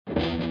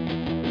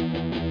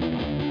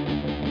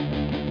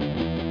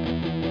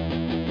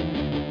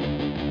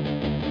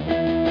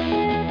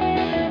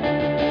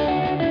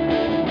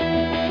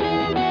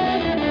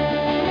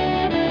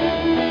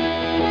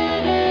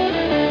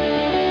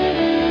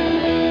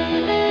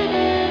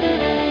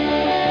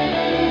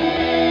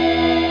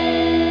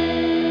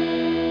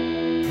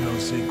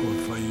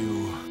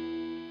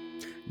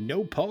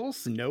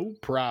pulse, no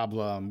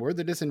problem. We're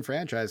the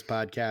Disenfranchised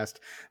Podcast.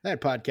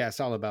 That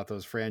podcast all about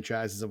those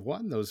franchises of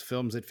one, those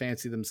films that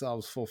fancy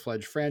themselves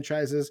full-fledged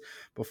franchises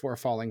before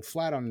falling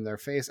flat on their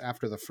face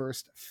after the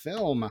first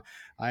film.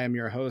 I am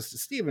your host,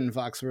 Stephen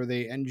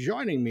Foxworthy, and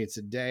joining me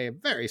today, a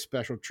very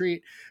special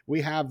treat, we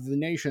have the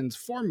nation's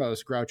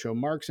foremost Groucho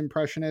Marx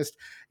impressionist.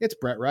 It's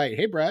Brett Wright.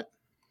 Hey, Brett.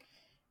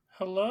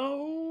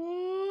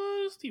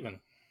 Hello, Stephen.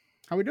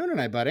 How we doing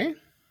tonight, buddy?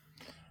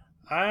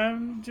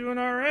 I'm doing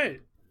all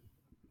right.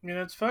 I mean,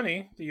 it's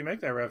funny that you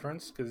make that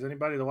reference because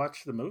anybody that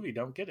watched the movie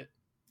don't get it.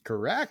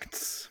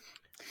 Correct.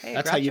 Hey,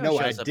 That's Groucho how you know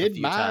I shows up a did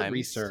few my times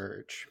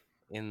research.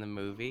 in the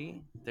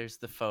movie. There's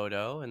the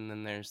photo, and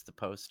then there's the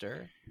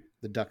poster.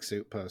 The duck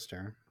suit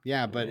poster.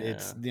 Yeah, but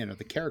it's, the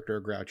character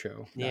of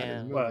Groucho.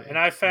 Yeah. Well, and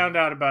I found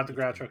out about the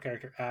Groucho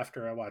character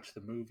after I watched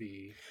the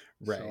movie.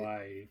 Right. So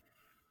I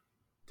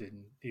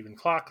didn't even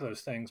clock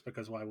those things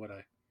because why would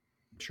I?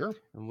 Sure.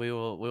 And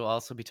we'll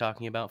also be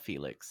talking about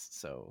Felix,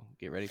 so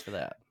get ready for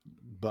that.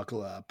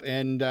 Buckle up.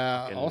 And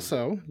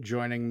also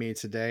joining me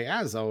today,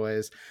 as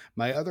always,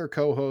 my other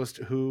co-host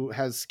who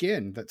has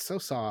skin that's so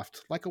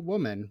soft, like a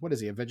woman. What is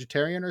he, a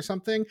vegetarian or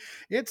something?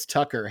 It's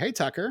Tucker. Hey,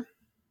 Tucker.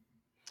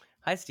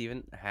 Hi,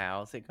 Steven.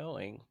 How's it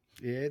going?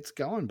 It's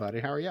going,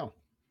 buddy. How are you?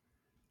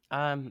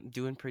 I'm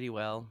doing pretty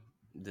well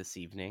this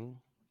evening.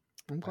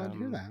 I'm glad to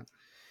hear that.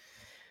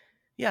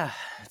 Yeah,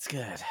 it's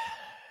good.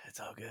 It's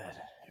all good.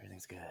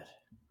 Everything's good.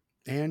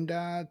 And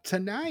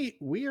tonight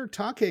we are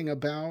talking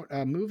about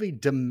a movie,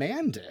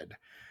 Demanded.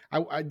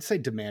 I'd say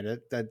Demanded.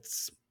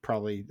 That's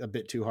probably a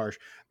bit too harsh.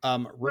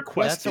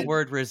 Requested. That's a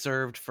word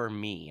reserved for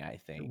me, I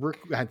think.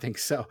 I think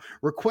so.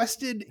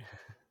 Requested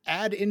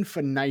ad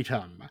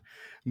infinitum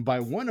by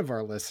one of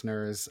our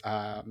listeners,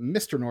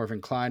 Mr. Norvin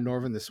Klein.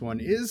 Norvin, this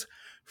one is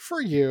for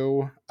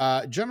you,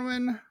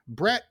 gentlemen.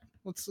 Brett,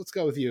 let's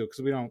go with you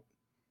because we don't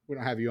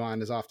have you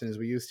on as often as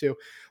we used to.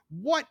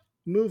 What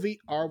movie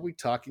are we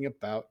talking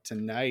about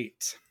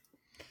tonight?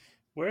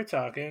 We're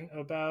talking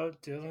about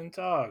Dylan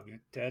Dog,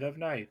 Dead of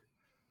Night.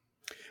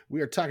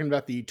 We are talking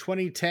about the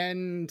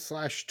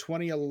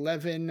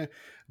 2010/2011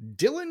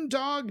 Dylan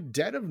Dog,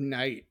 Dead of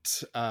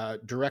Night,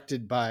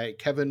 directed by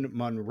Kevin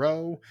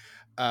Munro,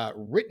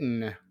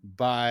 written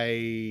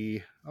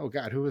by, oh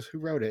God, who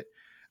wrote it?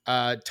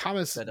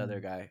 Thomas, that other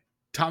guy.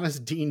 Thomas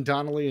Dean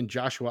Donnelly and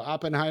Joshua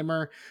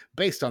Oppenheimer,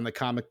 based on the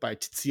comic by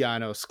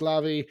Tiziano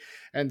Sclavi,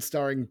 and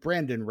starring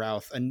Brandon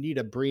Routh,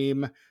 Anita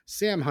Bream,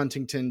 Sam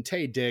Huntington,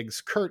 Taye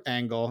Diggs, Kurt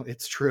Angle.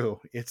 It's true.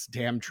 It's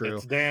damn true.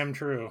 It's damn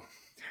true.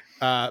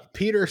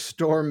 Peter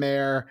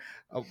Stormare.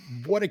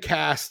 What a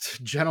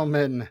cast,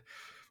 gentlemen.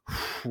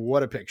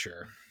 What a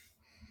picture.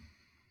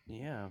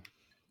 Yeah.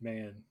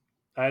 Man,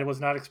 I was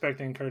not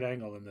expecting Kurt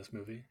Angle in this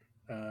movie.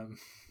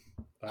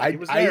 He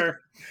was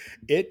there.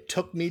 It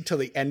took me till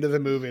the end of the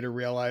movie to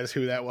realize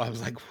who that was. I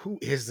was like, who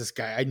is this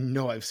guy? I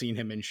know I've seen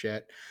him in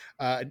shit.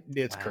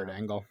 It's Kurt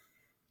Angle.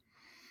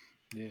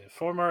 Yeah,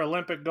 former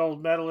Olympic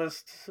gold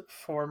medalist,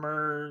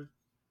 former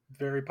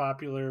very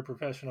popular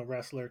professional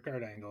wrestler,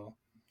 Kurt Angle.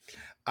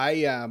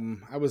 I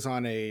was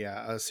on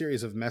a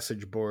series of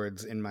message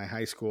boards in my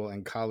high school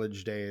and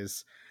college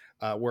days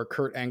where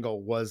Kurt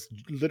Angle was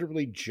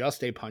literally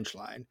just a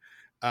punchline.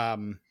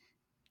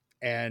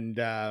 And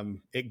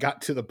it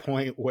got to the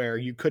point where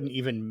you couldn't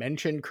even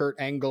mention Kurt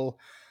Angle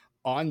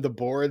on the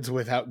boards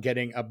without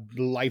getting a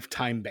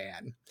lifetime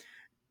ban.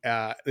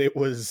 It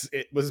was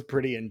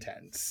pretty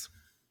intense.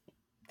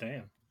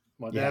 Damn.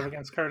 What do they have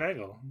against Kurt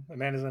Angle? The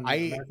man is an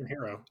American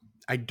hero.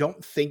 I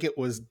don't think it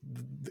was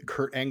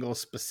Kurt Angle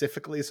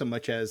specifically so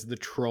much as the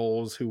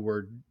trolls who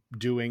were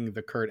doing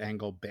the Kurt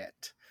Angle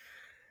bit.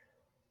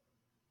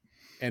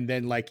 And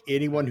then like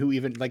anyone who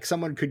even like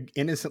someone could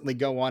innocently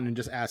go on and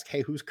just ask,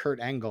 hey, who's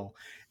Kurt Angle?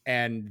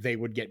 And they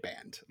would get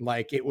banned.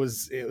 Like it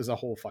was a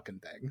whole fucking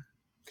thing.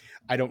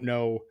 I don't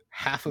know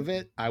half of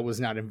it. I was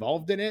not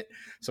involved in it.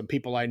 Some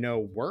people I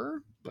know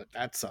were, but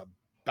that's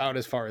about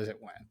as far as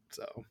it went.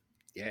 So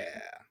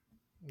yeah.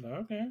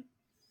 Okay.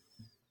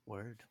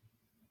 Word.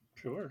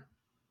 Sure.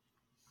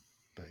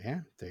 But yeah,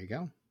 there you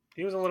go.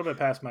 He was a little bit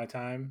past my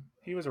time.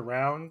 He was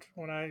around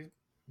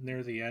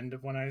near the end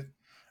of when I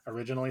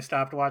originally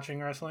stopped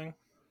watching wrestling.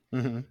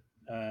 Mm-hmm.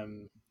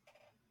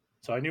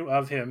 So I knew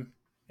of him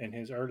in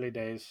his early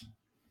days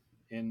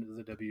in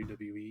the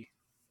WWE.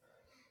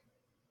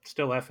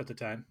 Still F at the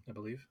time, I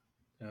believe.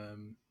 But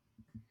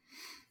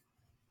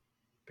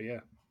yeah.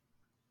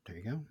 There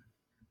you go.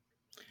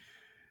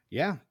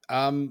 Yeah.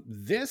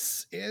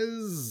 This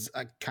is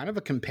a kind of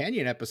a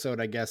companion episode,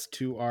 I guess,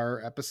 to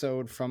our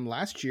episode from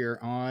last year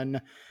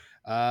on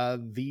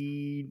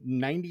the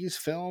 90s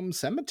film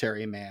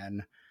Cemetery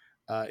Man.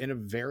 In a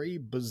very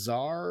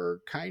bizarre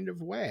kind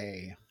of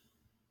way.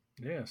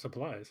 Yeah,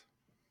 supplies.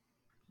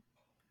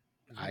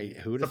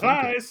 Who'd have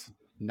supplies? Think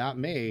it? Not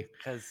me.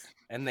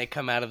 And they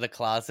come out of the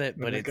closet,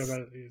 but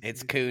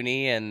it's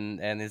Cooney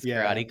and his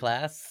karate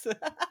class.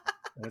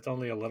 It's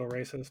only a little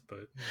racist,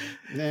 but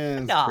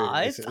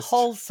it's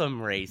wholesome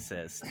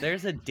racist.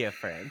 There's a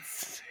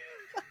difference.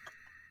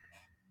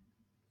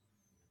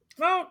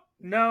 Well,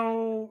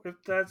 no, if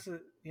that's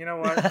You know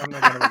what? I'm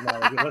not going to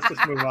acknowledge it. Let's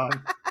just move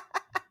on.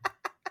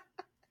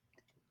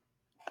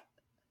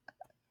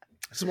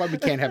 This is why we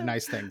can't have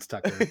nice things,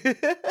 Tucker.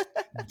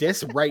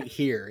 This right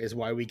here is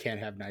why we can't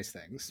have nice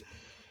things.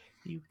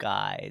 You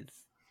guys,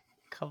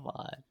 come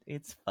on.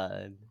 It's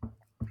fun.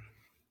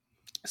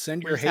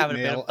 Send your hate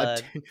mail.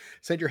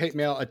 Send your hate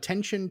mail.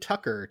 Attention,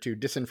 Tucker, to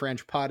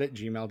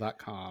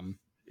disenfranchpod@gmail.com.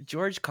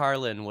 George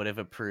Carlin would have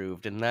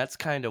approved, and that's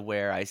kind of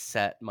where I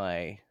set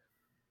my,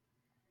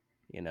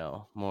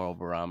 moral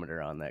barometer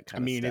on that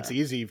kind of stuff. It's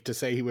easy to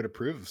say he would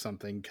approve of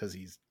something because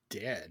he's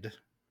dead.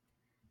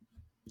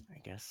 I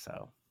guess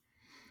so.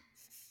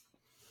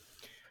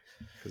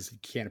 Because he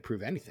can't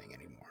approve anything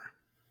anymore.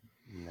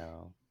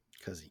 No.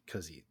 Because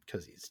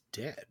he's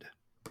dead.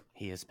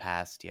 He has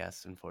passed,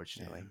 yes,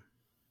 unfortunately.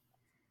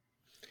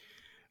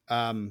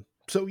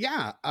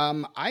 Yeah.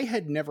 I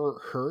had never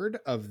heard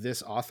of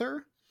this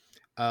author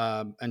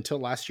until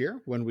last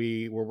year when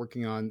we were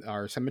working on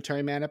our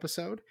Cemetery Man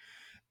episode.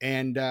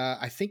 And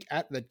I think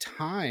at the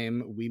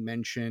time we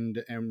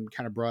mentioned and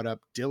kind of brought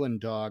up Dylan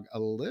Dog a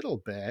little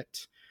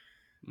bit.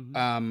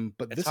 Mm-hmm.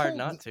 But it's hard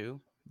not to.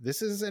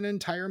 This is an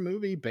entire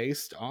movie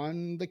based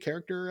on the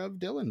character of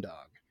Dylan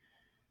Dog,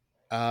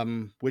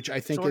 which I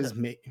think is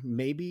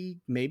maybe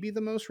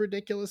the most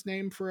ridiculous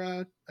name for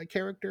a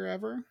character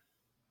ever.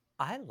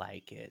 I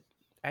like it.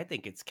 I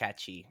think it's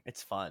catchy.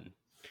 It's fun.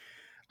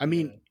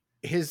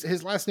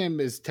 His last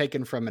name is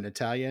taken from an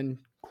Italian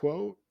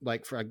quote,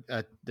 like for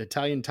the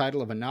Italian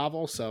title of a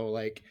novel. So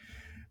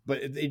but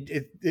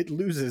it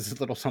loses a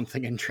little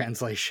something in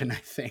translation, I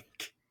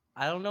think.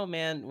 I don't know,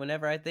 man.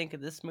 Whenever I think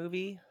of this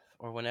movie,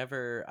 or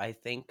whenever I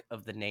think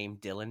of the name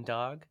Dylan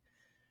Dog,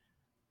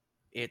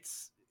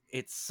 it's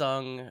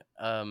sung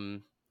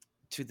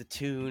to the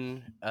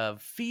tune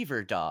of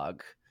Fever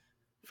Dog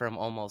from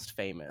Almost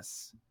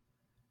Famous.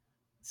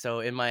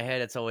 So in my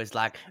head, it's always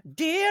like,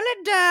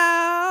 Dylan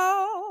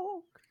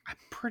Dog. I'm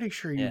pretty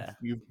sure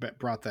you've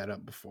brought that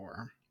up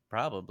before.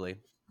 Probably.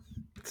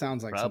 It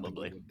sounds like something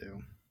you would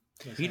do.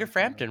 Peter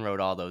Frampton wrote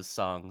all those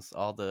songs.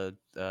 All the...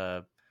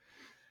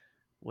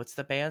 what's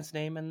the band's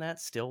name in that?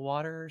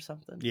 Stillwater or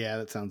something? Yeah,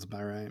 that sounds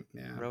about right.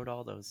 Yeah. Wrote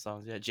all those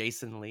songs. Yeah,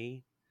 Jason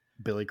Lee.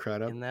 Billy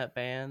Crudup. In that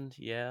band,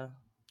 yeah.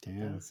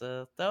 Damn.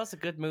 That was a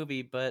good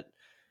movie, but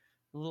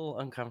a little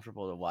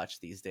uncomfortable to watch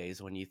these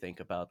days when you think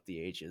about the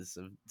ages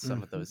of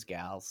some of those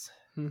gals.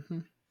 Mm-hmm.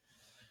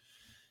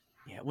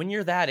 Yeah, when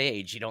you're that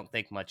age, you don't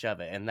think much of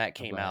it. And that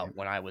came out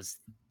when I was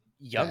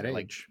young,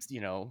 like,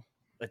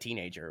 a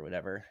teenager or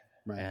whatever.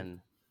 Right.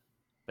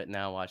 But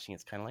now watching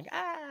it's kind of like,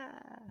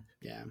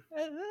 yeah.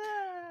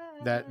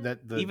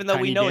 Even though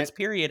we know it's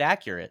period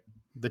accurate.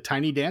 The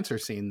Tiny Dancer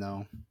scene,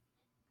 though.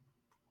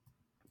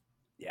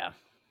 Yeah.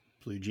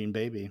 Blue Jean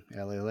Baby,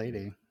 LA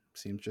Lady.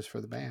 Seems just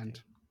for the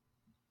band.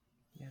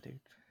 Yeah,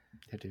 dude.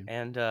 Yeah, dude.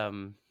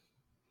 And,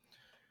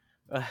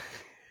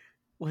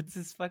 what's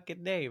his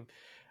fucking name?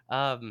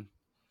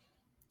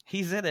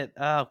 He's in it.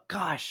 Oh,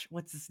 gosh.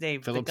 What's his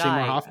name? Philip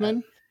Seymour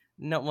Hoffman?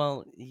 No,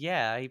 well,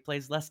 yeah. He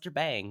plays Lester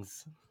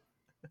Bangs.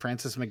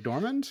 Francis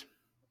McDormand?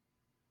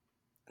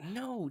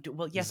 No.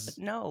 Well, yes, but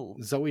no.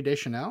 Zooey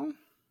Deschanel?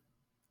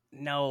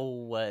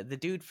 No. The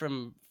dude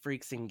from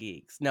Freaks and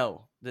Geeks.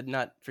 No,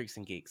 not Freaks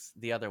and Geeks.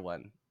 The other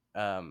one.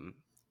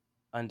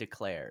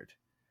 Undeclared.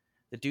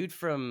 The dude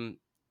from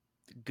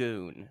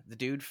Goon. The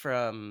dude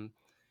from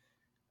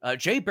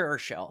Jay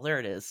Baruchel. There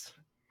it is.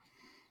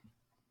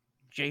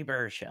 Jay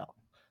Baruchel.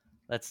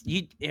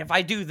 If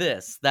I do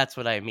this, that's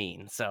what I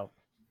mean. So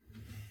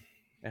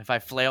if I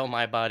flail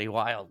my body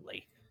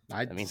wildly,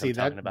 I see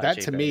that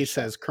to me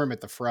says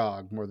Kermit the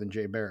Frog more than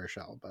Jay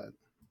Baruchel, but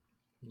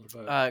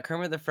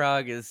Kermit the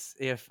Frog is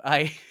if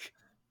I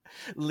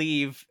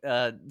leave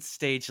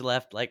stage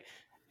left like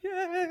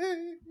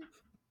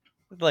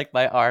with like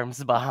my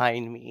arms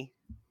behind me.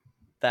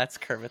 That's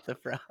Kermit the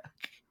Frog.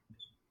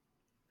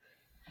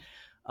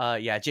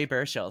 Yeah, Jay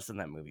Baruchel's in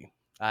that movie.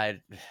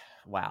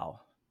 Wow,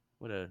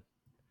 what a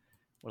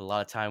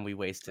lot of time we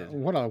wasted.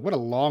 What a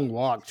long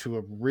walk to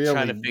a really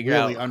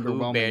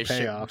underwhelming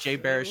payoff. Jay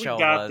Baruchel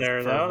got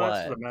there though.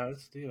 That's the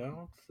most,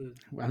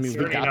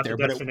 we got there,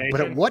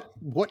 but at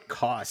what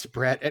cost,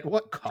 Brett? At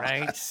what cost?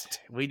 Right?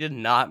 We did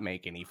not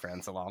make any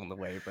friends along the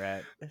way,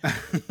 Brett.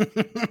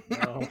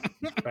 Well,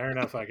 fair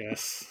enough, I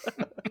guess.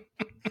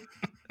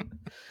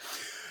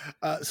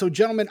 So,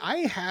 gentlemen, I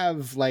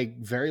have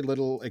very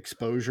little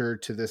exposure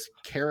to this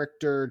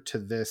character, to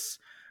this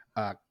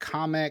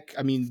comic.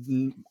 I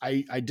mean,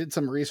 I did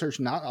some research.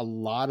 Not a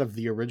lot of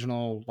the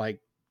original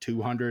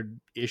 300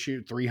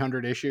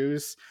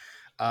 issues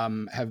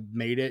have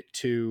made it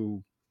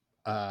to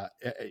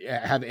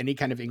have any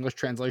kind of English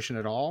translation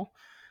at all.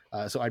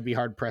 So I'd be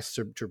hard pressed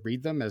to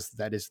read them, as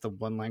that is the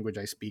one language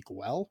I speak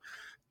well.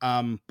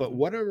 But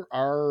what are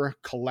our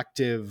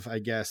collective, I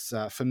guess,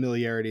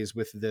 familiarities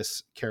with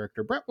this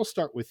character? Brett, we'll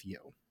start with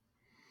you.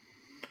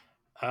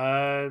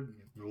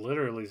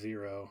 Literally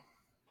zero.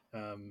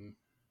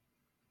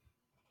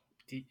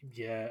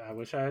 Yeah, I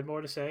wish I had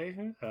more to say,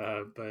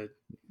 but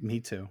me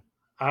too.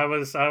 I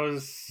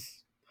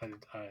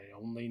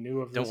only knew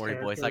of. Don't worry,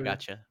 boys, I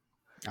gotcha.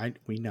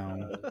 We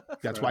know.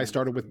 That's from, why I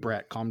started with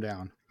Brett. Calm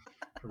down.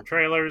 from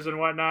trailers and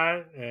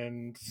whatnot.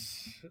 And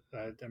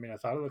I mean, I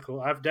thought it looked cool.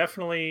 I've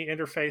definitely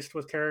interfaced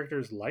with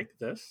characters like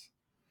this.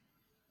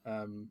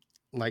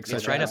 Like It's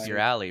such right as up your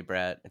alley,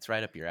 Brett. It's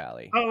right up your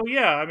alley. Oh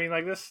yeah, I mean,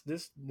 like this.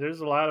 There's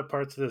a lot of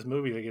parts of this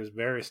movie that gives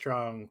very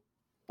strong.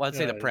 Well, I'd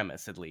say the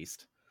premise, at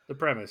least. The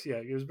premise, yeah,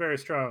 it gives very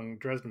strong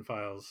Dresden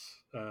Files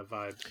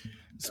vibes.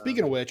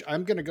 Speaking of which,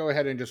 I'm going to go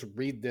ahead and just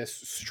read this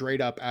straight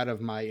up out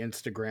of my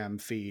Instagram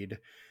feed,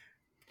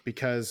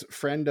 because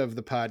friend of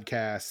the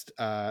podcast,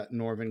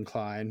 Norvin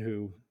Klein,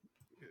 who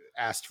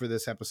asked for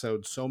this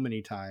episode so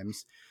many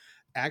times,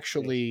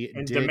 actually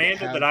and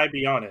demanded that I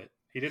be on it.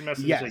 He didn't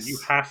message say you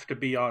have to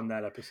be on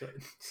that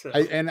episode. So.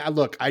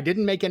 Look, I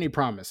didn't make any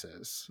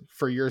promises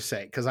for your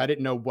sake because I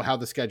didn't know how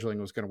the scheduling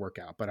was going to work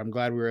out, but I'm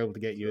glad we were able to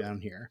get you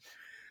down here.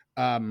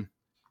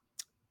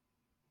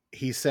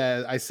 He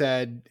said, I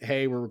said,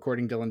 hey, we're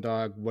recording Dylan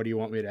Dog. What do you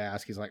want me to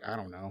ask? He's like, I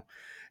don't know.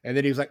 And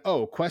then he was like,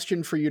 oh,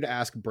 question for you to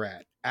ask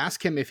Brett.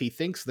 Ask him if he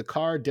thinks the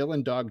car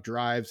Dylan Dog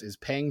drives is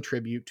paying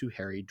tribute to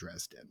Harry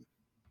Dresden.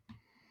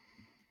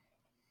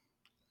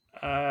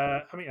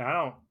 I mean,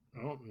 I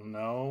don't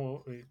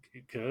know.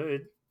 It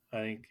could. I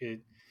think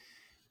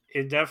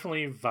it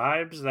definitely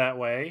vibes that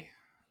way.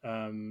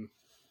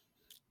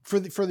 For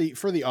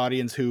the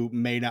audience who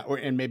may not,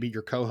 and maybe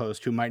your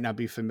co-host who might not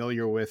be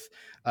familiar with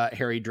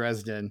Harry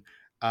Dresden,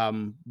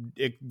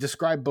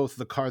 describe both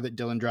the car that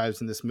Dylan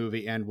drives in this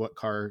movie and what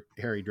car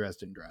Harry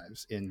Dresden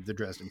drives in the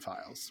Dresden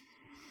Files.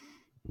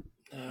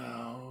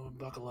 Oh,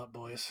 buckle up,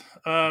 boys.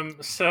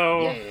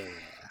 So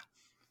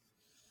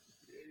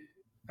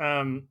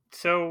in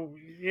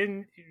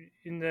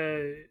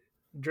the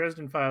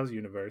Dresden Files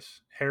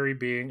universe, Harry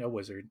being a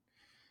wizard,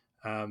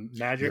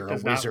 magic You're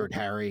does a wizard, not.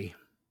 Harry.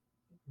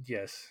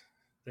 Yes,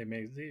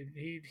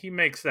 he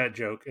makes that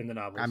joke in the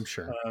novels. I'm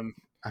sure.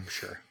 I'm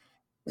sure.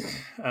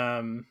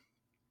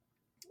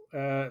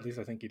 At least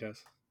I think he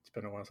does. It's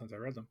been a while since I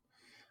read them.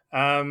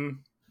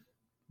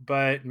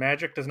 But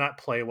magic does not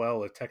play well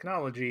with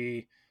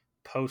technology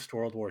post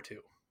World War II.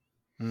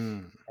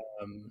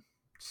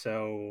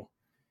 So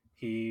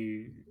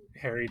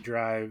Harry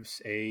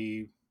drives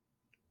a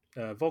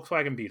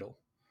Volkswagen Beetle,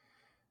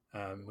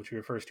 which he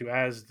refers to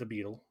as the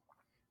Beetle,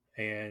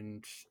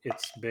 and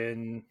it's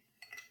been,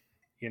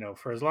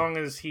 for as long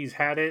as he's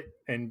had it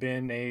and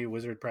been a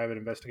wizard private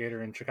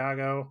investigator in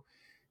Chicago,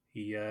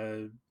 he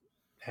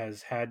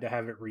has had to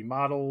have it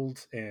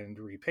remodeled and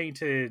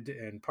repainted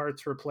and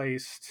parts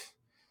replaced.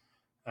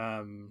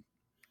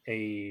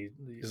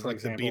 It's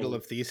like the Beetle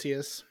of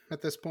Theseus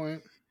at this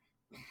point.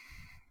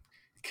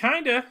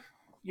 Kinda,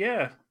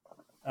 yeah.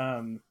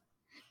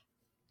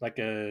 Like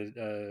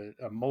a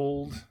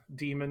mold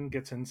demon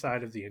gets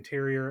inside of the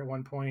interior at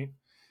one point,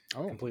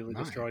 completely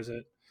destroys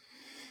it.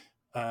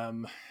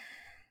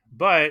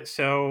 But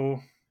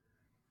so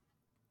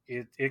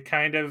it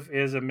kind of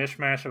is a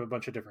mishmash of a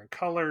bunch of different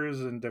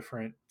colors and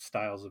different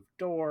styles of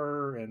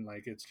door, and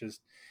like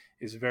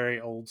it's very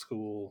old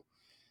school.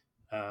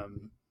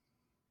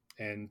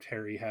 And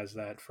Harry has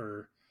that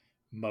for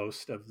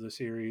most of the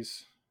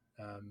series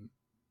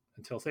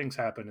until things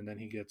happen, and then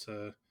he gets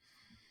a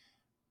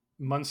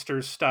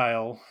Munster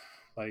style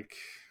like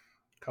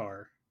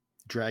car.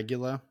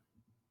 Dragula?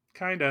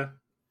 Kinda.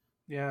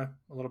 Yeah,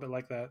 a little bit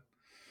like that.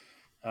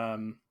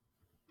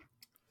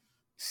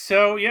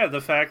 So yeah,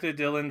 the fact that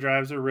Dylan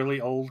drives a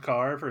really old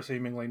car for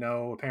seemingly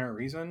no apparent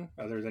reason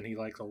other than he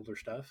likes older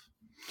stuff.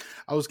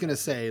 I was gonna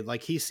say,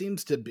 like, he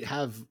seems to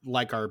have,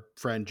 like our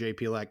friend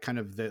JP, like kind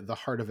of the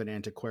heart of an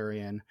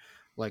antiquarian,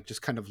 like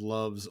just kind of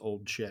loves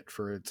old shit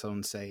for its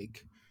own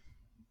sake.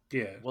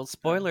 Yeah. Well,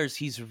 spoilers,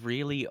 he's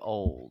really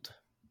old.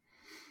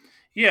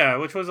 Yeah,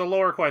 which was a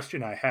lore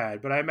question I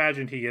had, but I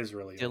imagined he is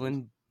really Dylan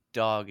old.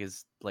 Dog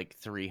is like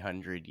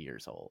 300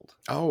 years old.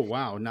 Oh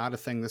wow, not a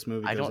thing this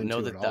movie goes I don't know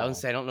into that. at all.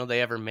 I don't know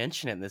they ever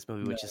mention it in this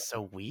movie, which is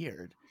so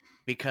weird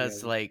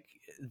because like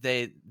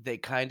they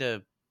kind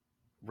of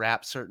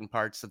wrap certain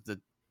parts of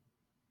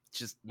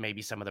just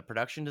maybe some of the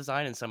production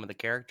design and some of the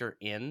character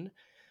in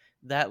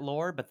that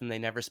lore, but then they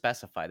never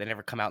specify. They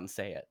never come out and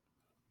say it.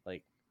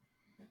 Like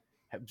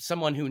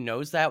someone who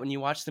knows that when you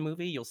watch the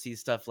movie, you'll see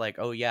stuff like,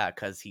 "Oh yeah,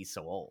 because he's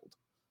so old."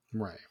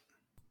 Right.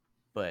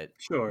 But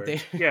they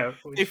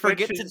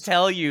forget to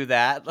tell you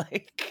that,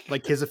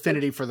 like his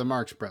affinity for the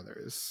Marx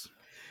Brothers.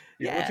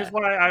 Yeah, which is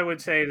why I would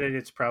say that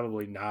it's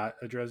probably not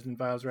a Dresden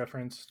Files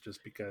reference,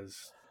 just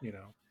because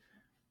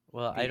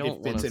Well,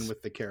 it fits in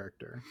with the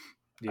character.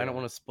 I don't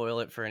want to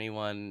spoil it for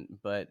anyone,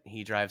 but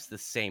he drives the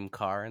same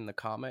car in the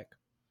comic,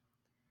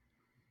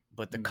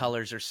 but the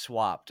colors are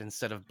swapped.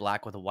 Instead of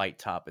black with a white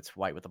top, it's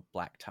white with a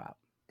black top.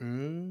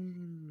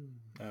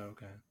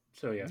 Okay.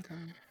 So yeah. Okay.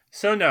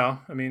 So no,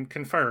 I mean,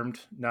 confirmed,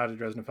 not a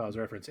Dresden Files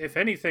reference. If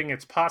anything,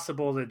 it's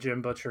possible that Jim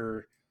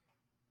Butcher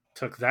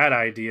took that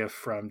idea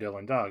from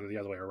Dylan Dog, the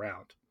other way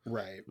around.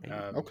 Right.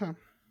 Okay.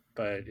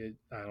 But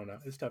I don't know.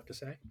 It's tough to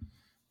say.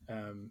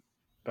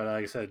 But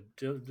like I said,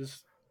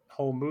 this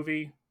whole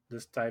movie,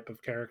 this type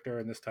of character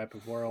and this type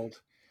of world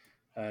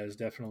is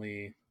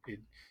definitely,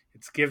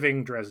 it's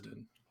giving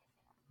Dresden.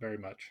 very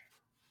much,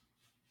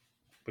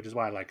 which is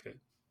why I liked it.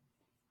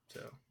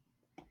 So,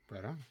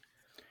 right on.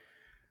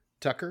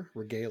 Tucker,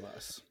 regale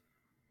us.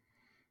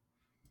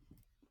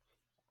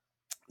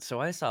 So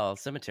I saw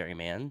Cemetery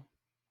Man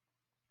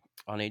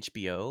on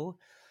HBO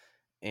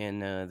in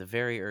the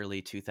very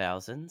early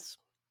 2000s,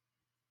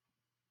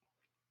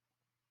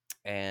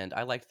 and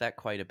I liked that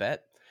quite a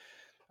bit.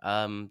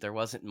 There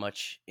wasn't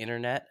much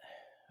internet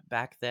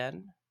back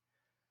then,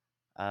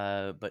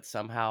 but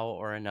somehow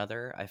or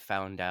another, I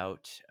found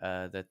out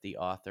that the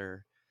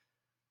author,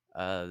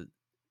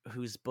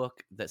 whose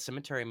book that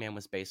Cemetery Man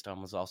was based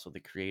on, was also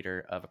the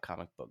creator of a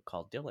comic book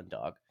called Dylan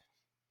Dog.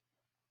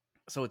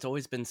 So it's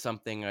always been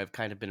something I've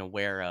kind of been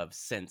aware of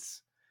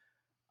since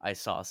I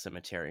saw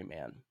Cemetery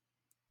Man.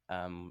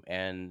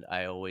 And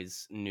I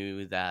always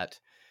knew that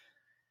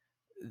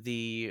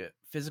the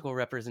physical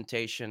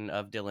representation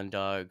of Dylan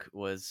Dog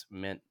was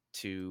meant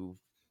to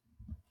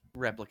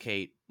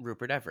replicate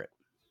Rupert Everett.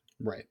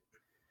 Right.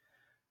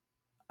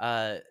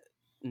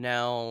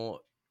 Now,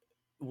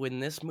 when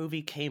this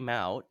movie came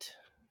out,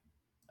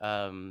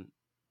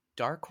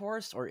 Dark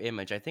Horse or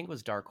Image, I think it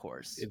was Dark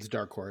Horse. It's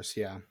Dark Horse,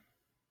 yeah.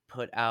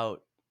 Put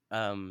out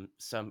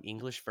some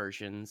English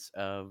versions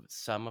of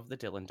some of the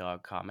Dylan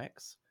Dog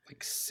comics.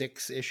 Like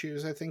 6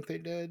 issues, I think they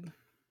did.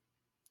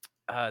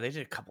 They did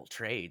a couple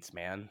trades,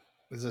 man.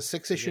 There's a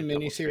 6-issue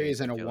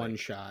miniseries and a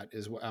one-shot.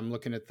 Is what I'm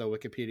looking at the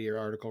Wikipedia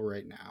article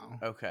right now.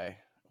 Okay,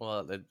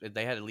 well,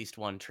 they had at least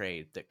one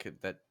trade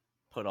that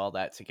put all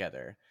that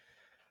together.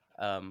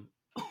 And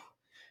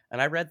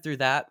I read through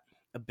that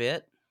a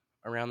bit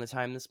around the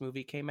time this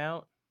movie came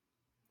out,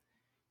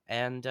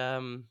 and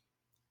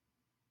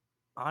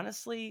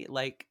honestly,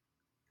 like,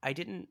 I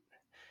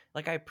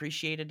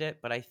appreciated it,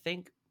 but I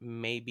think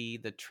maybe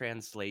the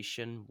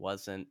translation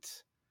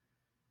wasn't.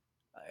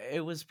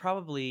 It was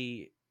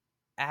probably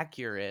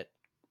accurate,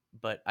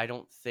 but I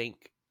don't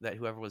think that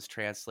whoever was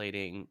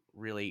translating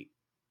really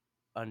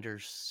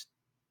understood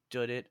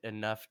it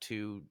enough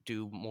to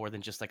do more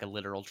than just like a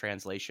literal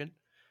translation.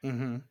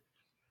 Mm-hmm.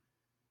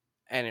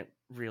 And it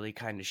really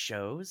kind of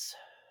shows.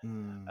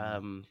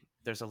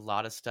 There's a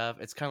lot of stuff.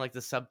 It's kind of like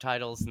the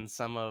subtitles in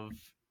some of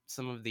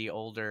the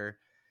older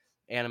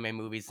anime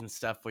movies and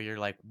stuff where you're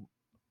like,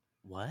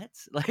 what?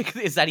 Like,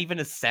 is that even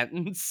a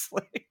sentence?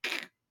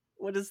 Like,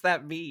 what does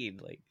that mean?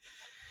 Like,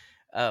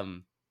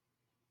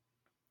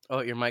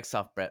 oh, your mic's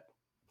off, Brett.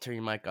 Turn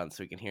your mic on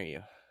so we can hear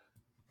you.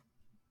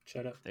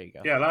 Shut up. There you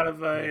go. Yeah, a lot of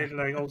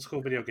like old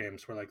school video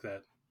games were like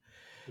that.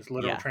 Just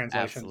literal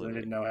translations. Absolutely. And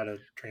they didn't know how to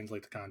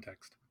translate the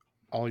context.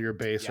 All your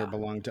base or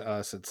belong to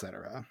us,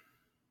 etc.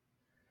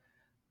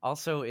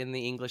 Also, in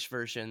the English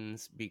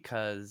versions,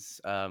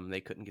 because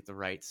they couldn't get the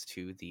rights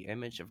to the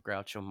image of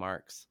Groucho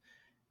Marx,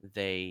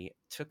 they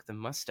took the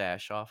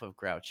mustache off of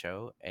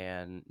Groucho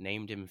and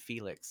named him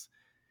Felix.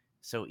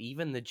 So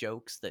even the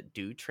jokes that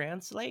do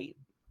translate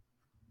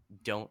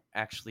don't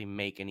actually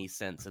make any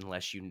sense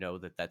unless you know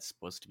that that's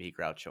supposed to be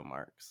Groucho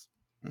Marx.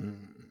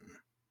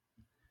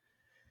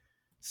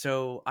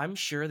 So I'm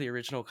sure the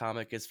original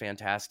comic is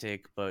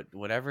fantastic, but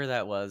whatever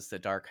that was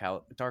that Dark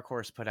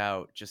Horse put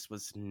out just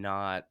was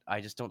not. I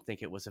just don't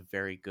think it was a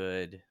very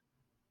good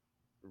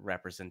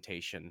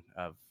representation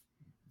of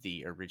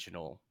the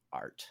original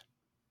art.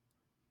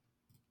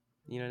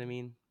 You know what I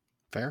mean?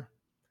 Fair.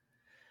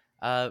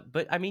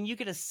 But I mean, you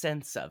get a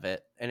sense of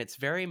it, and it's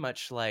very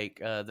much like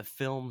the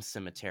film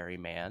Cemetery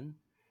Man.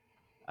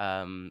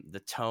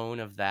 The tone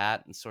of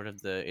that and sort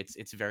of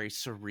it's very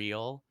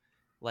surreal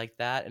like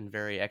that and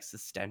very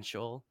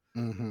existential.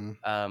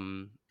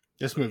 Mm-hmm.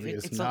 This movie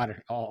is not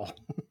at all.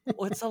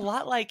 Well, it's a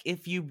lot like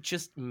if you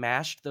just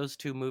mashed those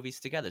two movies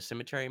together,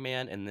 Cemetery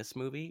Man and this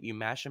movie, you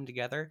mash them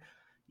together,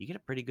 you get a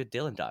pretty good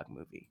Dylan Dog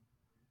movie.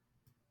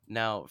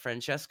 Now,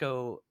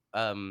 Francesco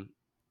has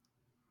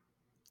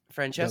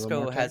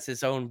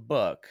his own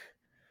book,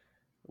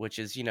 which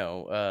is,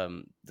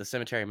 the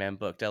Cemetery Man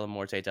book,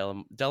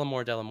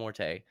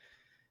 Delamore,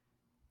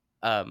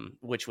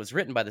 which was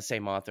written by the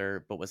same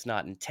author, but was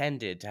not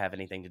intended to have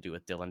anything to do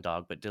with Dylan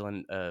Dog. But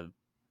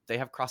they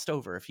have crossed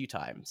over a few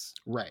times.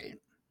 Right.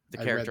 The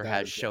character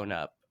has shown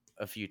up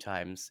a few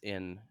times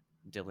in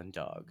Dylan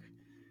Dog.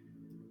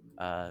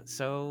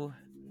 So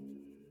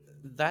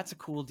that's a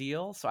cool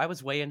deal. So I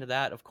was way into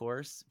that, of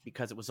course,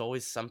 because it was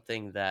always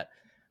something that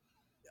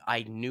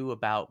I knew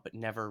about but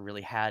never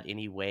really had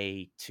any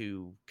way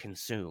to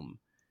consume.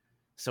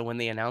 So when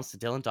they announced the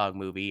Dylan Dog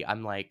movie,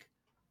 I'm like,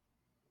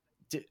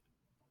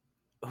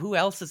 who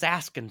else is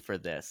asking for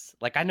this?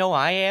 Like, I know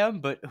I am,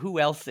 but who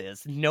else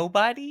is?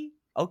 Nobody?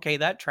 Okay,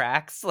 that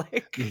tracks.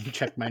 Like,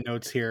 check my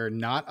notes here.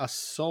 Not a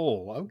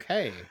soul.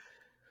 Okay.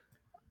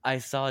 I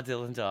saw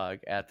Dylan Dog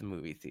at the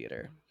movie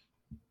theater.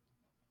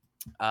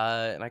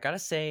 And I gotta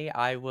say,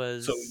 I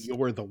was... So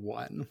you're the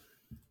one.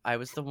 I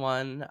was the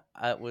one.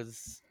 I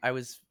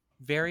was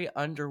very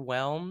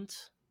underwhelmed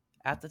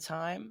at the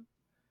time,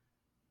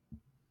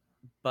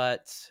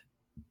 but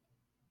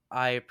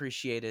I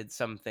appreciated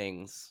some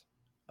things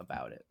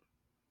about it.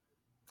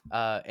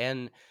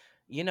 And,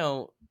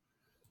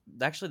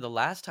 actually the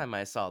last time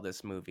I saw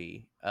this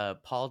movie,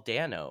 Paul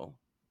Dano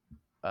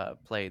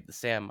played the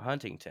Sam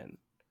Huntington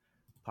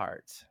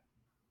part.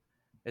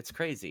 It's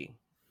crazy.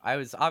 I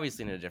was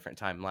obviously in a different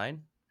timeline,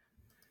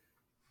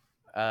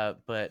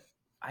 but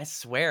I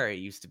swear it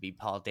used to be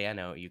Paul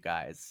Dano. You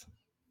guys,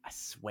 I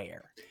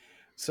swear.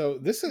 So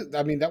this is,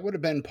 I mean, that would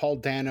have been Paul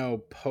Dano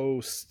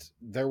post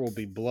There Will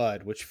Be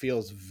Blood, which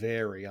feels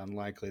very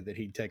unlikely that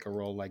he'd take a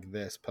role like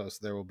this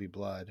post There Will Be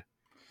Blood.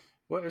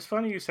 Well, it's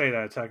funny you say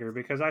that, Tucker,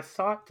 because I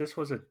thought this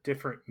was a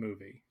different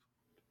movie.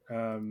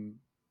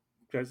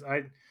 Because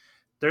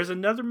there's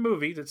another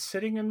movie that's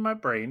sitting in my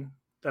brain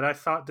that I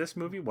thought this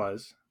movie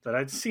was, that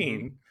I'd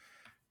seen,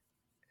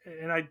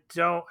 and I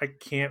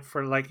can't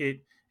for like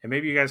it. And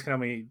maybe you guys can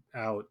help me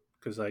out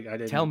because like I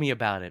didn't tell me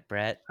about it,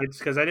 Brett. It's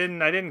because I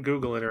didn't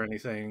Google it or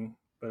anything,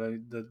 but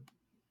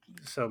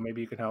so maybe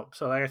you can help.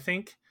 So like, I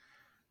think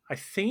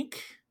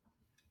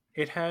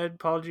it had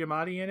Paul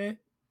Giamatti in it,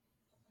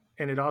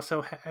 and it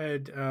also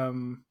had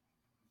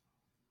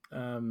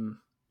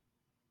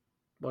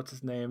what's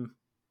his name,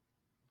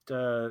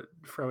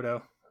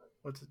 Frodo.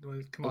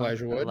 Come on,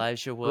 Elijah Wood.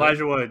 Elijah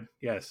Wood.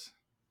 Yes,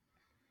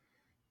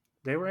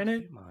 they were in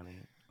it.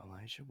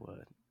 Elijah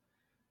Wood.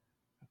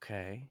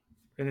 Okay.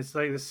 And it's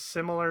like this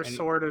similar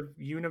sort of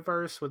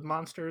universe with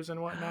monsters and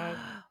whatnot.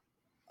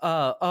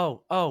 Fuck.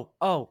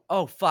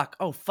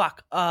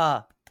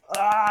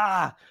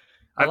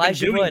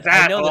 Elijah Wood.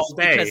 I know this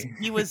because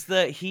he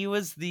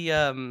was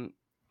the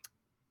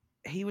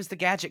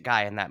gadget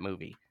guy in that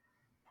movie.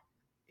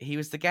 He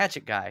was the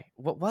gadget guy.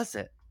 What was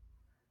it?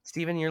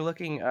 Steven, you're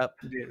looking up.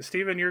 Yeah,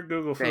 Steven, your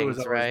Google flu is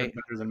always right?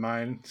 Better than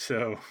mine,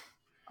 so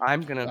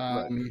I'm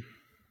gonna look.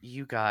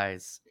 You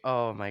guys,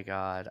 oh my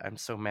god, I'm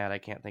so mad I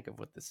can't think of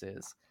what this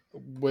is.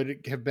 Would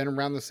it have been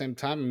around the same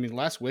time? I mean,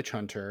 Last Witch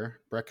Hunter,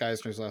 Brett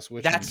Geisner's Last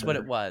Witch Hunter. That's what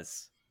it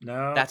was.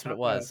 No, that's what it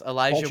was.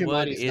 Elijah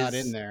Wood is not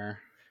in there.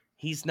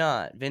 He's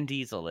not. Vin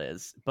Diesel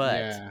is,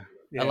 but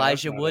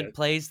Elijah Wood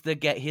plays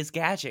his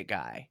gadget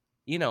guy.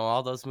 You know,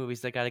 all those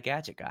movies that got a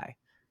gadget guy.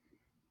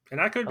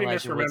 And I could be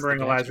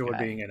misremembering Elijah Wood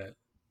being in it.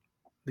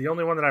 The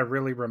only one that I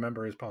really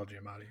remember is Paul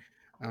Giamatti.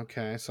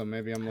 Okay, so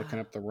maybe I'm looking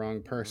up the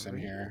wrong person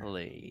here.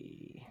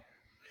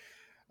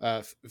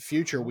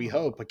 Future, we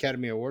hope,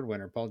 Academy Award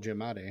winner Paul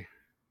Giamatti.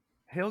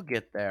 He'll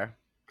get there.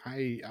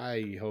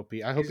 I hope he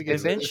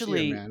gets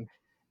eventually. Year, man.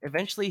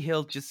 Eventually,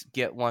 he'll just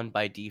get one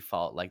by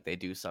default, like they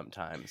do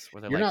sometimes.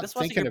 Where they're You're like, "This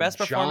wasn't your best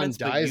performance,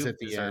 John dies at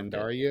the end,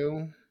 are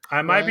you?"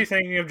 I might be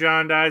thinking of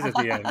John dies at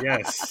the end.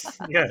 Yes,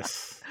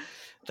 yes.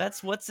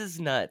 That's what's his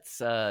nuts.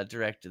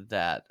 Directed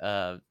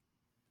that.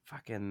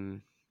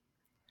 Fucking.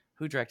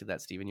 Who directed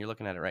that, Steven? You're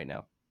looking at it right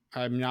now.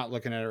 I'm not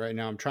looking at it right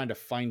now. I'm trying to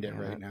find it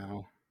right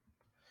now.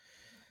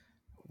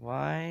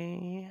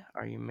 Why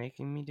are you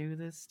making me do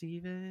this,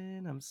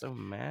 Steven? I'm so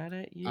mad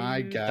at you.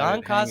 I got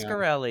Don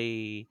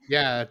Coscarelli.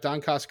 Yeah,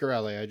 Don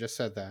Coscarelli. I just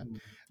said that.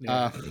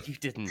 Yeah. You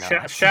did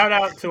not. Shout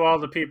out to all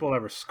the people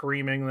that were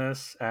screaming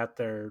this at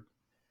their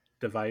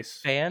device.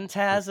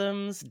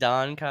 Phantasms,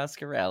 Don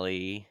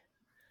Coscarelli.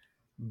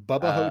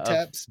 Bubba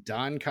Hotep's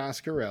Don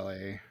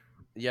Coscarelli.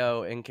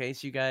 Yo, in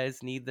case you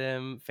guys need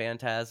them,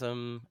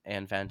 Phantasm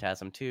and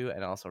Phantasm 2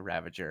 and also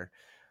Ravager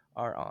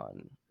are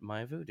on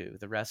my Vudu.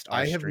 The rest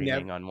are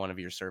streaming on one of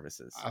your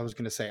services. I was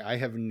going to say, I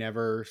have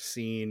never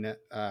seen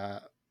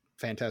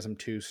Phantasm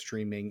 2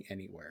 streaming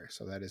anywhere,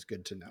 so that is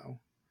good to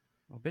know.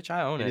 Well, bitch,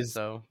 I own it,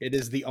 so... It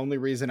is the only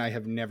reason I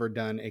have never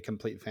done a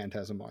complete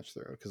Phantasm watch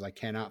through, because I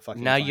cannot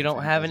fucking Now you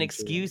don't have an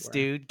excuse,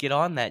 dude. Get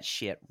on that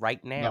shit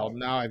right now. Well,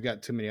 now I've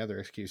got too many other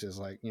excuses,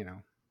 like, you know,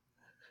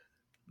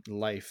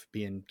 life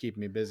keeping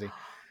me busy.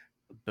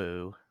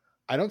 Boo.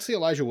 I don't see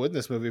Elijah Wood in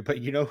this movie,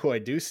 but you know who I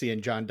do see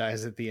in John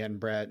Dies at the End,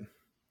 Brett?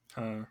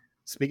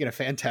 Speaking of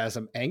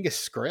Phantasm,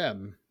 Angus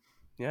Scrimm.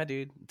 Yeah,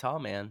 dude. Tall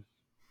man.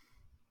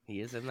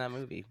 He is in that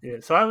movie. Yeah,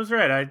 so I was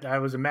right. I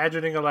was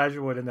imagining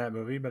Elijah Wood in that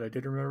movie, but I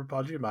did remember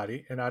Paul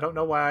Giamatti, and I don't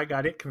know why I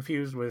got it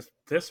confused with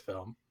this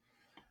film.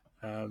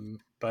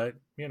 But,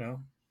 you know,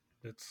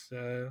 it's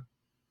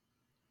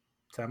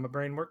how my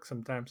brain works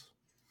sometimes.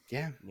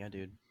 Yeah. Yeah,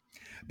 dude.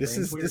 This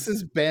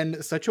has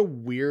been such a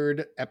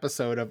weird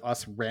episode of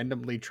us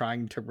randomly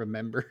trying to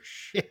remember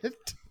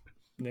shit.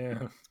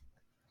 Yeah.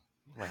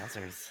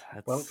 Wowzers.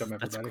 Welcome, everybody.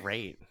 That's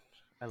great.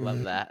 I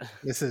love that.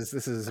 This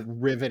is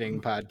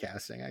riveting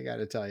podcasting, I got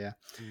to tell you.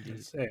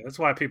 Hey, that's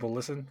why people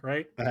listen,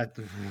 right? Right?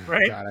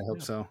 God, I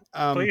hope so.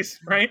 Please,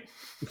 right?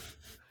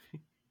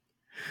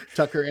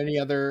 Tucker, any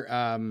other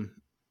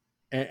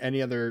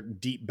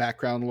deep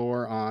background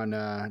lore on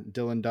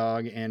Dylan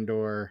Dog and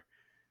or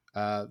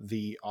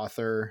the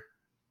author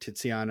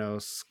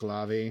Tiziano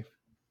Sclavi?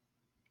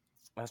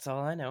 That's all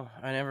I know.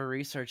 I never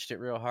researched it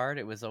real hard.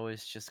 It was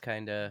always just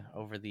kind of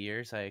over the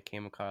years I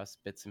came across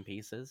bits and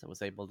pieces. I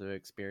was able to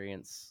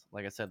experience,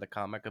 like I said, the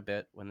comic a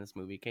bit when this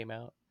movie came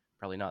out.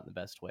 Probably not in the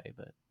best way,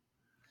 but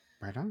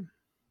right on.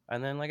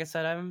 And then, like I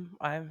said,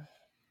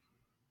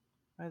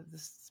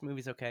 this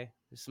movie's okay.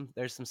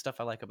 There's some stuff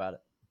I like about it.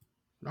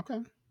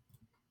 Okay.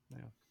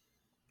 Yeah.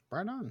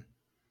 Right on.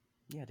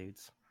 Yeah,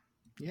 dudes.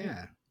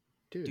 Yeah.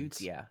 Dudes.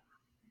 Yeah.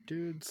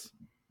 Dudes.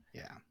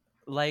 Yeah.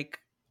 Like,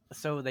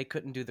 so they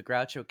couldn't do the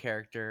Groucho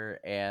character,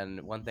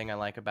 and one thing I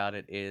like about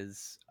it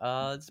is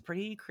it's a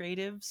pretty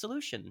creative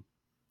solution.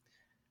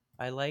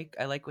 I like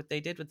what they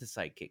did with the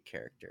sidekick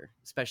character,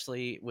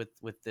 especially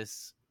with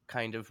this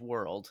kind of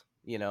world,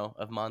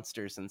 of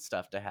monsters and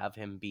stuff, to have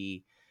him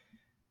be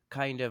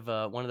kind of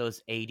one of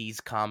those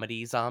 80s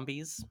comedy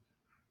zombies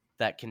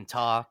that can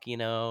talk,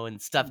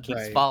 and stuff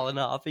keeps falling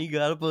off and you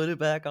gotta put it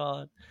back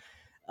on.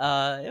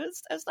 It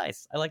was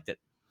nice. I liked it.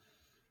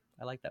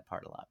 I like that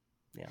part a lot.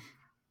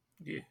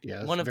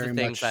 Yeah, one of the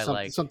things I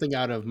like, something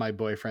out of My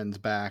Boyfriend's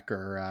Back,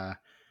 or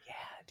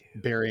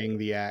Burying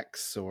the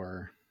Ex,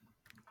 or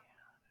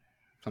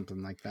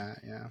something like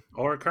that. Yeah,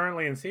 or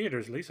currently in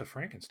theaters, Lisa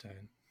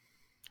Frankenstein.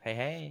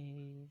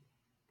 Hey,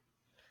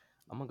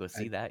 I'm gonna go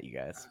see that, you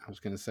guys. I was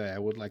gonna say I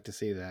would like to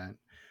see that.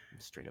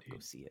 Straight up go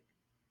see it.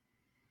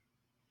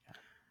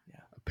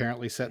 Yeah.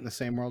 Apparently set in the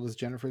same world as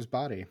Jennifer's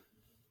Body.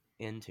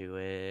 Into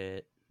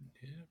it.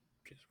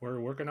 Yeah, we're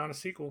working on a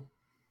sequel.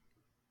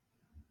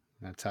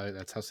 That's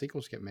how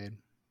sequels get made.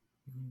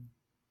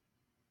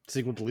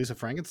 Sequel to Lisa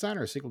Frankenstein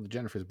or a sequel to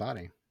Jennifer's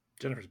Body?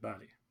 Jennifer's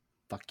Body.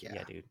 Fuck yeah.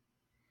 Yeah, dude.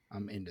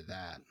 I'm into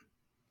that.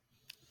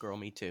 Girl,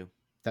 me too.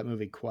 That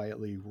movie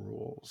quietly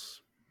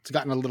rules. It's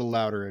gotten a little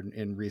louder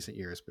in recent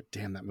years, but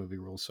damn, that movie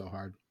rules so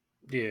hard.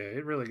 Yeah,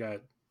 it really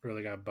got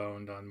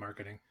boned on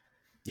marketing.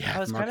 Yeah, I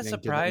was kind of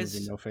surprised.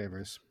 Did that movie no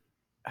favors.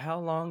 How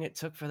long it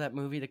took for that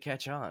movie to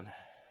catch on.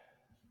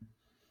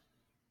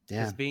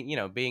 Yeah, being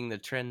the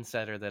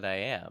trendsetter that I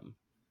am.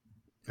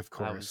 Of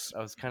course.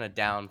 I was kind of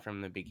down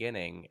from the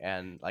beginning,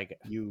 and like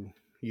you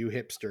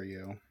hipster,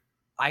 you.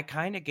 I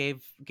kind of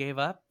gave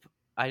up.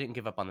 I didn't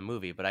give up on the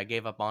movie, but I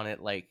gave up on it,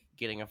 like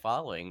getting a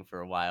following for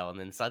a while, and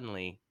then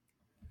suddenly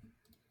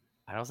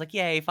I was like,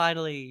 "Yay!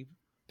 Finally,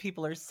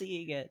 people are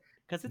seeing it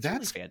because it's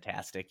really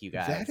fantastic." You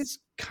guys, that is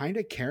kind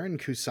of Karen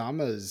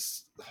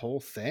Kusama's whole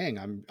thing.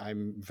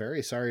 I'm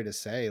very sorry to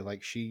say,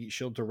 like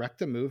she'll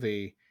direct a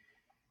movie,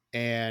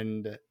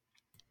 and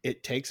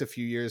it takes a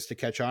few years to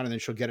catch on, and then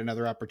she'll get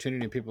another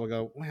opportunity and people will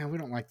go, well, we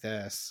don't like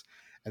this.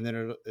 And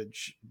then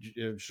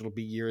it'll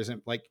be years.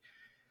 And like,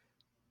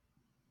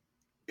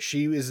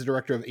 she is the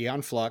director of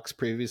Aeon Flux,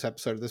 previous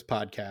episode of this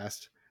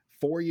podcast.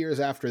 4 years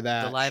after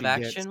that, the live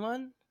action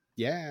one.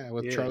 Yeah.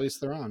 With Charlize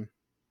Theron.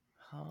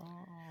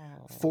 Oh.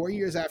 4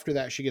 years after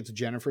that, she gets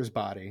Jennifer's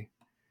Body.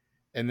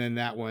 And then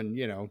that one,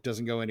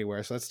 doesn't go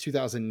anywhere. So that's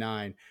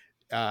 2009.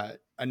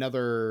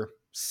 Another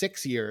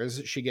 6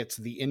 years, she gets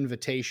The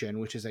Invitation,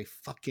 which is a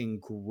fucking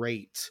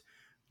great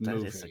movie.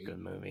 That is a good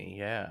movie,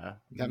 yeah.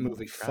 That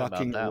movie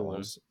fucking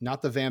rules.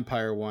 Not the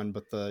vampire one,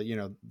 but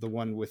the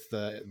one with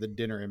the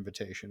dinner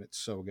invitation. It's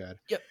so good.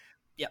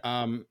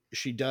 Yep.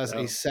 She does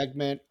a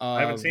segment of...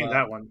 I haven't seen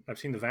that one. I've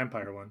seen the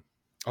vampire one.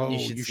 Oh, you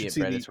should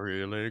see it, it's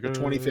really good. The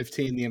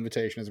 2015 The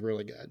Invitation is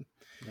really good.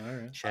 All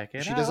right. Check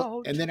it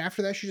out. And then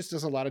after that, she just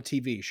does a lot of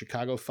TV.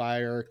 Chicago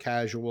Fire,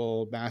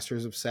 Casual,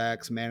 Masters of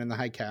Sex, Man in the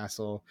High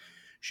Castle.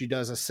 She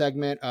does a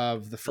segment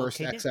of the first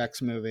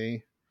XX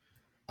movie.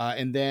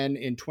 And then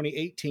in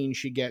 2018,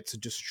 she gets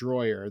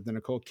Destroyer, the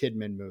Nicole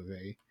Kidman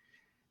movie.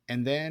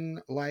 And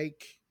then,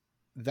 like,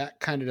 that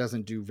kind of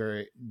doesn't do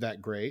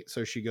that great.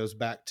 So she goes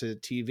back to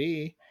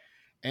TV.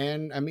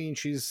 And, I mean,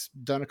 she's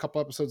done a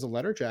couple episodes of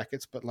Letter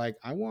Jackets, but, like,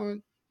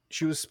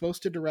 she was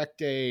supposed to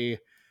direct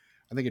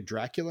I think a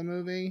Dracula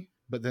movie,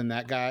 but then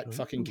that got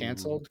fucking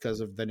canceled because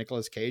of the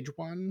Nicolas Cage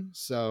one.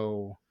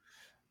 So,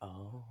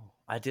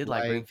 I did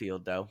like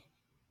Greenfield though.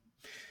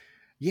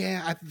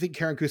 Yeah, I think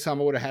Karen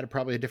Kusama would have had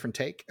probably a different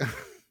take.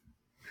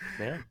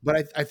 Yeah,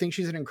 but I think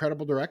she's an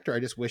incredible director. I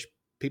just wish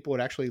people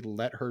would actually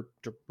let her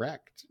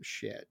direct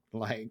shit,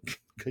 like,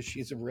 because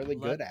she's really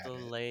good at it. Let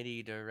the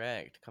lady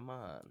direct. Come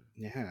on.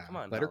 Yeah, come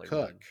on. Let Hollywood.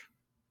 her cook.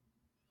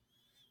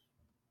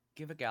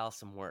 Give a gal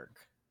some work.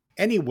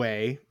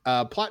 Anyway,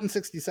 Plot in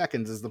 60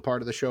 Seconds is the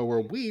part of the show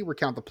where we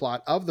recount the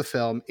plot of the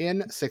film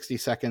in 60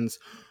 seconds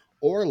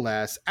or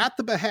less at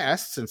the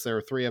behest, since there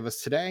are 3 of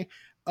us today,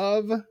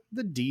 of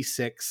the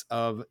D6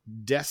 of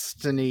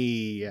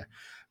Destiny.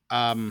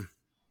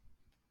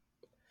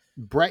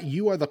 Brett,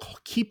 you are the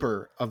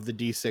keeper of the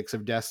D6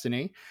 of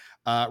Destiny.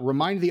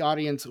 Remind the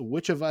audience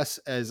which of us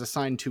is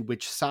assigned to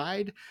which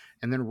side,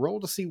 and then roll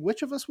to see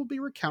which of us will be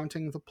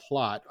recounting the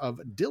plot of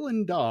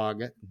Dylan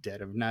Dog,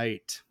 Dead of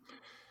Night.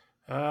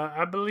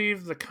 I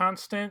believe the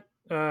constant,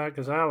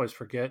 because I always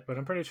forget, but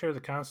I'm pretty sure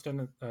the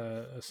constant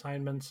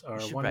assignments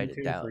are 1 and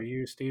 2 for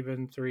you,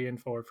 Stephen, 3 and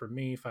 4 for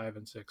me, 5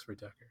 and 6 for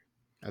Decker.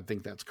 I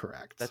think that's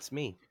correct. That's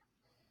me.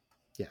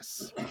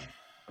 Yes. All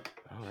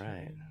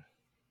right.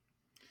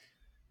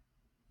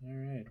 All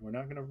right. We're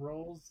not going to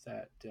roll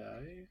that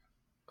die.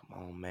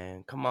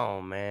 Come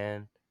on,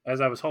 man.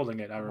 As I was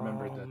holding it, I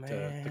remembered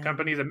that the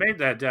company that made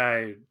that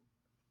die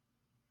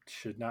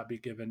should not be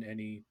given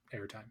any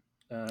airtime.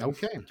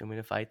 Okay. Do you want me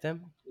to fight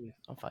them? Yeah.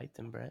 I'll fight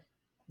them, Brett.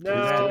 No,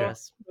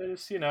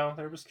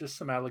 there was just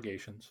some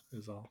allegations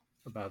is all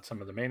about some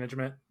of the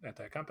management at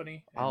that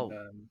company. And, I'll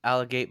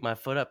alligate my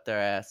foot up their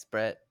ass,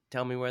 Brett.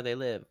 Tell me where they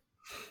live.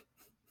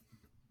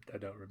 I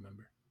don't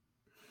remember.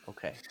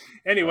 Okay.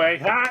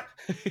 Anyway,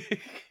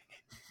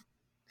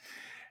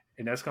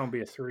 And that's going to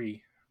be a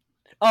 3.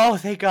 Oh,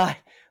 thank God.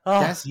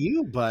 Oh. That's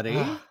you, buddy.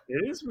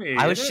 It is me.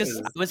 I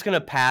was going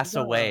to pass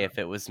away if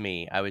it was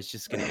me. I was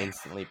just going to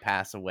instantly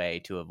pass away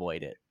to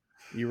avoid it.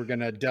 You were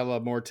going to Della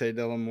Morte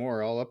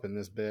all up in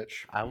this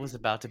bitch. I was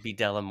about to be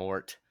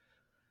Delamort.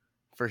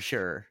 For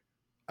sure.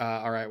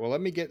 All right. Well,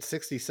 let me get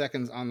 60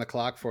 seconds on the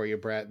clock for you,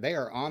 Brett. They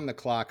are on the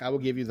clock. I will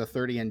give you the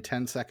 30 and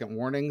 10-second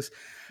warnings,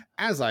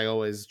 as I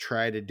always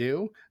try to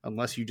do,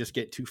 unless you just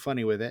get too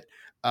funny with it.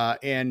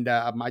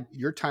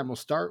 Your time will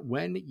start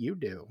when you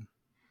do.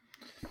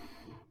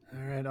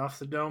 All right, off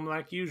the dome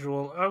like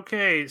usual.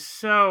 Okay,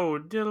 so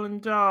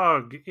Dylan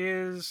Dog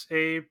is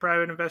a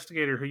private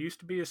investigator who used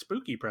to be a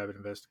spooky private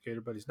investigator,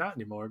 but he's not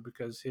anymore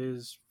because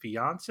his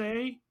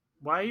fiance,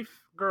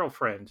 wife,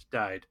 girlfriend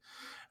died.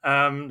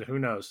 Who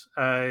knows?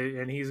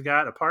 And he's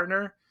got a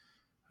partner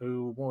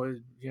who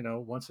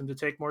wants him to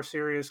take more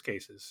serious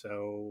cases.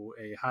 So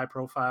a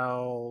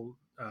high-profile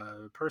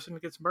person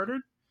gets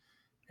murdered,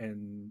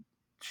 and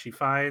she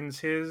finds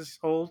his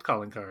old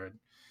calling card.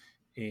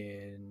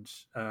 And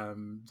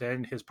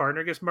then his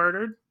partner gets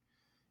murdered,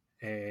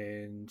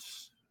 and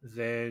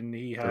then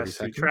he has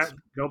to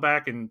go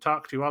back and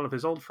talk to all of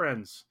his old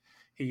friends.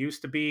 He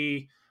used to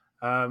be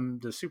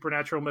the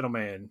supernatural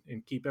middleman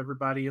and keep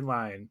everybody in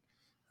line.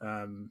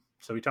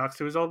 So he talks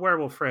to his old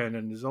werewolf friend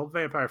and his old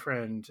vampire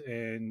friend,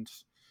 and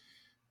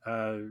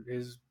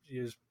his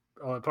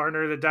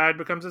partner that died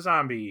becomes a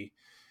zombie.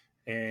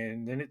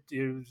 And then it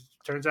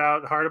turns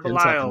out Heart of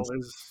Belial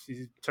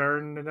he's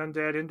turned an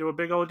undead into a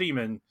big old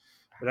demon.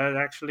 But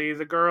actually,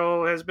 the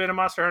girl has been a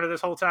monster hunter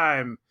this whole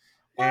time.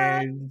 What?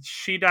 And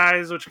she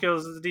dies, which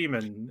kills the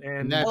demon.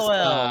 And next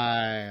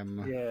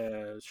time.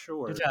 Yeah,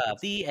 sure. Good job.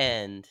 The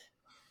end.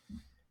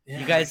 Yeah,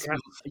 you guys,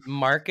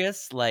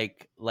 Marcus,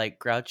 like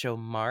Groucho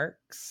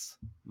Marx?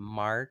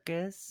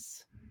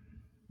 Marcus?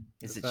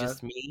 Is it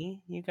just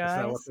me, you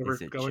guys? Is that what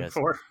they were going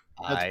for?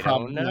 I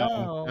don't know.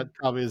 No, that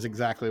probably is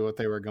exactly what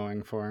they were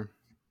going for.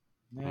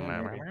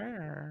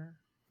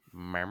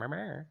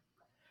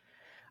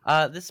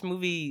 This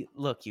movie,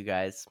 look, you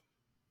guys,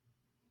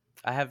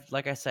 I have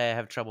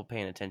trouble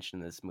paying attention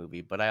to this movie,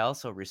 but I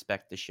also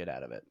respect the shit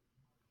out of it.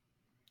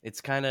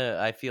 It's kind of,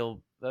 I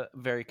feel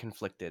very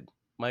conflicted.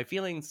 My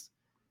feelings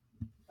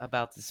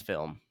about this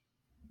film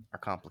are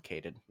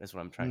complicated, is what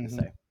I'm trying to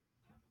say.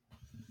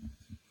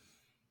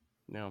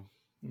 No.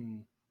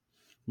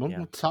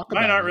 We'll talk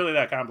about mine aren't really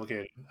that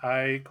complicated.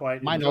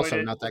 Mine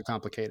also not that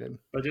complicated.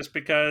 But just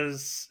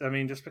because of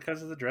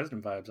the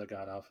Dresden vibes I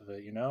got off of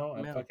it,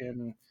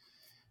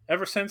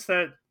 ever since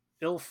that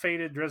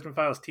ill-fated Dresden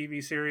Files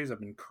TV series, I've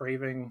been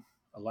craving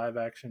a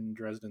live-action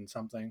Dresden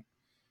something.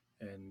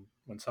 And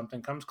when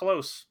something comes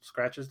close,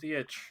 scratches the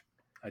itch,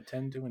 I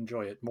tend to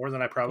enjoy it more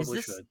than I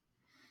probably should.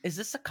 Is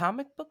this a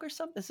comic book or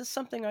something? Is this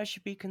something I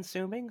should be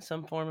consuming?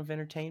 Some form of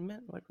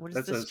entertainment? What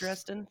is this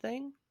Dresden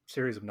thing?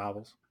 Series of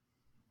novels.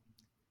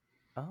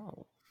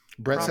 Oh.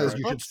 Brett says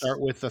you should start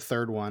with the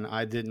third one.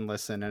 I didn't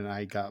listen and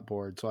I got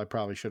bored, so I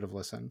probably should have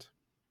listened.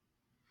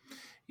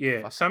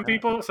 Yeah, some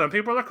people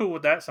are cool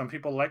with that. Some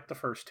people like the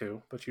first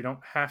two, but you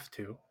don't have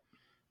to.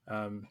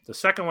 The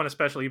second one,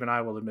 especially, even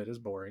I will admit, is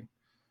boring.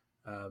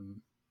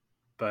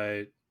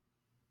 But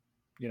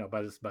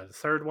by the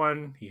third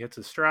one, he hits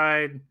his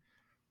stride.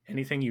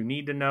 Anything you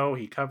need to know,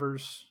 he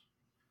covers.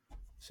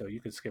 So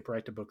you could skip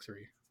right to book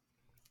 3.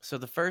 So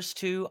the first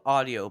 2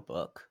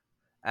 audiobook.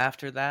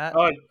 After that,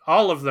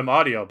 all of them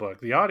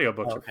audiobook. The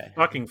audiobooks are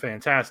fucking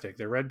fantastic.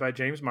 They're read by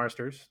James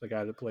Marsters, the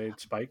guy that played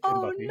Spike in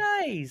Buffy. Oh,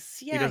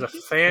 nice! Yeah, he does a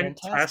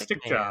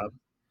fantastic job.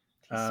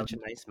 He's such a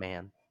nice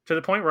man. To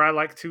the point where I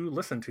like to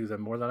listen to them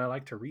more than I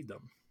like to read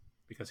them,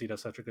 because he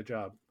does such a good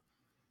job.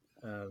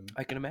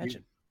 I can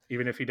imagine,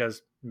 even if he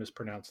does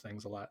mispronounce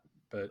things a lot,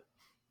 but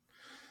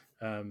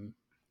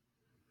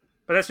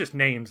that's just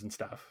names and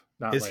stuff.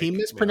 Is he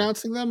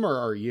mispronouncing them, or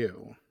are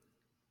you?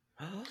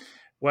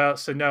 Well,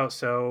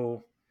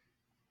 so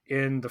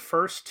in the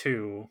first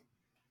 2,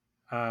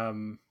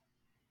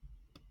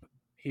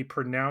 he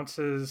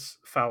pronounces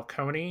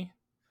Falcone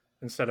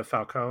instead of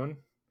Falcone.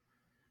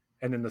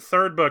 And in the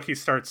third book, he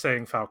starts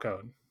saying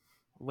Falcone.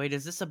 Wait,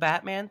 is this a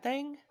Batman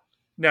thing?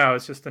 No,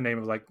 it's just the name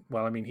of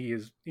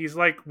he's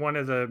like one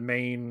of the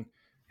main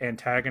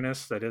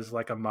antagonists that is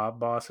like a mob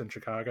boss in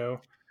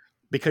Chicago.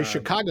 Because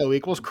Chicago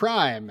equals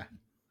crime.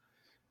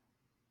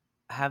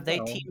 Have they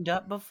teamed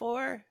up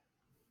before?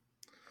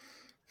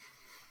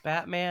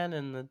 Batman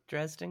and the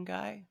Dresden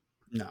guy?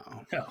 No,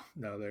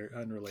 they're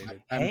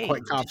unrelated. I'm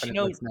quite confident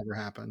that's never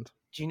happened.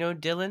 Do you know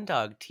Dylan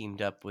Dog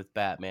teamed up with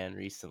Batman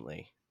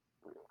recently?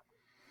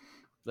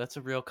 That's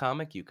a real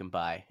comic you can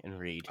buy and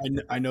read.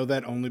 I know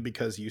that only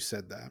because you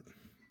said that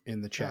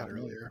in the chat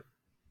earlier.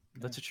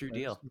 That's a true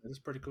deal. That's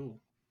pretty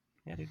cool.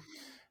 Yeah, dude.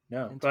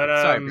 No, but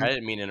sorry, I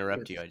didn't mean to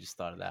interrupt you. I just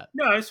thought of that.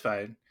 No, it's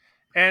fine.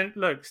 And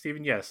look,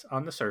 Steven, yes,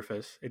 on the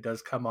surface, it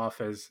does come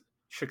off as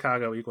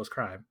Chicago equals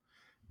crime,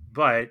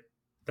 but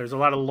there's a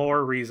lot of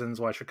lore reasons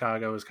why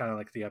Chicago is kind of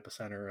like the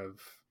epicenter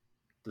of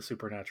the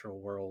supernatural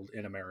world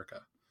in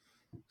America.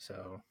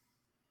 So,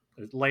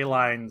 ley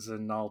lines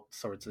and all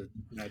sorts of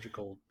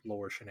magical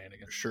lore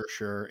shenanigans.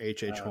 Sure.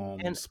 H.H.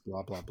 Holmes,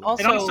 blah blah blah.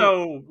 Also, and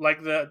also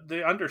like the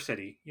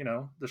Undercity,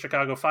 the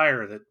Chicago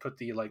Fire that put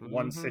the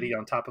one city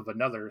on top of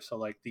another. So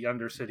like the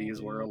Undercity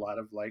is where a lot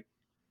of like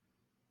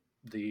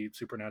the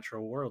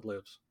supernatural world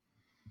lives.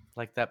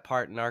 Like that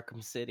part in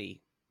Arkham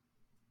City.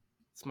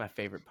 It's my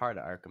favorite part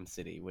of Arkham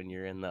City when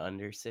you're in the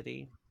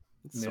Undercity.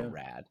 It's so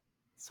rad.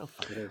 So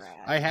fucking rad.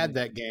 I had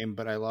that game,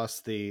 but I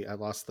lost the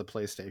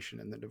PlayStation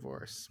in the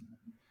divorce.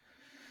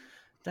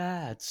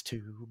 That's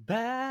too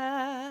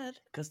bad,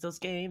 because those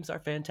games are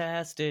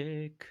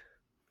fantastic.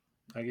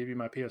 I give you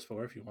my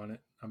PS4 if you want it.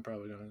 I'm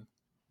probably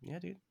gonna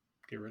dude,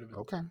 get rid of it.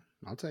 Okay,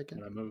 I'll take it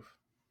when I move.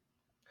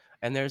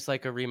 And there's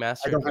like a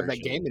remastered. I don't have that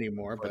game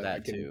anymore, but that I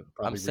can too.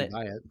 probably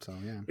buy it. So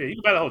yeah, you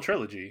can buy the whole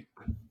trilogy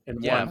in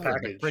one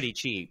package. Pretty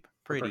cheap,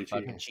 pretty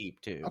fucking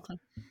cheap too. Okay,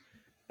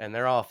 and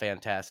they're all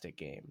fantastic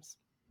games.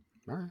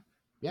 All right,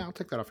 yeah, I'll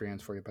take that off your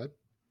hands for you, bud.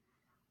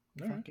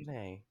 Fucking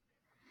A.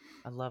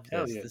 I love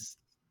this. Yeah.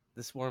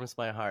 This warms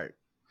my heart.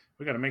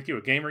 We got to make you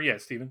a gamer yet,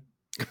 Steven.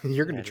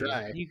 You're going to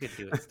try. You could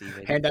do it,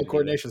 Steven. Hand-eye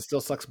coordination still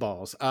sucks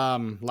balls. A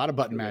lot of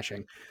button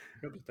mashing.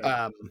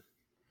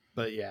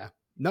 But yeah.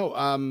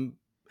 No,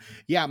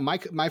 yeah,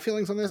 my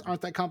feelings on this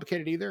aren't that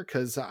complicated either,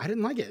 because I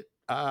didn't like it.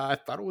 I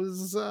thought it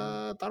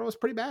was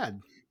pretty bad.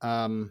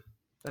 Don't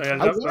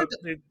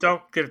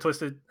get it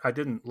twisted. I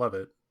didn't love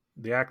it.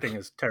 The acting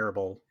is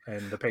terrible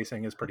and the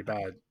pacing is pretty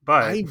bad.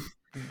 But I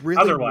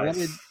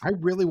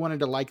really wanted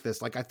to like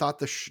this. Like I thought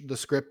the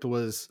script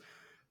was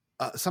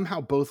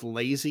somehow both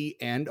lazy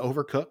and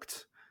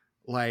overcooked.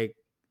 Like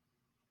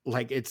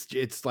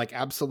it's like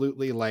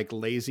absolutely like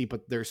lazy,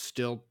 but there's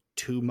still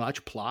too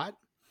much plot.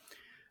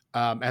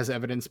 As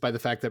evidenced by the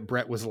fact that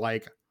Brett was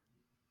like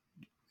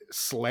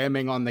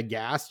slamming on the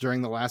gas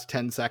during the last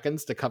 10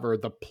 seconds to cover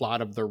the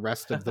plot of the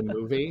rest of the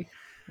movie.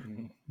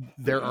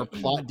 There are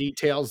plot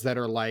details that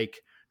are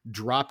like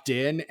dropped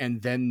in and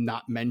then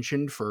not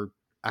mentioned for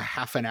a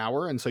half an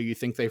hour. And so you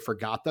think they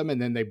forgot them, and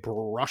then they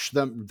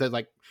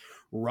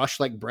rush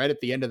like Brett at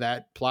the end of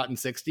that plot in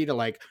 60 to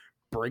like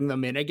bring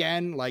them in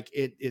again. Like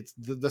it's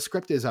the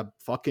script is a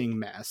fucking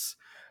mess.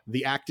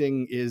 The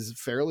acting is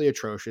fairly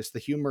atrocious. The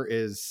humor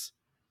is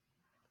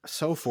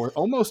so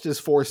almost as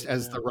forced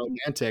as the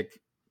romantic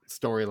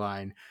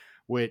storyline,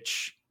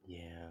 which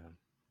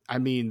I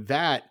mean,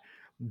 that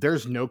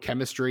there's no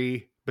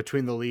chemistry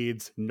between the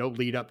leads, no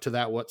lead up to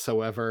that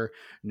whatsoever,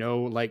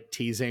 no like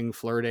teasing,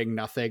 flirting,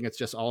 nothing. It's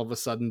just all of a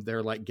sudden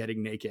they're like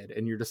getting naked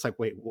and you're just like,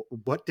 wait,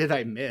 what did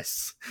I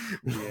miss?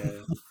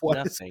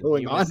 What is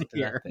going on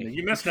here?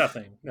 You missed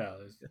nothing. No.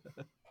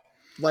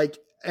 Like,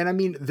 and I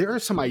mean, there are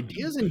some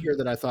ideas in here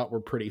that I thought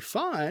were pretty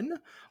fun.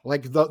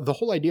 Like the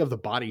whole idea of the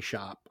body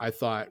shop, I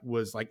thought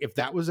was like, if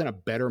that was in a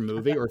better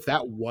movie, or if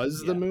that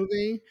was the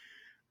movie,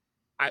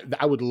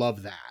 I would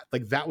love that.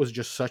 Like that was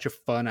just such a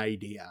fun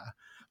idea.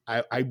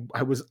 I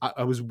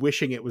was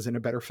wishing it was in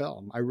a better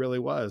film. I really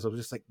was. I was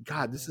just like,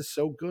 God, this is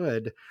so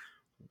good.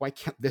 Why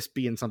can't this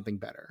be in something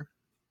better?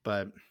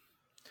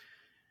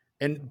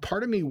 And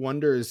part of me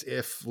wonders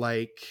if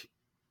like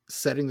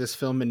setting this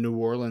film in New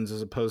Orleans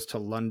as opposed to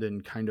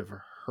London kind of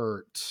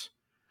hurt.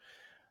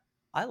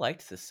 I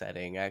liked the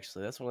setting,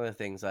 actually. That's one of the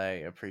things I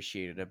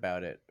appreciated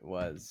about it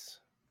was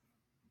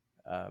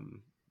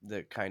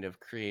the kind of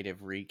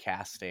creative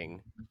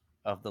recasting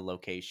of the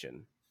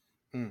location.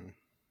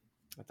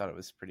 I thought it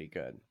was pretty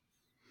good.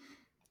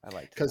 I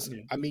liked it. Because,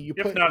 I mean,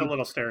 if not a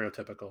little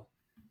stereotypical.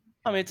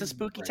 I mean, it's a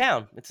spooky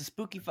town. It's a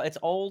spooky... It's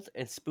old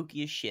and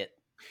spooky as shit.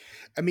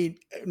 I mean,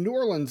 New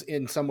Orleans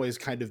in some ways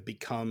kind of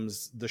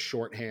becomes the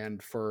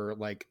shorthand for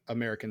like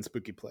American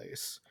spooky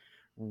place,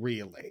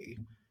 really,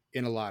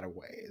 in a lot of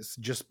ways,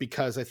 just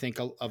because I think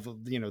of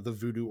the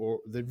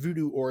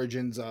voodoo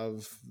origins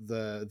of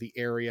the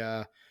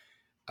area.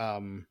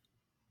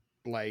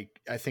 Like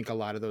I think a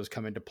lot of those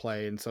come into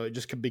play, and so it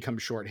just could become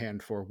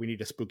shorthand for we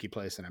need a spooky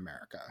place in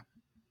America.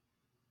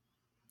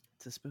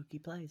 It's a spooky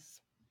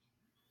place.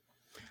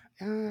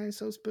 Ah,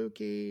 so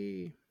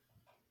spooky.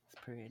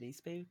 It's pretty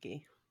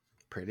spooky.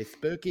 Pretty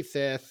spooky,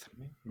 Seth.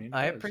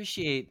 I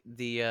appreciate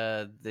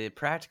the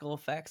practical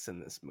effects in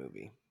this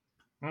movie.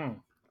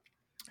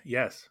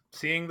 Yes,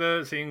 seeing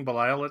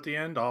Belial at the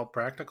end, all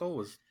practical,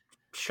 was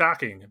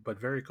shocking, but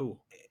very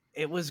cool.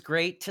 It was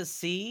great to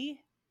see,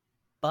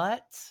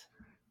 but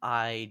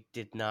I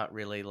did not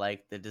really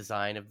like the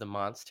design of the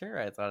monster.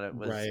 I thought it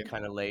was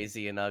kind of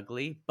lazy and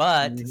ugly,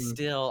 but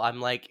still, I'm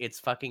like, it's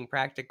fucking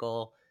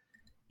practical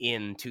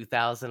in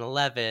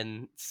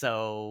 2011,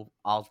 so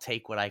I'll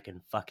take what I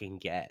can fucking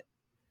get.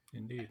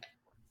 Indeed.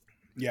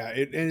 Yeah,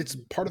 and it's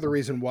part of the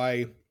reason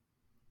why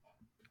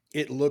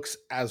it looks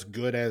as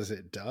good as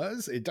it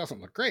does. It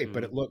doesn't look great,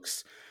 but it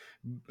looks...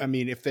 I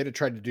mean, if they'd have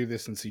tried to do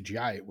this in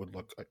CGI, it would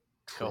look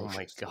atrocious. Oh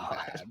my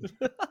God.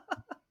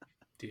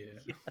 Yeah.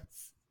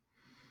 Yes.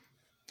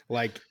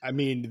 Like, I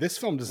mean, this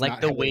film does like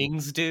not... Like the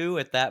wings do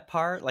at that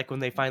part, like when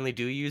they finally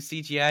do use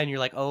CGI, and you're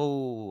like,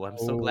 oh, I'm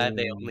so glad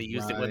they only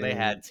used it when they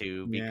had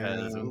to,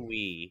 because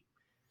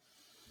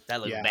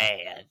that looked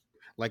bad.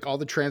 Like all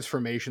the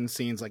transformation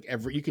scenes, like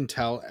you can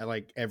tell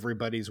like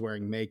everybody's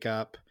wearing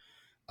makeup.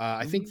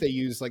 I think they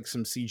use like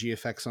some CG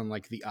effects on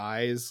like the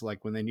eyes,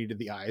 like when they needed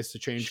the eyes to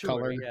change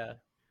color. Yeah.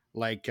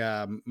 Like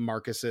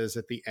Marcus's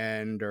at the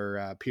end,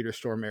 or Peter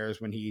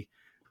Stormare's when he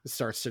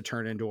starts to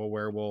turn into a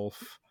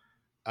werewolf.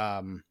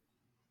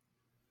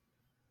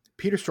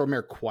 Peter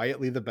Stormare,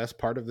 quietly the best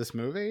part of this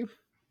movie.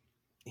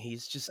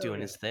 He's just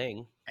doing his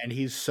thing. And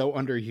he's so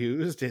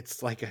underused,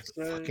 it's like a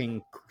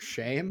fucking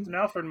shame. It's an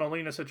Alfred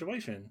Molina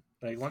situation.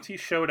 Like once he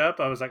showed up,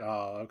 I was like,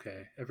 oh,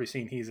 okay. Every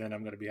scene he's in,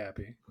 I'm gonna be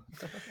happy.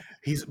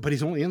 But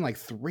he's only in like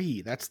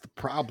 3. That's the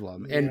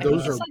problem. Yeah. And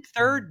those are like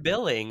third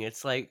billing.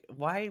 It's like,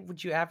 why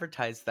would you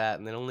advertise that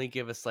and then only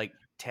give us like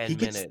 10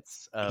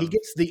 minutes? He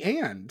gets the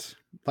and.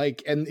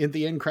 Like, and in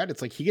the end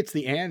credits, like he gets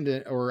the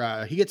and,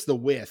 or he gets the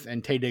with,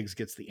 and Taye Diggs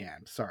gets the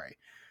and. Sorry.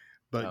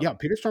 But yeah,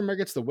 Peter Stormare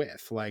gets the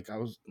with. Like, I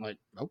was like,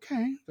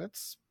 okay,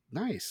 that's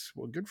nice.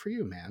 Well, good for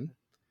you, man.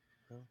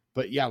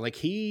 But yeah, like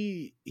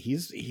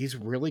he's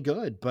really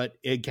good. But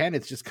again,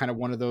 it's just kind of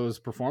one of those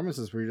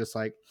performances where you're just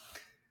like,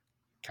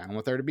 kind of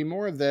want there to be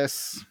more of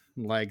this.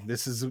 Like,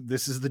 this is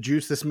the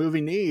juice this movie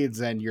needs,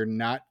 and you're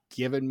not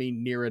giving me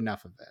near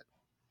enough of it.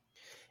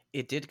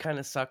 It did kind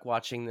of suck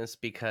watching this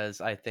because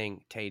I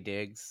think Taye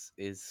Diggs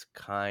is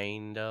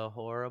kind of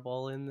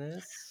horrible in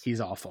this. He's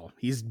awful.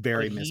 He's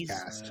very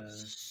miscast.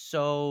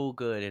 So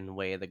good in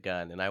Way of the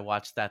Gun, and I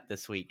watched that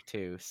this week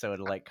too. So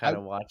to like kind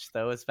of watch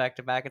those back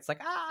to back, it's like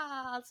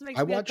this makes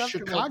me watched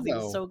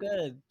Chicago so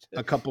good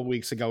a couple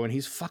weeks ago, and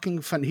he's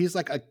fucking fun. He's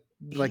like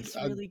he's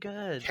really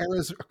good,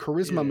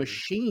 charisma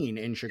machine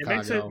in Chicago. It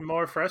makes it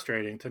more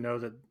frustrating to know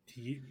that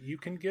you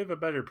can give a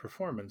better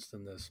performance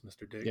than this,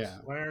 Mr. Diggs. Yeah.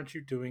 Why aren't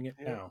you doing it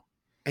now?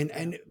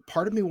 And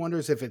part of me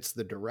wonders if it's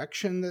the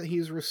direction that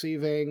he's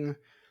receiving.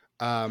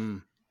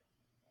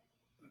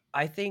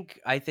 I think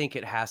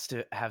it has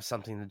to have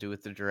something to do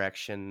with the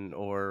direction,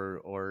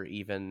 or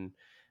even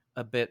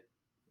a bit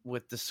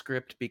with the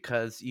script,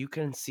 because you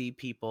can see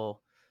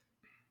people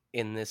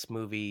in this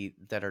movie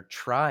that are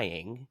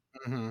trying,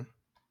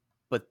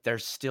 but they're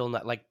still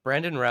not. Like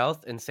Brandon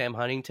Routh and Sam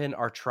Huntington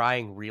are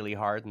trying really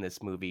hard in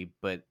this movie,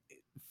 but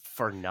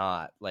for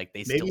not. Like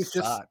they still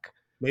suck.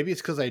 Maybe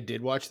it's because I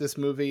did watch this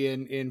movie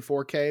in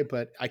 4K,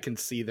 but I can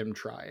see them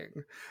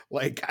trying.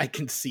 Like, I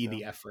can see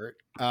the effort.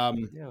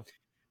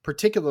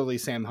 Particularly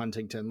Sam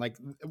Huntington. Like,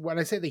 when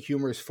I say the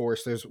humor is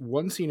forced, there's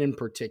one scene in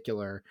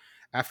particular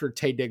after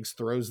Taye Diggs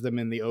throws them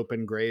in the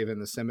open grave in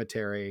the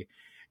cemetery,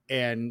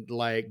 and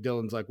like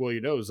Dylan's like,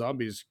 well,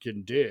 zombies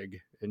can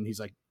dig. And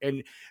he's like,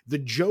 and the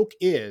joke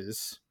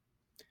is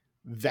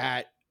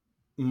that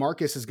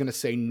Marcus is going to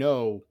say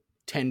no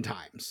 10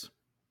 times.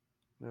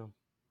 Yeah.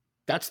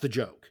 That's the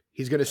joke.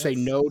 He's going to say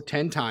no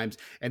 10 times.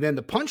 And then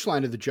the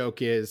punchline of the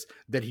joke is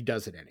that he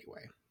does it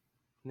anyway.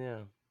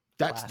 Yeah.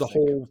 That's the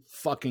whole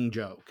fucking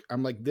joke.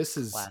 I'm like, this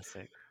is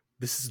classic.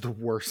 This is the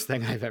worst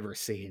thing I've ever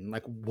seen.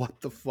 Like, what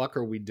the fuck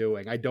are we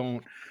doing? I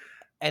don't.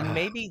 And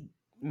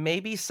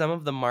maybe some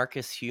of the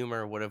Marcus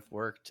humor would have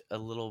worked a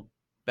little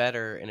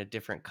better in a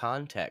different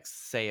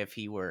context. Say if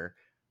he were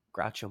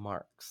Groucho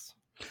Marx.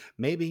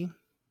 Maybe.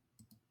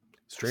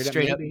 Straight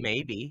up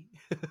maybe.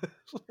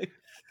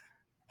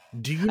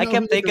 Do you know I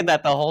kept thinking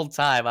that the whole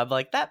time. I'm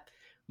like, that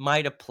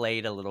might have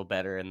played a little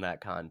better in that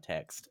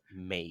context.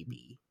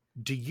 Maybe.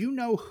 Do you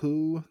know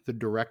who the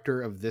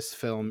director of this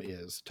film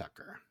is,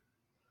 Tucker?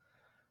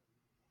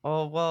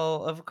 Oh,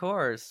 well, of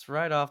course.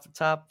 Right off the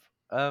top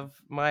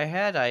of my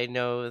head, I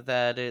know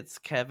that it's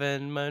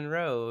Kevin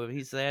Munro.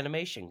 He's the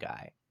animation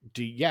guy.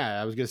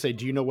 I was going to say,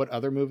 do you know what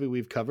other movie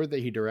we've covered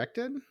that he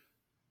directed?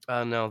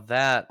 No,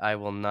 that I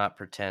will not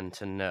pretend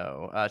to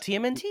know.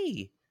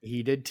 TMNT.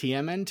 He did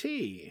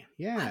TMNT.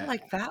 Yeah. I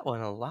like that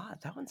one a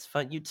lot. That one's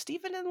fun.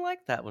 Steven didn't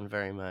like that one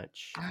very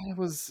much. It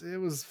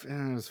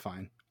was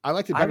fine. I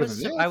liked it better than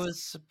this. I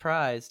was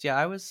surprised. Yeah,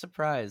 I was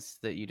surprised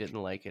that you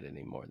didn't like it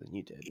any more than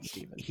you did,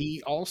 Steven.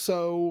 He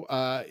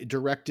also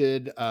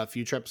directed a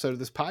future episode of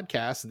this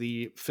podcast,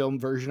 the film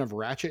version of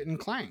Ratchet and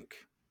Clank.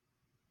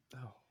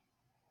 Oh,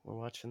 we're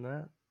watching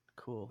that?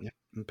 Cool. Yeah,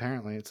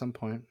 apparently at some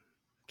point.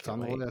 It's on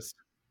the list.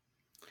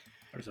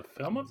 There's a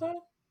film of that?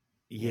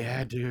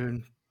 Yeah,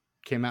 dude.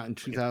 Came out in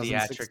 2016.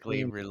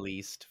 Theatrically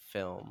released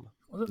film.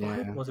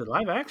 Was it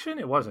live action?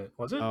 It wasn't.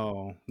 Was it?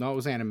 Oh, no, it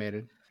was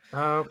animated.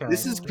 Oh, okay.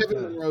 This is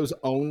Kevin Munro's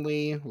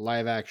only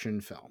live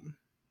action film.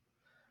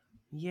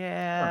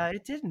 Yeah,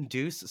 It didn't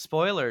do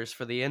spoilers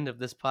for the end of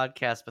this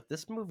podcast, but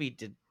this movie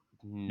did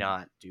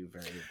not do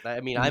very.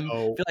 I mean, I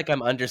feel like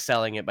I'm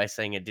underselling it by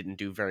saying it didn't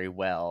do very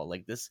well.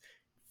 Like this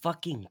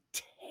fucking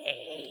tanked.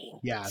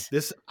 Yeah,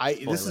 this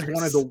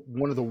is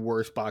one of the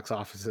worst box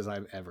offices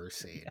I've ever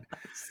seen,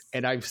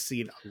 and I've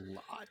seen a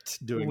lot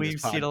doing. We've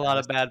seen a lot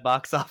of bad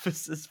box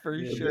offices for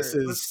sure. This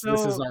is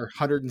our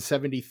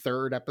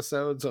 173rd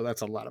episode, so that's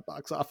a lot of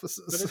box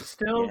offices. But it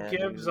still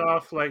gives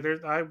off like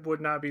I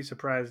would not be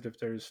surprised if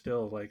there's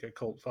still like a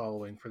cult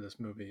following for this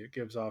movie. It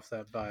gives off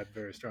that vibe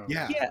very strongly.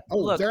 Yeah. Oh,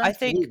 look, there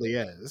absolutely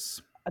I think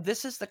is.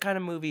 This is the kind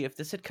of movie. If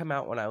this had come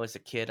out when I was a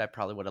kid, I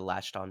probably would have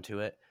latched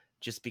onto it.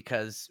 just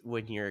because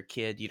when you're a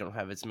kid, you don't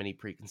have as many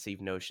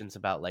preconceived notions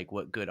about like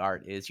what good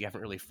art is. You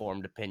haven't really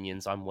formed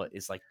opinions on what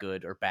is like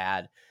good or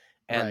bad.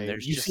 And Right.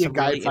 there's You just see a some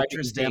guy really fighting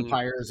interesting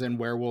vampires and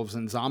werewolves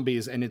and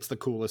zombies, and it's the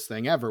coolest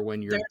thing ever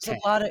when you're there's 10.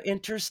 a lot of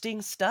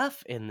interesting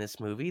stuff in this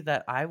movie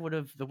that would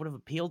have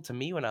appealed to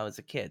me when I was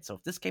a kid. So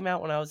if this came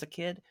out when I was a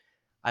kid,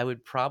 I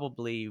would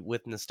probably,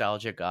 with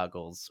nostalgia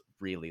goggles,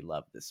 really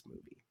love this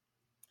movie.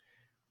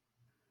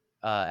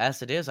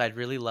 As it is, I'd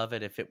really love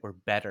it if it were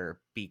better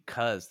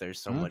because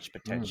there's so much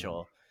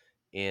potential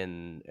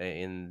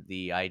in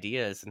the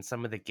ideas, and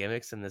some of the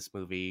gimmicks in this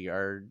movie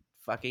are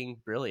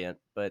fucking brilliant.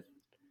 But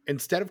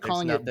Instead of there's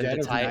calling it nothing Dead to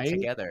of tie it Night,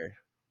 together.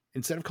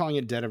 instead of calling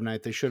it Dead of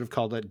Night, they should have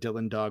called it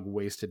Dylan Dog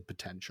Wasted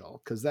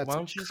Potential, because that's Why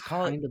don't you just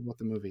call it? kind of what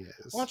the movie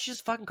is. Why don't you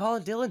just fucking call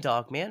it Dylan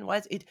Dog, man? Why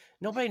is it?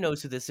 Nobody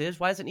knows who this is.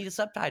 Why does it need a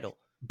subtitle?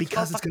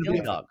 Because it's going to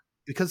be Dog.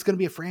 Because it's going to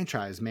be a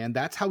franchise, man.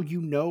 That's how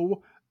you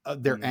know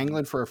they're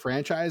angling for a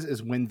franchise,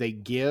 is when they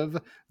give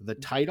the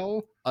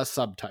title a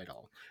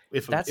subtitle.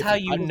 If how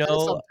you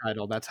know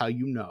subtitle, that's how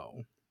you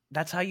know.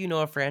 That's how you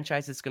know a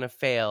franchise is going to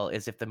fail,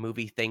 is if the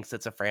movie thinks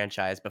it's a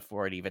franchise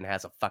before it even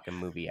has a fucking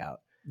movie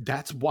out.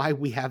 That's why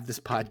we have this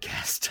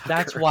podcast, Tucker.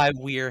 That's why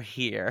we're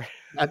here.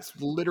 That's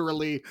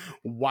literally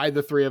why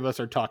the three of us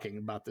are talking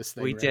about this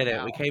thing. We did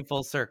it. We came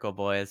full circle,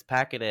 boys.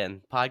 Pack it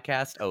in.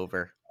 Podcast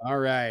over. All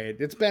right.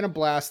 It's been a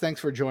blast. Thanks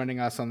for joining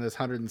us on this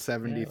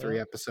 173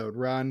 episode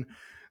run.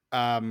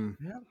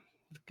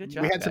 Good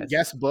job. We had some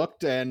guests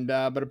booked, and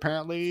but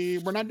apparently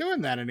we're not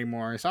doing that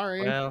anymore.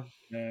 Sorry. Well,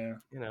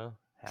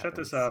 happens. Shut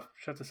this off.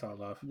 Shut this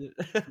all off.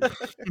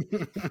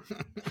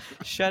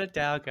 Shut it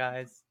down,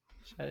 guys.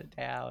 Shut it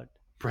down.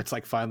 Brett's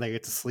like, finally I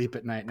get to sleep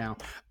at night now.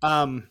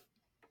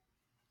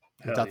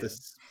 Without the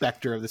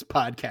specter of this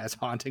podcast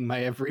haunting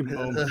my every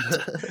moment.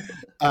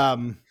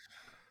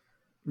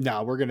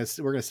 No, we're gonna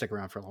stick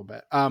around for a little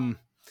bit.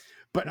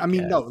 But I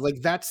mean, no,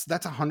 like that's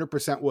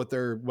 100%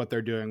 what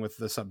they're doing with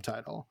the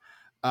subtitle.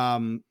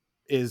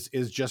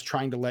 Is just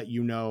trying to let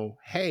you know,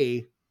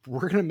 hey,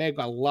 we're gonna make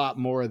a lot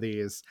more of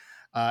these,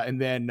 and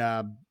then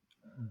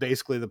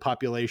basically the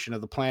population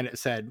of the planet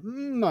said,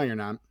 no, you're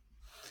not.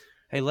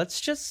 Hey,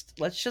 let's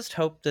just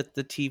hope that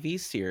the TV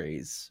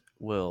series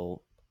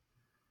will,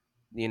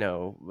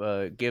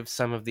 give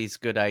some of these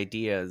good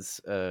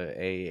ideas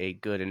a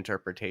good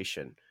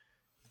interpretation.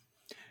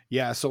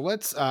 Yeah, so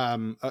let's.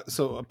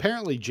 So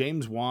apparently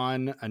James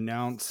Wan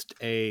announced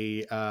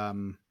a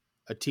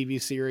TV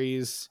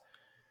series,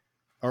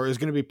 or is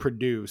going to be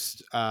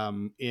produced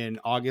in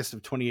August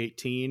of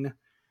 2018.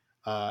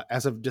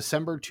 As of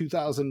December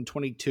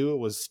 2022, it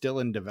was still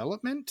in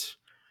development.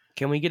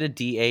 Can we get a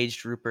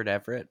de-aged Rupert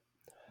Everett?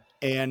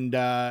 And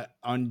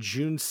on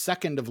June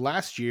 2nd of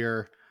last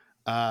year,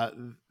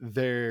 an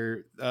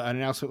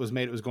announcement was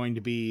made. It was going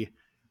to be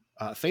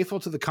faithful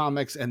to the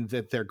comics, and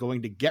that they're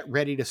going to get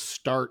ready to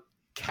start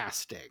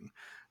casting.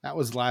 That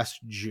was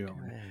last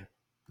June.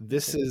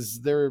 This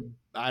is their.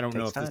 I don't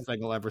know if this thing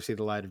will ever see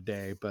the light of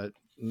day, but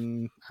I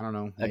don't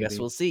know. Maybe. I guess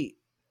we'll see.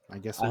 I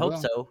guess I hope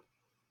so.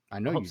 I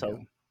know you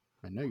do.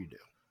 I know you do.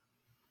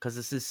 Because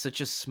this is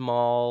such a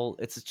small.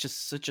 It's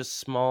just such a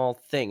small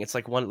thing. It's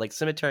like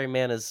Cemetery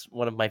Man is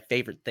one of my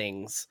favorite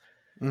things.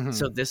 Mm-hmm.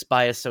 So this,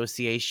 by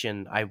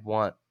association, I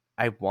want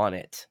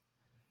it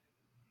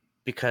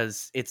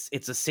because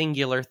it's a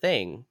singular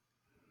thing,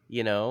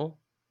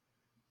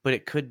 but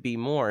it could be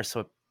more. So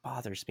it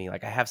bothers me.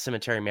 Like, I have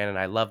Cemetery Man and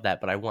I love that,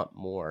 but I want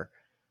more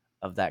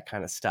of that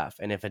kind of stuff.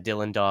 And if a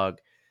Dylan Dog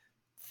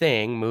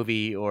thing,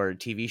 movie or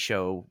TV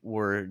show,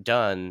 were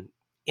done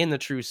in the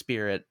true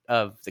spirit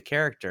of the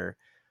character,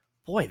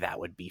 boy, that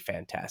would be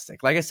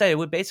fantastic. Like I said, it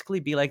would basically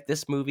be like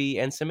this movie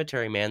and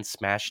Cemetery Man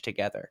smashed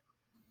together.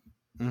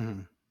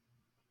 Mm-hmm.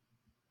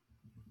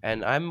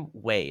 And I'm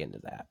way into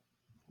that.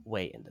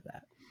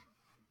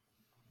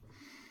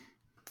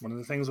 One of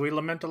the things we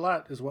lament a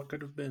lot is what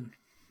could have been.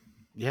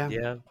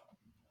 Yeah.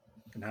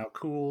 And how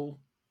cool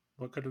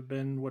what could have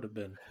been would have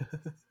been.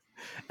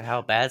 And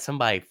how bad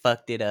somebody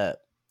fucked it up.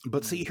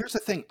 But see, here's the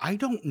thing. I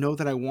don't know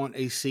that I want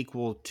a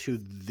sequel to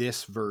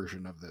this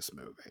version of this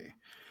movie.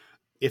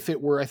 If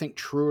it were, I think,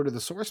 truer to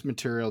the source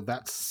material,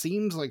 that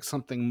seems like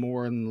something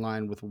more in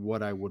line with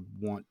what I would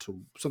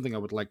something I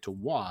would like to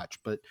watch.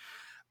 But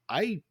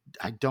I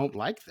don't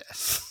like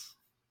this.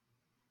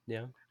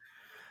 Yeah.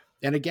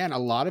 And again, a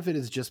lot of it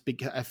is just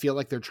because I feel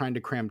like they're trying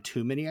to cram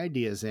too many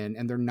ideas in,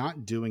 and they're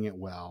not doing it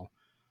well.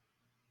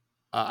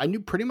 I knew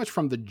pretty much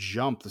from the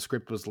jump the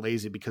script was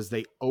lazy because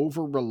they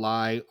over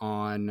rely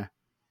on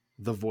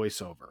the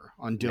voiceover,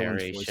 on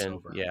Dylan's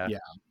voiceover. Yeah.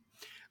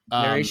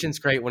 Narration's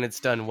great when it's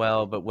done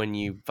well, but when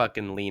you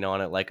fucking lean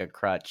on it like a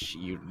crutch,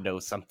 you know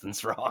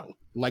something's wrong.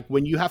 Like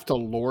when you have to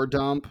lore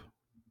dump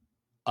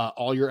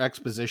all your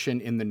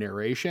exposition in the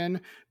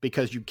narration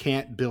because you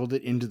can't build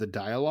it into the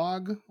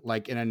dialogue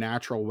like in a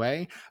natural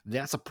way,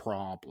 that's a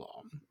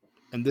problem.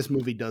 And this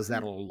movie does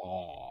that a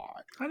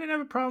lot. I didn't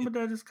have a problem with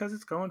that just because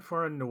it's going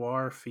for a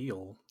noir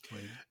feel.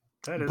 Like,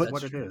 that is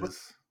what it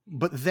is.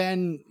 But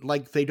then,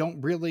 like, they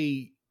don't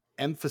really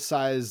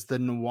emphasize the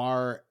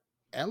noir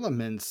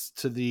elements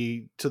to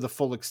the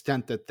full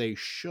extent that they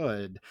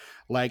should.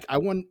 Like I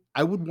would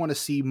want to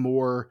see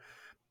more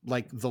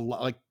like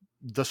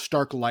the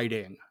stark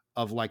lighting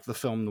of like the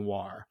film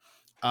noir.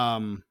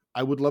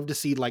 I would love to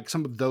see like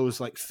some of those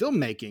like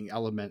filmmaking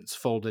elements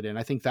folded in.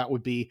 I think that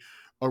would be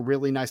a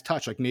really nice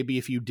touch. Like maybe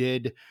if you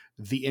did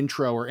the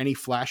intro or any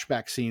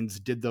flashback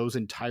scenes, did those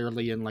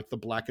entirely in like the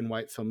black and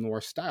white film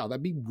noir style,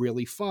 that'd be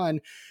really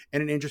fun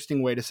and an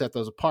interesting way to set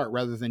those apart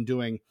rather than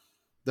doing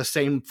the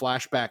same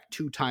flashback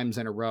 2 times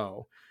in a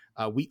row.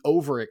 We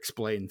over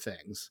explain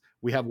things.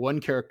 We have one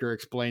character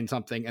explain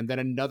something and then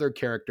another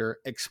character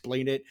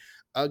explain it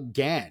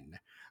again.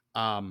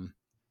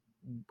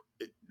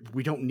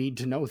 We don't need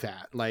to know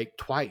that like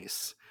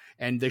twice.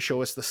 And they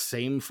show us the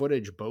same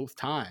footage both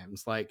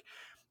times. Like,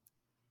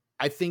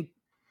 I think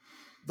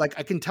like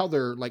I can tell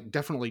they're like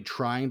definitely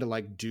trying to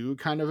like do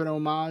kind of an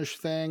homage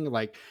thing.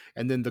 Like,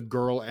 and then the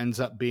girl ends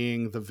up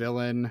being the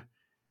villain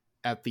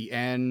at the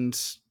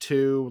end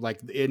too. Like,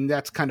 and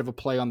that's kind of a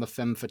play on the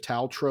femme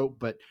fatale trope,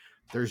 but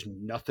there's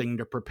nothing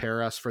to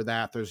prepare us for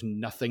that. There's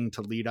nothing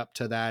to lead up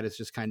to that. It's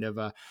just kind of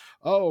a,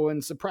 oh,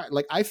 and surprise.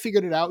 Like I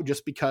figured it out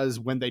just because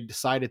when they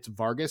decide it's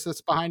Vargas that's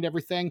behind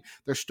everything,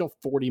 there's still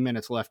 40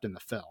 minutes left in the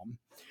film.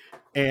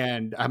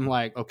 And I'm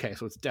like, okay,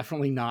 so it's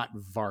definitely not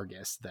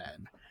Vargas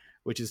then,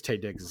 which is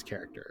Taye Diggs'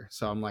 character.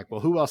 So I'm like,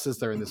 well, who else is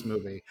there in this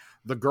movie?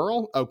 The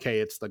girl? Okay,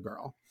 it's the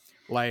girl.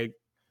 Like,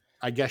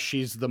 I guess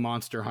she's the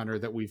monster hunter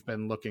that we've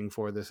been looking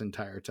for this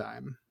entire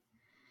time.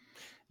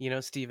 You know,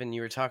 Steven,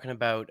 you were talking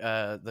about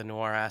the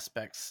noir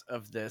aspects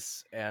of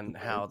this and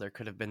how there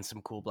could have been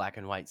some cool black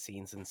and white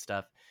scenes and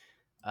stuff.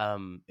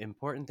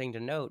 Important thing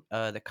to note,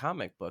 the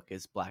comic book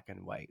is black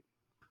and white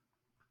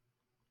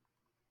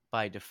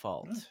by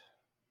default. Oh.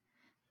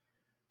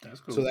 That's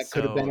cool. So that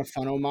could have been a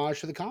fun homage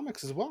to the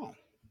comics as well.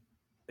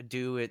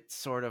 Do it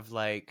sort of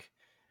like,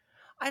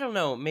 I don't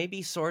know,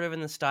 maybe sort of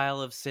in the style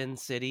of Sin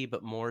City,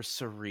 but more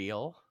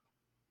surreal,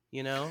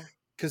 you know?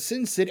 Because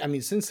Sin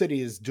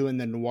City is doing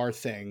the noir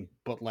thing,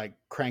 but like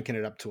cranking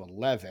it up to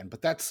 11.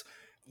 But that's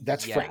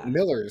Frank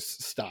Miller's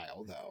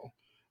style, though.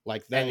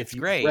 Like that, and if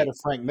you great. read a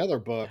Frank Miller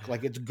book,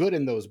 like it's good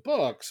in those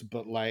books,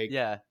 but like,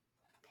 yeah,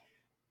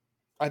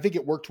 I think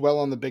it worked well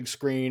on the big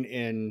screen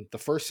in the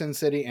first Sin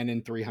City and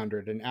in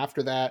 300. And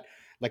after that,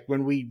 like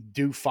when we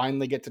do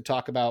finally get to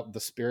talk about the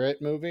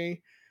Spirit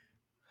movie,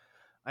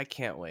 I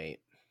can't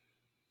wait.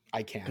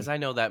 I can, because I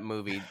know that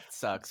movie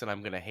sucks and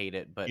I'm gonna hate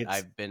it, but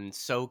I've been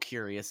so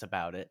curious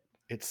about it.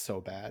 It's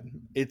so bad.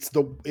 It's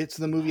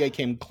the movie I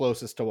came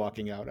closest to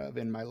walking out of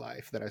in my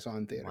life that I saw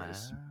in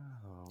theaters.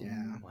 Wow.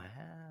 Yeah.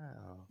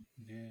 Wow.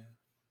 Yeah.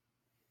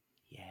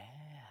 Yeah.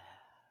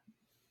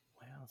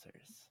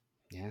 Wowzers.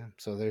 Yeah.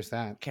 So there's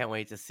that. Can't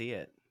wait to see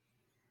it.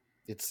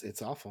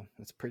 It's awful.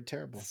 It's pretty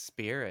terrible. The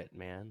Spirit,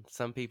 man.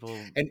 Some people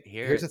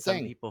here's the some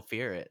thing. people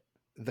fear it.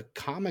 The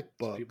comic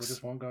books people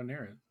just won't go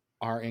near it.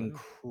 Are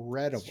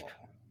incredible.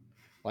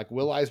 Like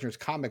Will Eisner's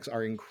comics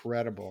are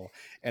incredible.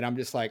 And I'm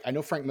just like, I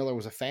know Frank Miller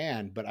was a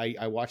fan, but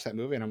I watched that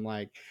movie and I'm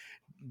like,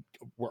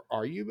 where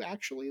are you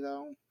actually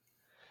though,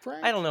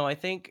 Frank? I don't know. I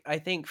think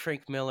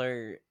Frank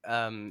Miller,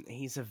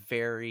 he's a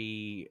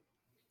very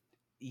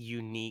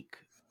unique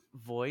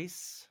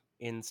voice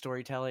in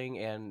storytelling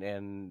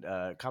and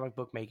comic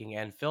book making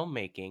and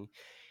filmmaking.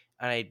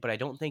 But I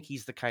don't think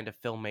he's the kind of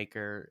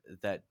filmmaker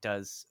that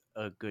does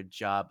a good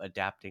job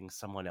adapting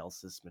someone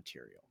else's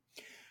material.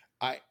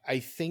 I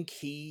think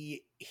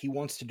he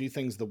wants to do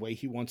things the way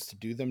he wants to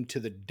do them to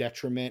the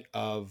detriment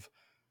of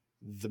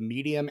the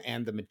medium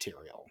and the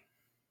material.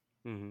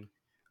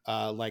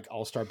 Mm-hmm. Like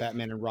All-Star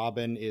Batman and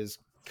Robin is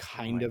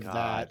kind of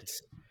that.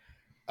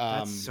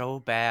 That's so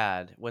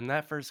bad. When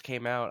that first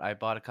came out, I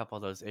bought a couple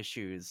of those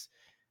issues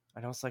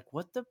and I was like,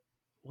 what the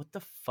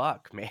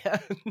fuck, man?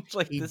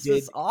 Like, this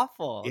is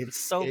awful. It's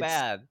so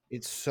bad.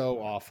 It's so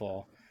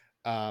awful.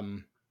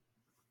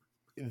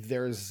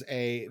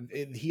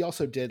 He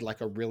also did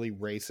like a really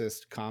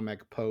racist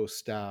comic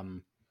post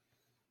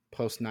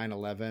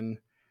 9/11.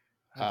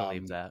 I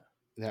believe that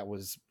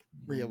was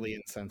really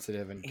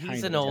insensitive and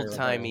he's an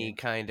old-timey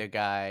kind of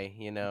guy,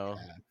 you know.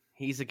 Yeah.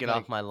 He's a get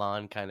off my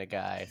lawn kind of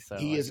guy. So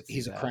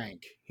he's a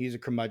crank. He's a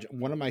curmudgeon.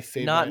 One of my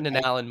favorite, not in an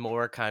Alan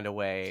Moore kind of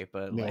way,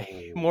 but no.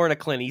 Like more in a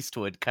Clint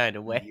Eastwood kind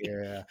of way.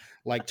 Yeah,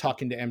 like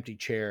talking to empty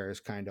chairs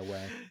kind of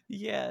way.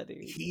 Yeah,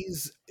 dude.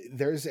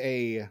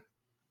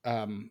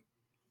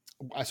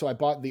 So I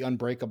bought The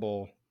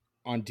Unbreakable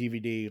on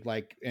DVD,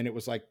 like, and it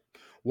was like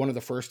one of the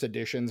first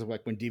editions of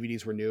like when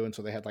DVDs were new, and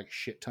so they had like a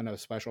shit ton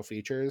of special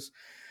features,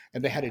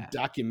 and they had a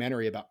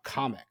documentary about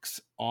comics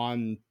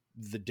on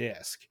the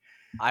disc.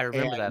 I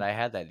remember that. I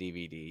had that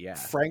DVD. Yeah.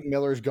 Frank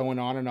Miller's going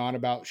on and on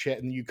about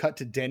shit, and you cut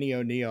to Denny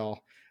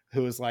O'Neil,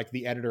 who was like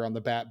the editor on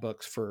the Bat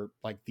books for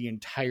like the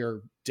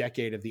entire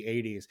decade of the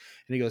 80s,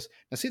 and he goes,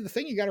 "Now, see, the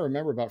thing you got to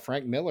remember about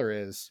Frank Miller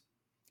is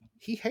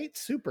he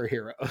hates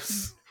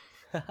superheroes."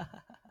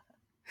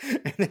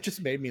 And it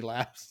just made me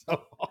laugh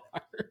so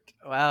hard.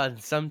 Wow,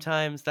 and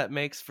sometimes that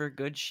makes for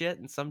good shit,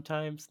 and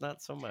sometimes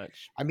not so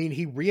much. I mean,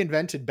 he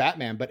reinvented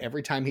Batman, but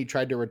every time he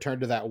tried to return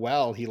to that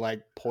well, he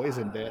like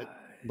poisoned it.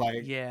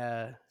 Like,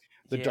 Yeah.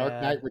 The yeah.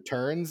 Dark Knight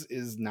Returns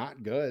is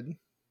not good.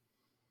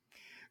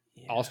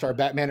 Yeah. All-Star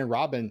Batman and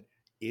Robin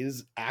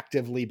is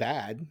actively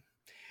bad.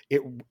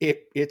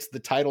 It's the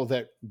title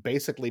that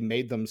basically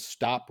made them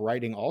stop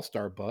writing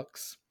All-Star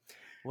books.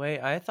 Wait,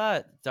 I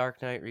thought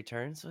Dark Knight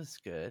Returns was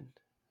good.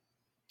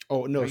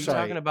 Oh no, Are you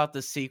sorry. talking about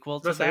the sequel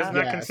to that? Isn't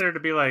that considered to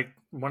be like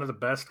one of the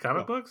best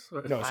comic books?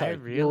 No, sorry. I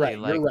really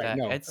like that.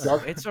 No,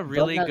 It's a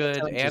really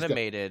good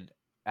animated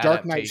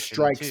Dark Knight adaptation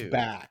Strikes too.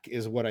 Back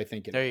is what I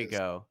think it is. There you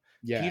go.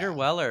 Yeah. Peter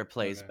Weller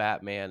plays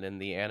Batman in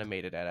the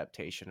animated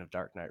adaptation of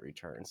Dark Knight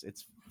Returns.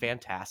 It's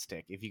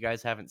fantastic. If you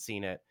guys haven't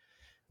seen it,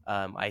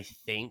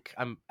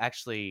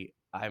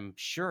 I'm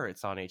sure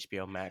it's on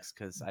HBO Max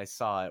because I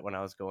saw it when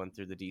I was going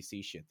through the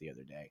DC shit the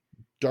other day.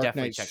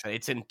 Definitely check that.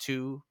 It's in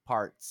 2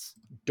 parts.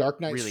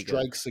 Dark Knight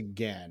Strikes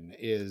Again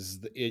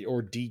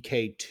or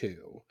DK2.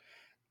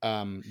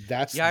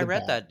 That's I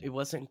read that. It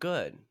wasn't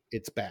good.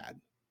 It's bad.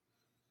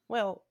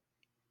 Well,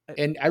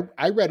 and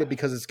I read it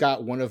because it's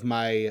got one of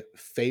my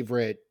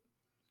favorite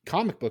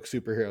comic book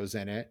superheroes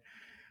in it,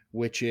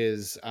 which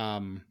is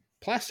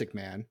Plastic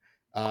Man.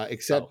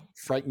 Except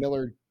Frank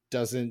Miller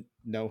doesn't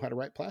know how to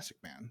write Plastic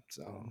Man,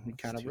 so he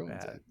kind of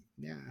ruins it.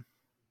 Yeah.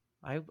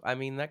 I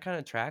mean, that kind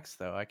of tracks,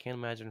 though. I can't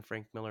imagine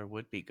Frank Miller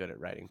would be good at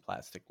writing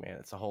Plastic Man.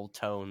 It's a whole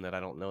tone that I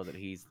don't know that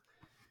he's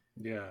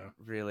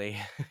really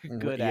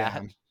good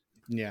at.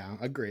 Yeah,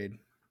 agreed.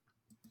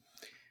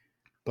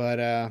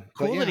 But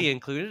cool that he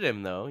included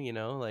him, though,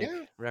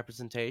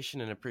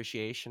 representation and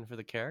appreciation for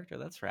the character.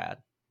 That's rad.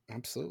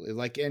 Absolutely.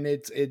 Like, and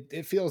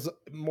it feels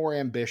more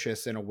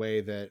ambitious in a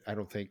way that I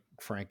don't think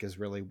Frank is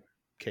really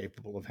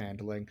capable of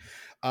handling.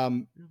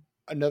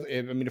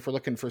 If we're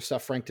looking for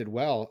stuff Frank did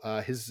well,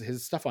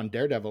 his stuff on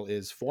Daredevil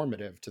is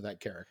formative to that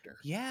character.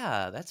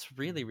 Yeah, that's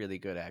really, really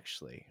good,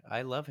 actually.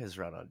 I love his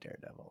run on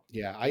Daredevil.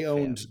 Yeah, I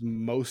owned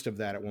most of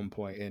that at one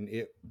point, and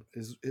it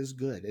is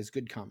good. It's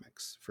good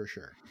comics, for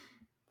sure.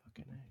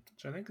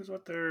 Which I think is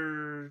what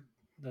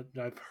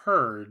I've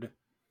heard,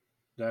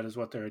 that is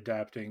what they're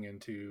adapting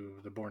into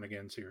the Born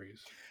Again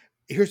series.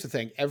 Here's the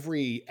thing.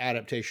 Every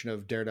adaptation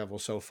of Daredevil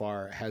so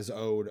far has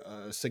owed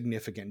a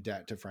significant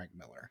debt to Frank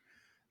Miller.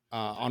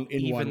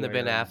 Even the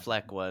Ben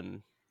Affleck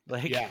one.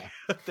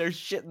 There's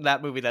shit in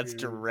that movie that's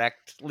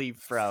directly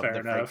from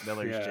the Frank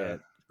Miller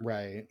shit.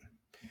 Right.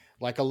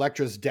 Like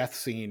Elektra's death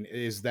scene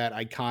is that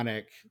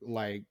iconic,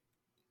 like,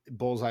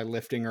 Bullseye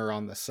lifting her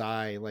on the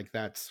side. Like,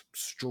 that's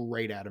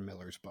straight out of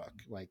Miller's book.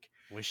 Like,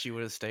 wish she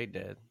would have stayed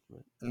dead.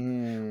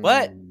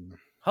 What?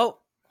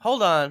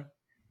 Hold on.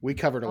 We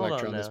covered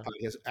Elektra on this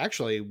podcast.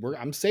 Actually,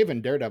 I'm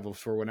saving Daredevil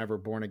for whenever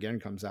Born Again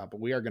comes out, but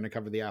we are going to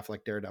cover the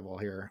Affleck Daredevil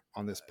here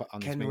on this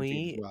main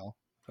feed as well.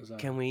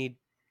 Can we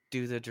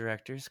do the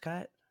director's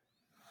cut?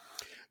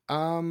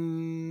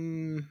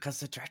 Because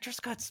the director's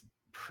cut's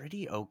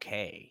pretty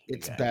okay.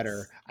 It's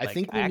better. I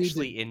think we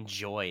actually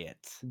enjoy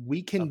it.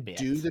 We can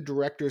do the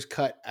director's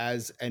cut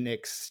as an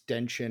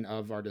extension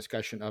of our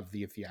discussion of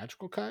the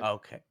theatrical cut.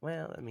 Okay.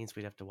 Well, that means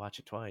we'd have to watch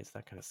it twice.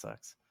 That kind of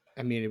sucks.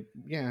 I mean,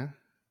 yeah.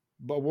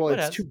 But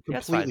it's 2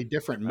 completely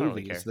different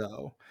movies,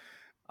 though.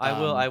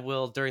 I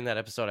will during that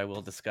episode. I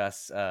will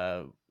discuss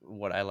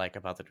what I like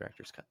about the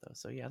director's cut, though.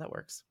 So yeah, that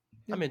works.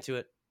 Yeah. I'm into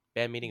it.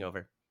 Band meeting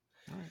over.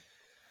 All right.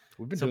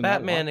 So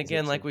Batman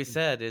again, like we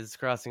said, is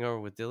crossing over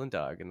with Dylan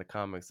Dog in the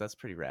comics. That's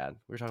pretty rad.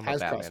 We were talking about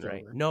Batman,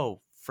 right?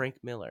 No, Frank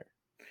Miller.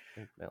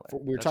 We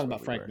were talking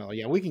about Frank Miller.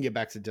 Yeah, we can get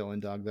back to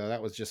Dylan Dog though.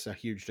 That was just a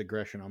huge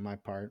digression on my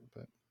part,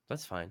 but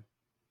that's fine.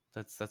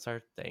 That's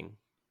our thing.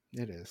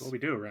 It is. That's what we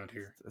do around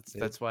here.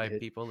 That's why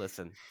people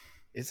listen.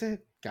 Is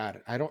it?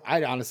 God,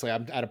 I honestly,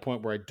 I'm at a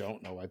point where I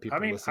don't know why people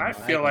listen. I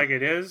feel like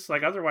it is.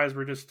 Like, otherwise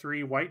we're just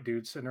 3 white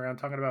dudes sitting around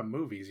talking about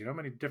movies. You know how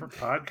many different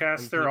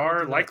podcasts there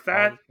are like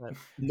that?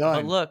 None.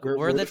 But look,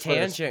 we're the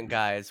tangent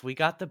guys. We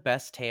got the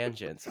best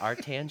tangents. Our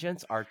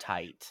tangents are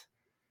tight.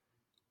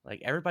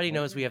 Like, everybody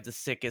knows we have the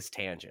sickest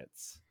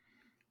tangents.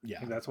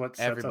 Yeah. That's what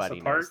sets us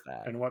apart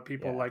and what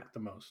people like the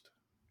most.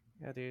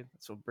 Yeah, dude.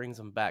 That's what brings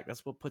them back.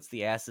 That's what puts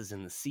the asses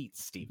in the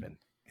seats, Stephen.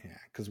 Yeah,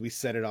 because we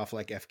set it off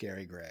like F.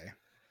 Gary Gray.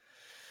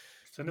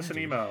 Send us an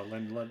email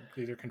and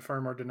either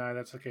confirm or deny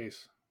that's the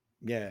case.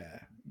 Yeah.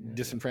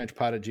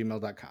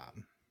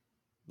 disenfranchedpod@gmail.com.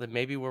 Then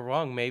maybe we're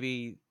wrong.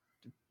 Maybe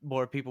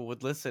more people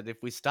would listen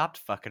if we stopped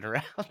fucking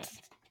around.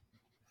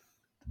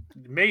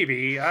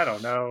 Maybe. I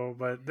don't know.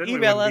 But then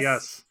email we wouldn't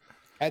us.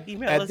 Be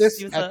us. At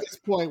this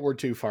point, we're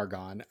too far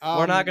gone.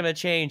 We're not going to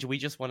change. We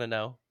just want to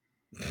know.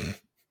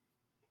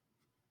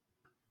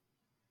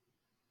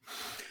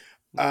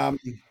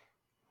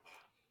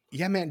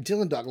 Yeah, man,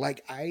 Dylan Dog.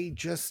 Like, I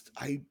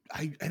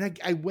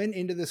went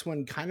into this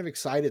one kind of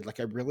excited.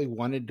 Like, I really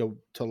wanted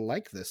to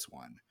like this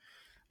one.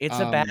 It's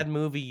a bad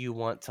movie you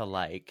want to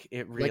like.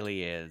 It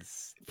really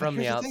is. From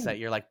the outset,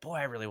 you're like, boy,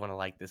 I really want to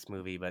like this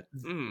movie. But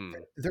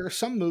there are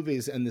some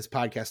movies in this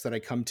podcast that I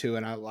come to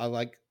and I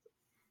like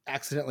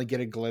accidentally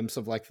get a glimpse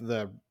of like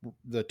the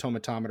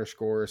tomatometer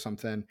score or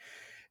something.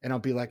 And I'll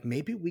be like,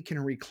 maybe we can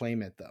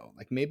reclaim it though.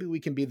 Like, maybe we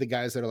can be the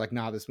guys that are like,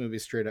 nah, this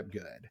movie's straight up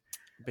good.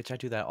 Bitch, I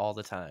do that all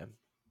the time.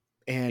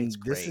 And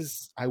this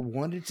is, I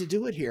wanted to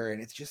do it here,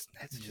 and it's just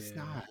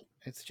not.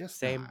 It's just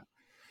Same. not.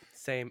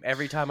 Same.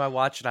 Every time I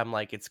watch it, I'm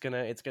like, it's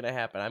gonna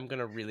happen. I'm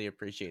gonna really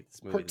appreciate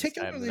this movie this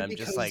time. And I'm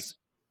just like,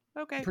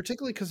 okay.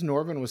 Particularly because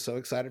Norvin was so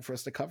excited for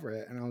us to cover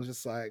it, and I was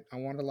just like, I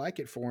want to like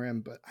it for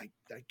him, but I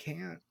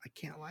can't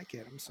like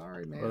it. I'm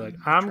sorry, man. Well, like,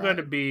 I'm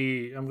gonna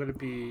be a little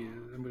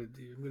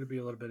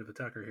bit of a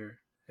Tucker here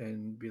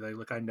and be like,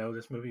 look, I know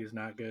this movie is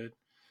not good,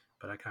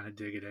 but I kind of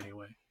dig it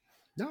anyway.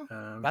 No,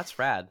 that's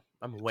rad.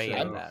 I'm way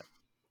into that.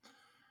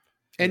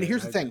 And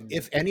here's the thing: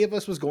 if any of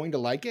us was going to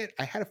like it,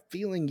 I had a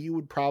feeling you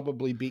would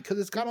probably be, because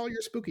it's got all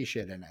your spooky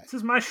shit in it. This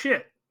is my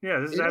shit. Yeah,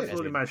 this is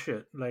absolutely my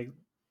shit. Like,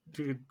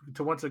 to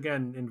once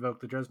again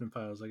invoke the Dresden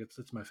Files. Like,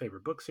 it's my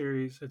favorite book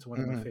series. It's one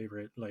of my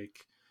favorite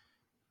like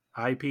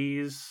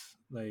IPs.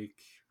 Like,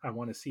 I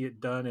want to see it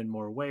done in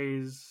more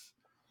ways.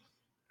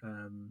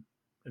 And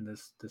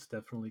this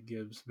definitely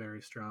gives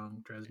very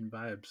strong Dresden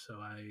vibes. So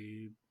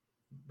I,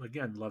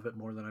 again, love it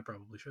more than I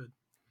probably should.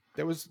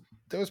 There was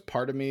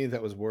part of me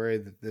that was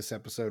worried that this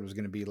episode was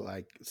going to be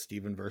like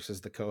Steven versus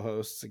the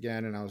co-hosts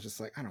again, and I was just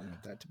like, I don't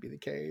want that to be the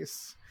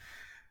case.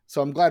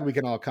 So I'm glad we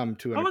can all come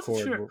to an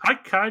accord. Sure. I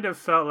kind of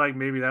felt like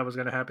maybe that was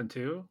going to happen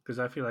too, because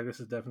I feel like this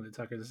is definitely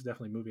Tucker. This is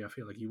definitely a movie I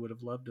feel like you would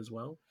have loved as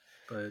well.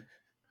 But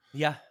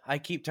yeah, I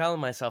keep telling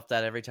myself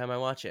that every time I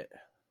watch it.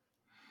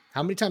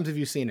 How many times have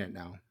you seen it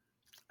now?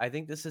 I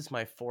think this is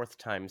my 4th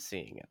time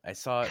seeing it. I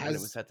saw it when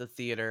it was at the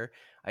theater.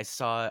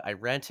 I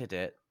rented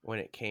it when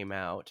it came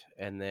out,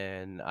 and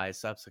then I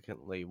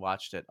subsequently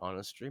watched it on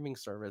a streaming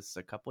service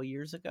a couple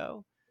years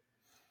ago.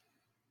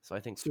 So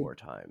I think 4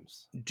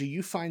 times. Do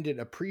you find it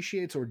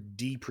appreciates or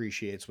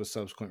depreciates with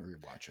subsequent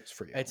rewatches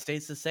for you? It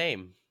stays the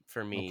same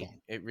for me. Okay.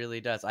 It really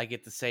does. I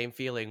get the same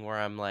feeling where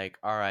I'm like,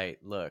 all right,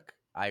 look,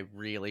 I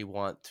really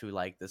want to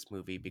like this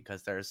movie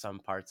because there are some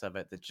parts of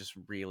it that just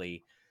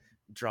really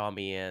draw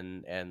me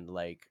in, and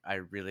like I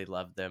really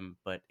love them,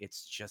 but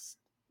it's just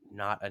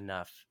not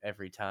enough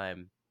every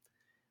time.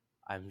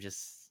 I'm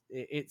just,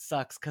 it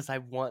sucks because I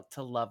want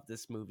to love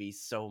this movie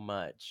so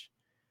much,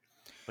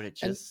 but it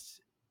just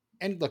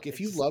and look,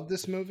 if you love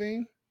this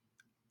movie,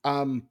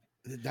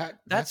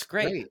 that's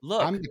great.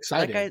 Look, I'm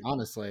excited,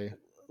 honestly.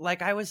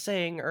 Like I was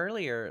saying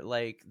earlier,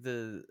 like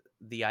the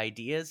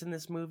ideas in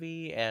this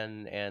movie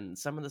and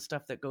some of the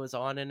stuff that goes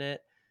on in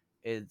it,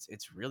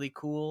 it's really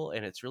cool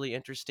and it's really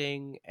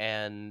interesting,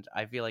 and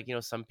I feel like, you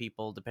know, some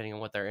people, depending on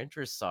what their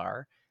interests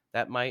are,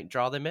 that might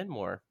draw them in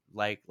more.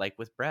 Like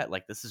with Brett,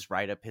 like this is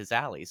right up his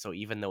alley. So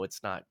even though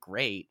it's not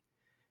great,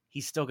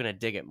 he's still gonna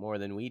dig it more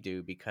than we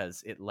do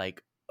because it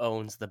like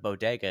owns the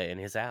bodega in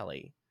his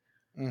alley.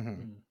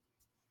 Mm-hmm.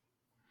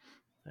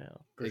 Yeah,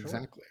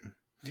 exactly. Sure.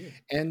 Yeah.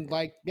 And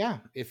like, yeah,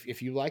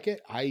 if you like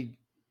it,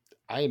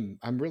 I'm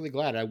really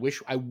glad. I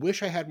wish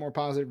I had more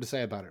positive to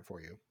say about it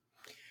for you.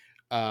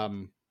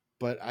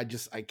 But I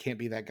can't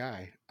be that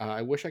guy.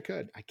 I wish I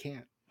could. I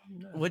can't.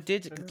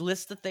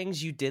 List the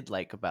things you did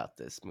like about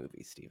this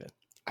movie, Steven?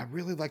 I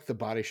really liked the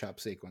body shop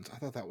sequence. I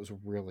thought that was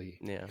really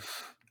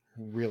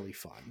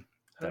fun.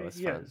 That was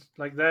fun.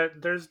 Like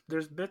that.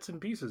 There's bits and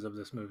pieces of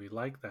this movie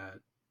like that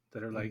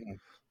are like,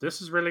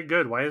 this is really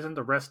good. Why isn't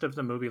the rest of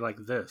the movie like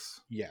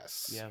this?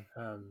 Yes. Yeah.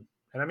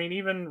 And I mean,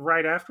 even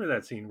right after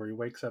that scene where he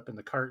wakes up in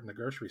the cart in the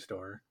grocery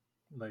store,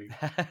 like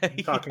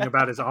talking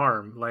about his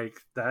arm, like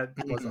that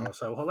was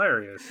also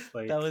hilarious.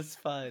 Like that was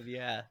fun.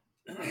 Yeah.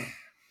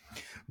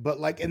 But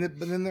like,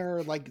 but then there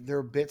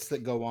are bits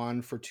that go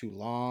on for too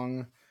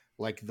long,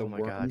 like the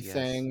worm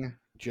thing.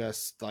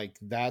 Just like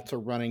that's a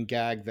running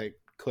gag that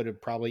could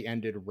have probably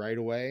ended right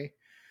away.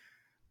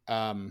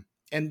 And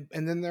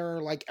then there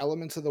are like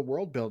elements of the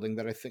world building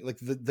that I think, like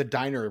the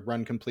diner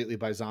run completely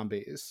by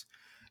zombies,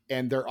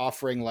 and they're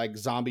offering like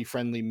zombie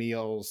friendly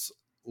meals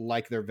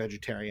like their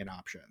vegetarian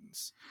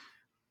options.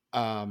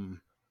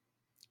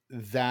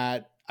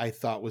 That I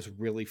thought was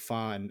really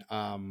fun.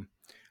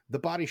 The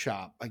body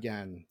shop,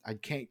 again, I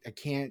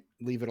can't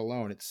leave it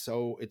alone. It's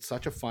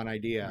such a fun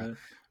idea.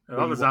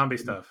 All the zombie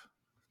stuff.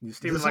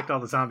 Steven liked all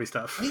the zombie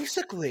stuff.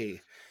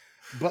 Basically.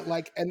 But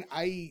like, and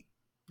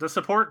the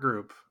support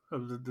group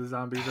of the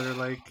zombies that are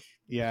like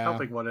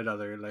helping one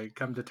another, like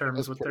come to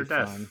terms with their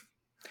death.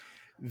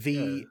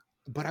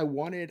 But I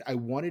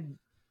wanted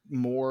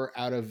more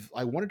out of,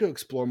 I wanted to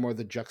explore more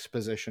the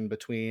juxtaposition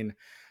between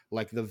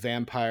like the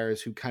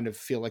vampires who kind of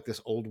feel like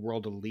this old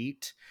world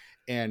elite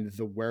and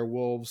the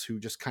werewolves who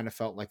just kind of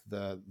felt like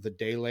the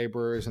day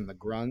laborers and the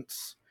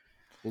grunts.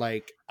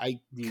 Like I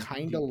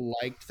kind of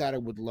liked that. I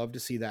would love to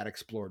see that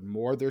explored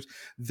more.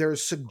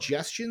 There's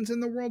suggestions in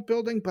the world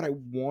building, but I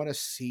want to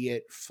see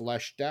it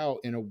fleshed out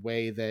in a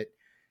way that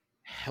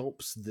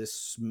helps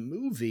this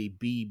movie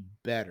be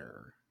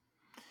better.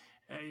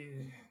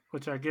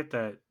 Which I get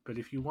that, but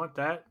if you want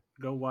that,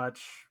 go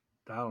watch,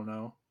 I don't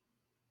know,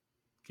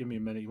 give me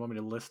a minute. You want me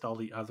to list all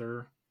the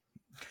other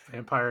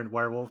vampire and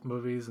werewolf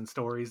movies and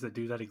stories that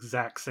do that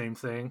exact same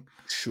thing?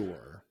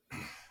 Sure.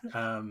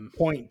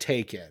 Point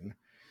taken.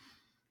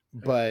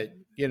 But,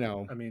 you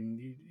know, I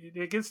mean,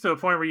 it gets to a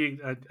point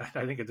where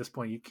I think at this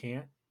point you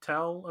can't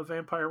tell a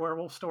vampire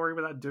werewolf story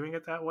without doing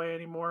it that way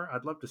anymore.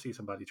 I'd love to see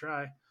somebody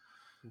try.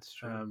 It's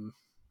true.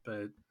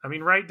 But I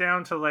mean, right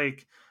down to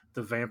like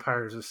the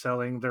vampires are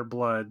selling their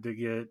blood to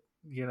get,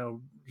 you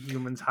know,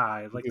 humans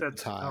high. Like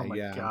that's oh my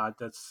god,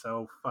 that's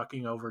so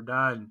fucking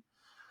overdone.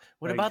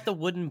 What about the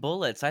wooden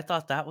bullets? I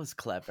thought that was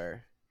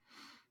clever.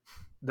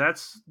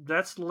 That's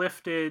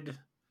lifted.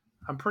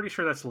 I'm pretty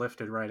sure that's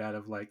lifted right out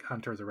of like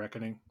Hunter the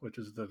Reckoning, which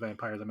is the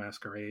Vampire the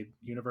Masquerade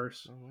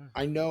universe.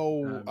 I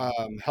know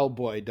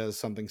Hellboy does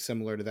something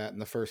similar to that in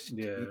the first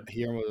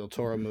Guillermo del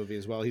Toro movie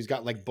as well. He's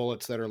got like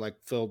bullets that are like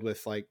filled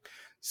with like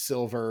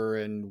silver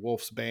and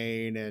wolf's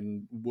bane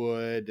and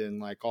wood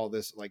and like all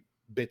this like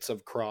bits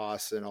of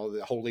cross and all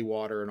the holy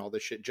water and all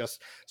this shit,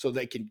 just so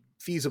they can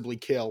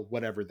feasibly kill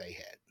whatever they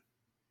hit.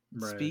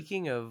 Right.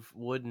 Speaking of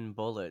wooden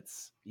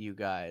bullets, you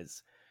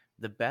guys,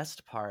 the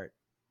best part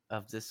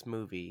of this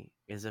movie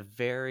is a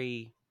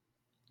very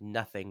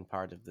nothing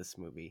part of this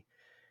movie.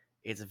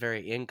 It's a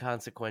very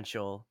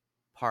inconsequential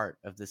part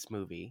of this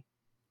movie.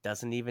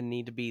 Doesn't even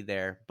need to be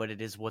there, but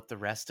it is what the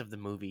rest of the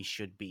movie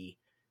should be,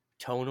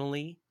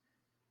 tonally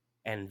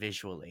and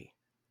visually.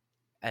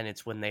 And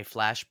it's when they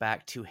flash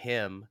back to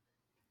him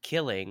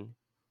killing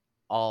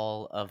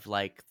all of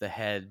like the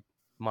head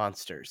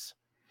monsters,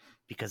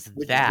 because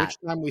that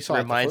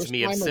reminds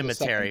me of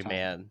Cemetery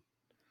Man.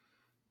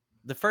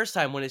 The first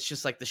time, when it's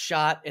just like the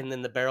shot and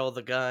then the barrel of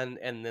the gun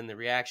and then the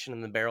reaction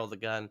and the barrel of the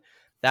gun,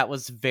 that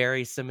was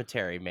very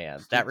Cemetery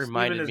Man. That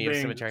reminded me of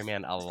Cemetery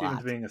Man a lot.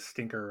 Steven's being a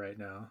stinker right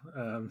now.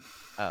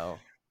 Oh.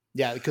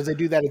 Yeah, because they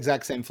do that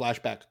exact same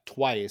flashback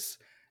twice,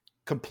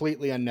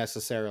 completely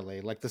unnecessarily.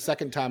 Like the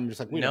second time, I'm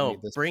just like, we don't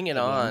need this. Bring it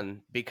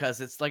on,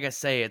 because it's like I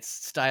say,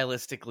 it's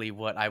stylistically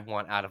what I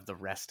want out of the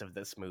rest of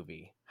this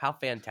movie. How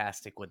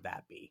fantastic would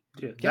that be?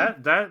 Yeah,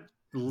 that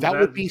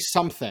would be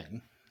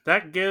something.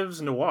 That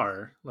gives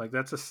noir. Like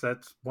that's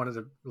one of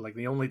the like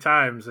the only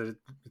times that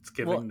it's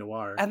giving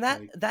noir. And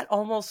that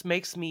almost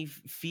makes me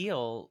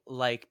feel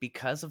like,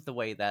 because of the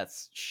way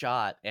that's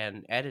shot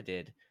and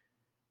edited,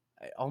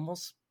 it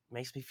almost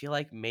makes me feel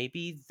like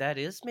maybe that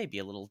is maybe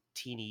a little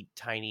teeny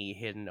tiny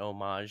hidden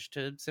homage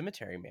to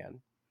Cemetery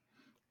Man.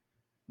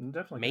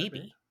 Definitely,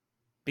 maybe.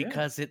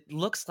 Because it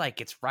looks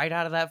like it's right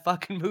out of that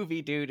fucking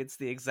movie, dude. It's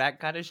the exact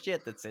kind of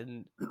shit that's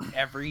in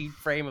every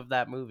frame of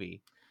that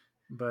movie.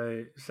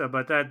 But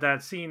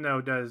that scene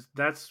though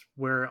that's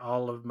where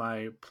all of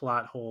my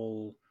plot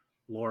hole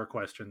lore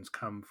questions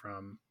come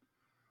from.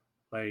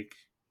 Like,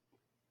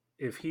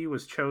 if he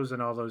was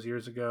chosen all those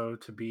years ago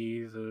to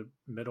be the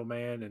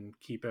middleman and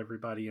keep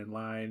everybody in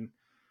line,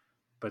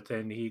 but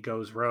then he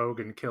goes rogue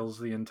and kills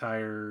the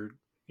entire,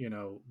 you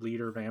know,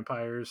 leader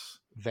vampire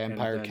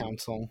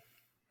council,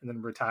 and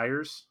then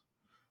retires.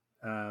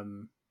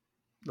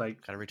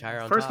 Like, gotta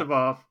retire on First top.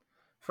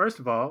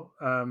 of all,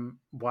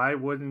 why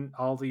wouldn't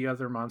all the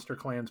other monster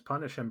clans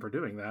punish him for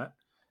doing that?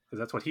 Because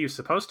that's what he's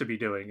supposed to be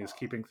doing, is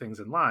keeping things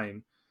in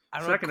line.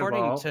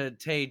 According to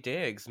Taye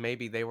Diggs,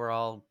 maybe they were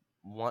all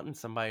wanting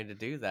somebody to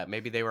do that.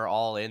 Maybe they were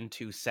all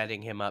into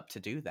setting him up to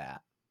do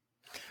that.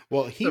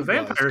 Well, he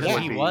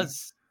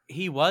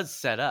was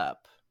set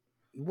up,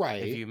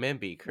 right? If you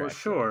remember correctly. Well,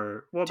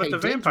 sure. Well, but the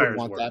vampires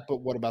want that. But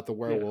what about the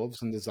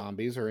werewolves and the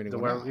zombies or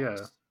anyone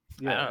else?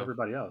 Yeah,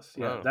 everybody else.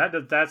 Yeah,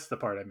 that's the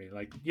part I mean.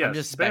 Like, yes, I'm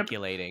just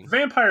speculating.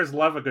 Vampires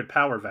love a good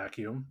power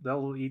vacuum.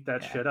 They'll eat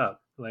that shit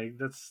up. Like,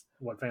 that's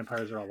what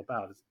vampires are all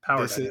about. It's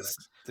power dynamics.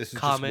 This is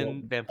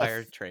common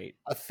vampire trait.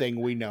 A thing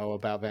we know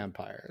about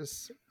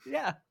vampires.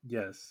 Yeah.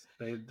 Yes,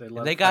 they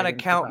love. They gotta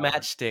count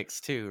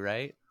matchsticks too,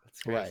 right?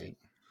 That's crazy. Right.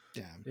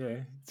 Yeah.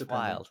 It's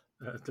wild.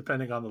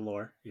 Depending on the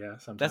lore. Yeah.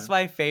 Sometimes. That's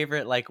my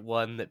favorite. Like,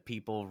 one that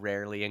people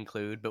rarely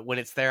include, but when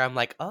it's there, I'm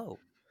like, oh,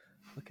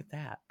 look at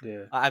that.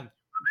 Yeah. I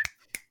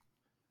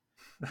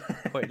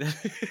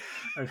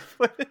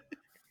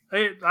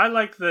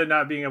like the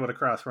not being able to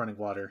cross running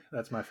water.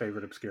 That's my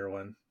favorite obscure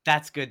one.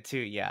 That's good too.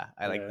 Yeah,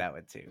 I like that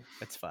one too.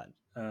 That's fun.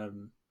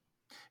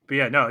 But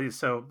yeah, no.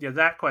 So yeah,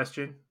 that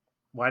question: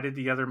 why did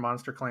the other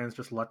monster clans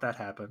just let that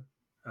happen?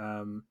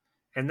 And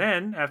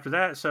then after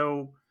that,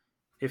 so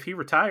if he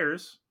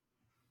retires,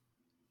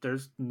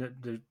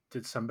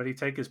 did somebody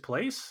take his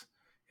place?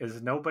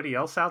 Is nobody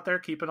else out there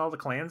keeping all the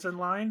clans in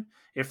line?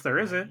 If there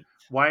isn't,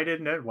 why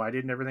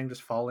didn't everything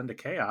just fall into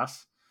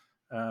chaos?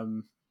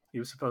 He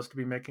was supposed to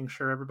be making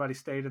sure everybody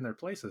stayed in their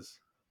places.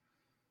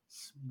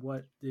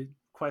 Too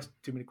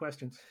many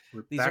questions.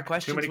 These are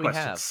questions we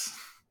have.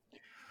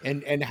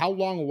 And how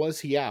long was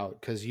he out?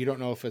 Because you don't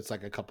know if it's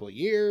like a couple of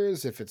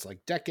years, if it's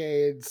like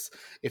decades,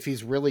 if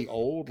he's really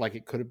old. Like,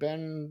 it could have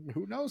been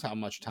who knows how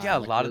much time. Yeah, a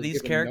like, lot of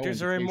these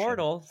characters are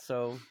immortal,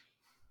 so.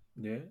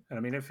 Yeah, and I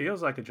mean, it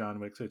feels like a John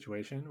Wick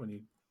situation when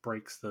he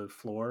breaks the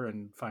floor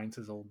and finds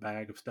his old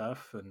bag of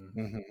stuff.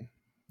 And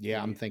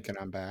yeah, I'm thinking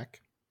I'm back.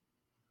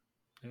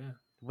 Yeah.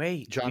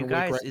 Wait, John Wick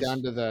right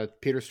down to the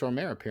Peter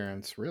Stormare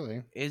appearance,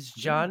 really. Is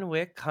John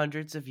Wick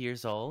hundreds of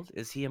years old?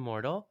 Is he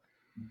immortal?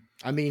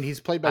 I mean, he's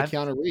played by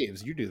Keanu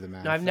Reeves. You do the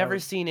math. No, I've never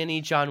seen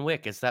any John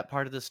Wick. Is that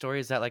part of the story?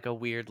 Is that like a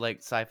weird like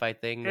sci-fi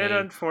thing? It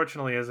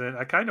unfortunately isn't.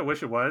 I kind of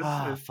wish it was.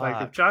 Oh, It's like if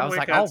fuck. John I was Wick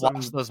like, had I'll some,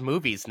 watch those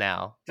movies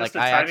now. just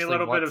Like, a I tiny actually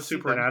little want bit to of see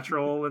them.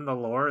 supernatural in the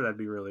lore, that'd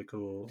be really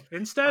cool.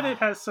 Instead, it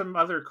has some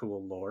other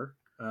cool lore.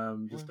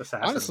 Just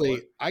assassin Honestly, lore.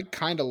 I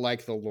kind of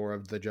like the lore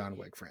of the John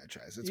Wick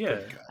franchise. It's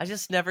pretty good. I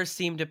just never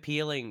seemed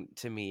appealing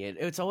to me.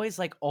 It's always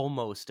like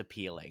almost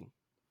appealing.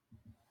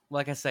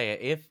 Like I say,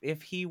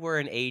 if he were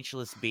an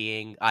ageless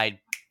being,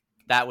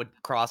 that would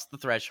cross the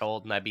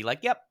threshold, and I'd be like,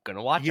 "Yep,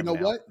 gonna watch." You know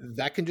now. what?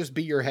 That can just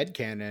be your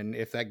headcanon.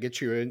 If that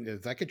gets you in,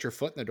 if that gets your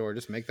foot in the door,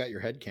 just make that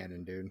your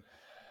headcanon, dude.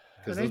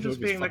 An ageless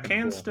being that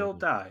can still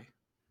die.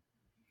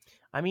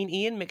 I mean,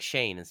 Ian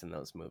McShane is in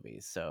those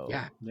movies, so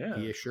Yeah,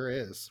 he sure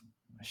is.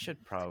 I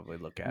should probably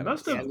look at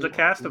most it. of the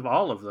cast of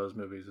all of those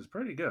movies is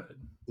pretty good.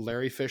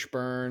 Larry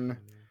Fishburne.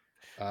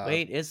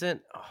 Wait,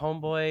 isn't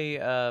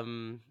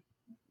Homeboy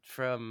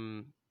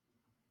from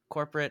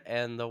Corporate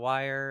and The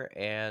Wire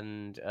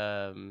and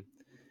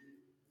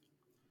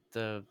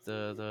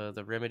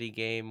the Remedy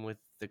game with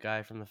the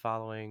guy from The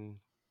Following?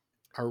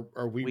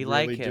 Are we We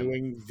really like him.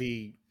 doing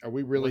the? Are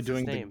we really What's his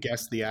doing the name?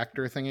 guess the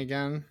actor thing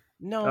again?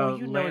 No,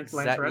 you know Lance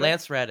exactly. Reddick?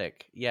 Lance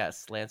Reddick.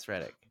 Yes, Lance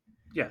Reddick.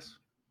 Yes,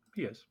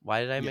 he is.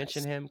 Why did I Yes.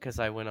 mention him? Because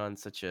I went on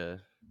such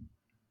a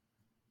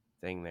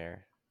thing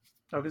there.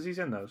 Oh, because he's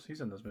in those. He's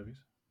in those movies.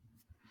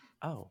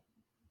 Oh,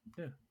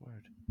 Yeah.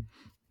 Word.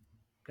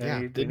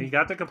 And he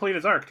got to complete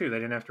his arc too. They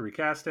didn't have to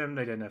recast him.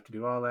 They didn't have to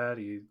do all that.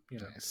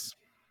 Nice.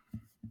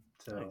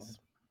 So Nice.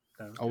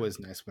 that was Always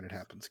nice when it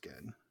happens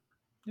good.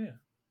 good. Yeah.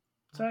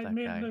 So Love I that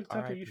mean, guy. it's okay.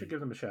 You R.I.P. should give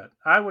them a shot.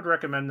 I would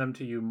recommend them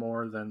to you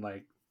more than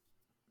like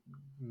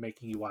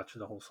making you watch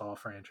the whole Saw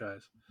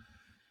franchise.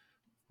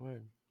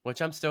 Word.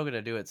 Which I'm still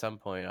gonna do at some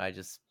point. I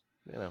just,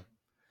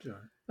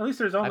 Sure. At least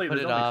there's only I put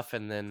there's it only off,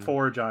 and then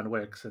 4 John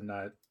Wicks and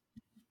not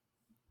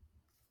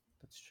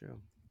that's true.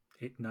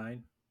 8,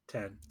 9,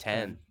 10.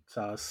 10.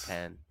 Sauce.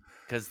 10,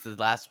 because the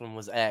last one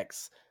was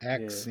X,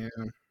 X, yeah.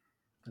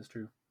 That's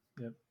true.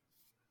 Yep.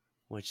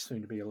 which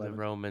Soon to be the 11.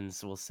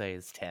 Romans will say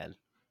is 10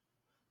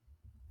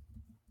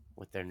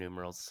 with their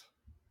numerals.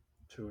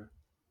 Sure.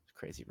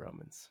 Crazy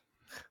Romans.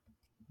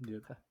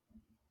 Yep.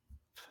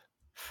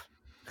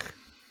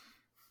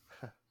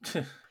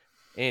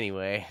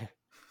 Anyway,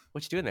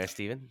 what you doing there,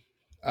 Steven?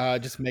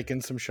 Just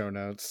making some show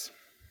notes.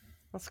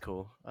 That's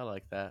cool. I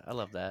like that. I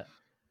love that.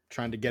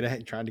 Trying to get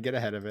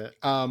ahead of it.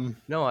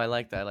 No, I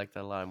like that. I like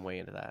that a lot. I'm way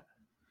into that.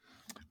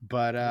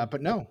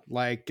 But no,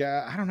 like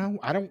I don't know.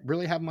 I don't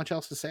really have much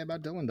else to say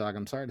about Dylan Dog.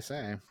 I'm sorry to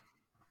say.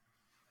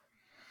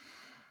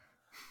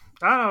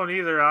 I don't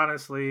either,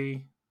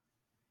 honestly.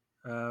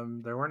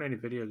 There weren't any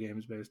video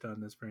games based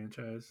on this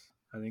franchise.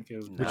 I think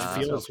it Which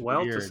feels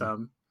well weird. to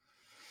some.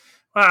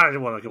 Well,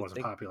 it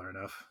wasn't popular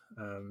enough.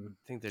 I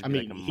think there's I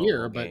mean, like a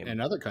here, mobile but game.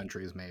 in other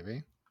countries,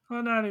 maybe.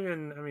 Well, not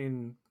even. I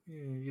mean,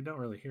 you don't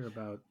really hear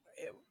about.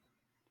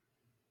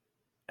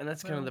 And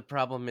that's kind of the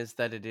problem, is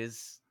that it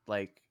is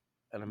like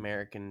an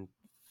American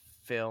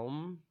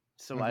film.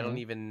 So I don't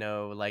even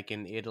know, like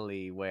in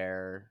Italy,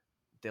 where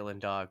Dylan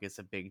Dog is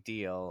a big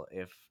deal,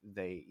 if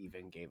they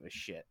even gave a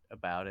shit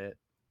about it.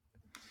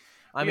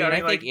 I mean,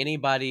 I think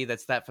anybody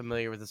that's that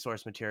familiar with the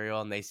source material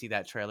and they see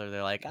that trailer,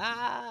 they're like,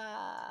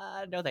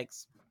 no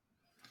thanks.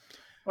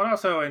 Well,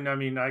 also, and I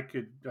mean, I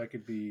could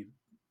be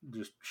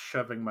just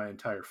shoving my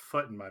entire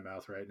foot in my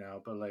mouth right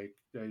now, but like,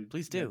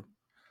 Please do.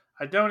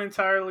 I don't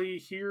entirely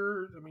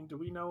hear. I mean, do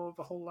we know of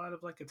a whole lot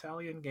of like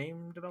Italian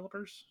game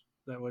developers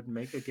that would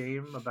make a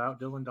game about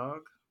Dylan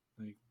Dog?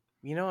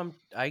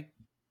 Like,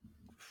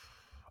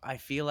 I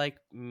feel like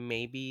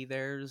maybe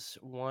there's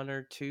one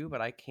or two,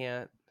 but I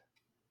can't.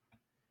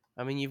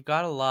 I mean, you've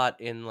got a lot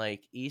in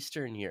like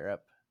Eastern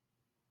Europe,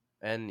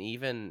 and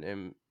even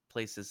in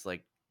places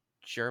like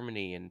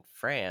Germany and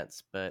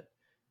France, but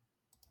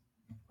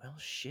well,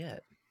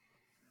 shit.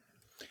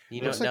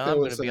 You know, Looks like now there I'm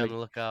going was, to be on like- the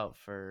lookout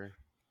for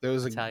There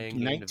was a Italian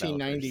game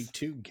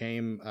 1992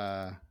 game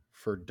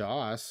for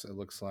DOS. It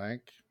looks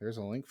like there's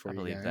a link for I you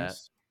believe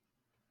guys.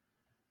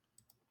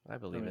 that. I I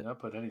believe mean, it. I'll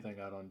put anything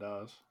out on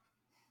DOS.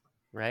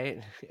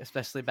 Right?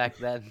 Especially back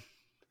then.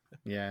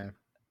 Yeah.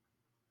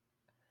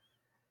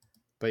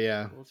 But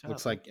yeah, Cool job.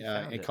 looks like You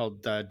found it.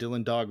 called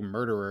Dylan Dog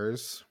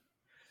Murderers.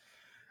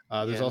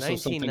 There's also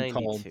something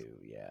called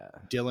 1992, yeah.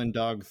 Dylan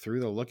Dog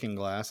Through the Looking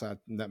Glass.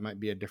 That might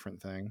be a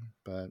different thing,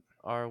 but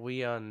Are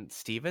we on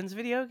Steven's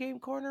video game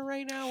corner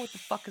right now? What the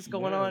fuck is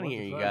going Yeah, on what the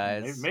here, you fuck?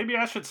 guys? Maybe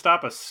I should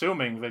stop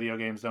assuming video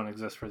games don't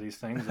exist for these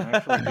things and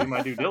actually do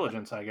my due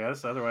diligence, I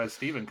guess. Otherwise,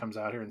 Steven comes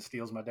out here and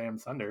steals my damn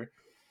thunder.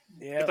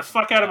 Yeah. Get the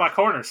fuck out of my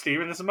corner,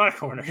 Steven. This is my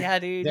corner. Yeah,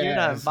 dude, you're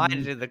not Yes.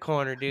 invited to the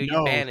corner, dude. No.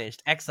 You're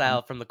banished,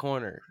 exiled from the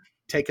corner.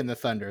 taking the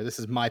thunder. This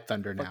is my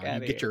thunder now. Fuck You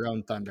outta get here. your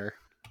own thunder.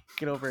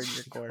 Get over in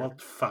your corner. Well,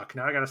 fuck.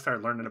 Now I gotta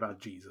start learning about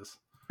Jesus.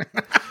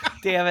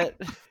 Damn it.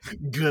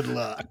 Good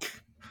luck.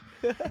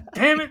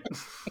 Damn it!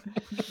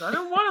 I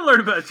don't want to learn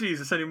about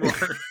Jesus anymore.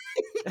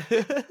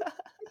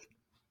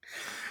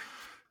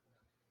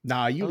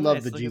 Nah, you Oh, love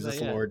nice. the Look at Jesus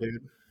that, yeah. lore,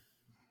 dude.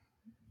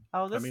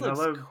 Oh, this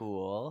looks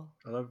cool.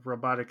 I love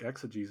robotic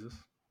exegesis.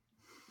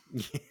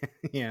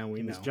 Yeah,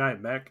 we in know. This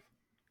giant mech.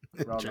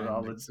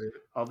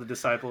 All the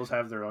disciples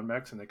have their own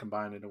mechs, and they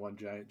combine into one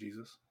giant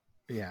Jesus.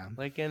 Yeah.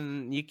 Like,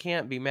 and you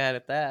can't be mad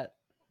at that.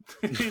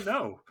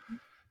 No.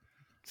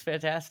 It's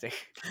fantastic.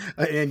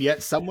 And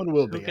yet someone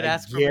will be. Who could I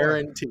ask for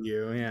guarantee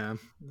you, yeah.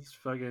 It's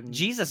fucking...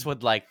 Jesus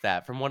would like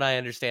that, from what I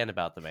understand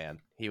about the man.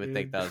 He would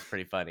think that was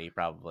pretty funny,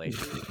 probably.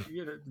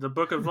 The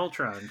Book of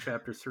Voltron,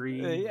 Chapter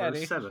 3,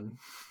 verse 7.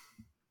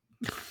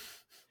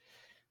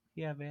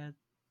 Yeah, man.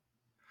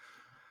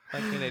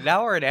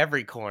 Now we're in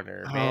every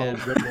corner, man.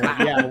 Oh,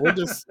 yeah, we're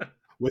just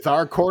with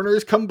our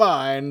corners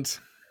combined.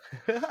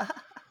 Good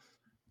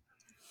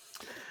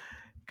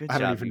I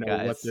don't job, even you know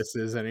guys. what this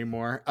is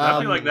anymore.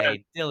 I feel like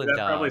Dylan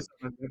Dog.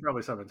 That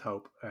probably summons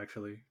hope.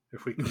 Actually,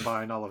 if we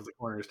combine all of the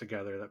corners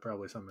together, that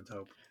probably summons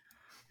hope.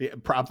 Yeah,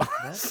 probably.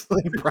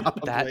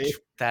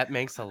 That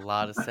makes a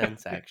lot of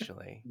sense,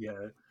 actually.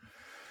 Yeah,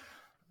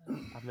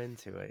 I'm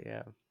into it.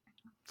 Yeah.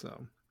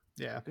 So.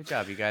 Yeah. Good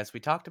job, you guys.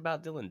 We talked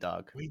about Dylan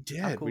Dog. We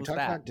did. Cool we talked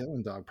about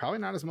Dylan Dog. Probably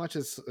not as much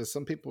as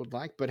some people would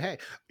like, but hey,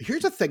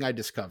 here's a thing I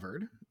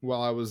discovered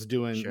while I was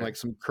doing like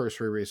some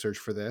cursory research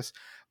for this.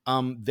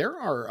 There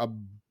are a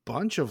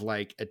bunch of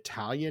like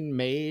Italian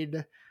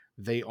made,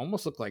 they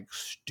almost look like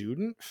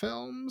student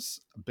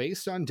films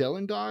based on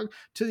Dylan Dog,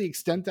 to the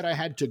extent that I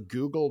had to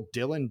Google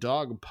Dylan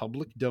Dog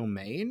public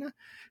domain,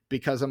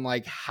 because I'm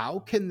like, how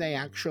can they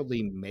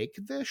actually make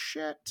this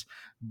shit?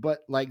 But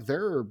like,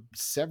 there are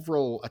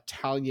several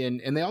Italian,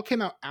 and they all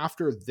came out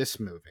after this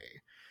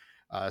movie.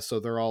 So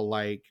they're all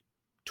like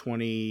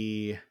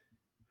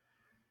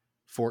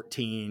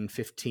 2014,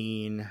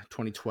 15,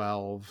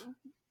 2012.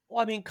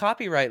 Well, I mean,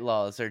 copyright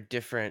laws are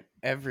different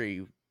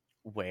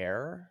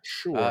everywhere.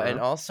 Sure. And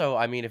also,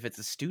 I mean, if it's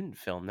a student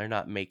film, they're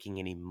not making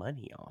any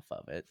money off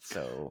of it.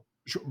 So,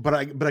 sure, but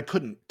I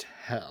couldn't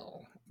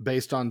tell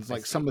based on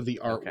like some of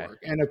the artwork. Okay.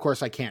 And of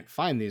course I can't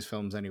find these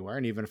films anywhere.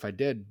 And even if I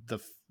did, the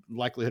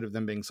likelihood of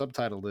them being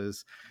subtitled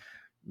is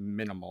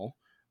minimal,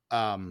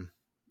 and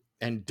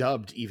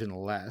dubbed even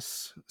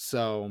less.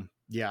 So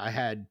yeah, I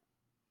had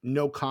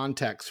no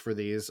context for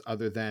these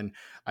other than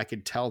I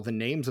could tell the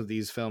names of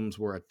these films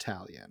were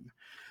Italian.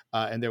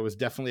 And there was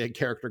definitely a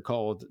character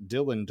called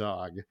Dylan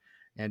Dog,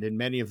 and in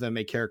many of them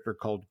a character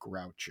called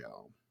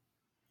Groucho.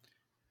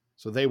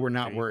 So they were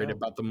not worried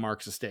about the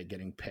Marx estate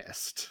getting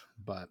pissed,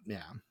 but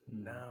yeah.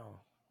 No.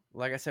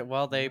 Like I said,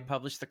 well, they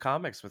published the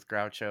comics with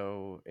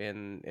Groucho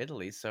in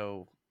Italy,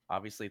 so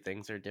obviously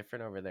things are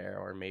different over there,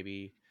 or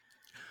maybe,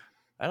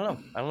 I don't know.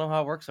 I don't know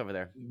how it works over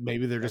there.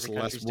 Maybe they're just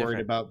less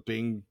worried about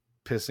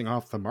pissing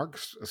off the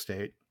Marx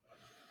estate.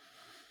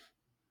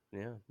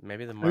 Yeah,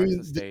 maybe the Marx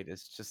estate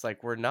is just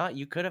like, we're not,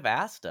 you could have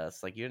asked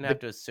us. Like, you didn't have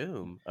to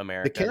assume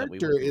America. The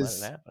character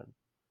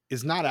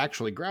is not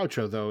actually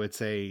Groucho, though.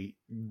 It's a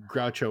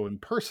Groucho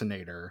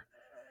impersonator.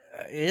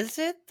 Is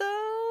it, though?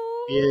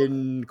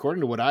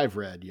 According to what I've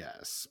read,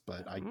 yes.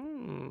 But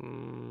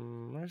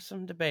there's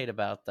some debate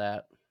about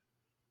that.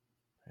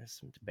 I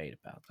sort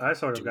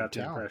of got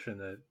the impression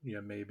that,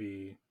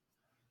 maybe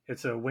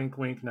it's a wink,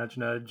 wink, nudge,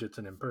 nudge. It's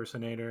an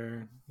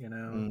impersonator,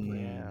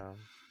 Yeah.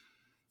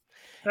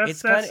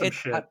 That's some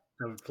shit.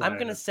 I'm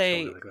going to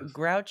say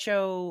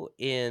Groucho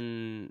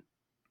in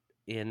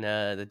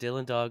the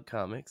Dylan Dog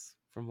comics,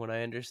 from what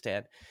I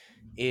understand,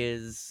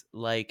 is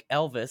like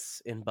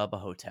Elvis in Bubba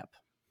Hotep.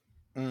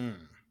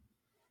 An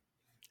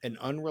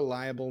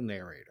unreliable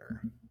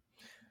narrator.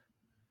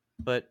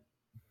 But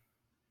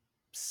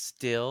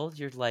still,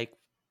 you're like,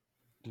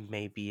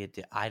 maybe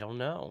I don't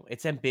know.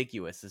 It's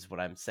ambiguous is what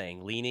I'm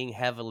saying. Leaning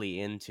heavily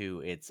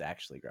into it's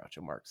actually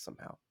Groucho Marx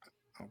somehow.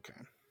 Okay.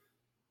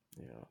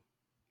 Yeah.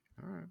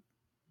 All right.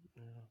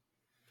 Yeah.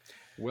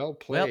 Well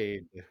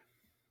played. Well,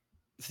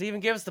 Steven,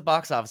 give us the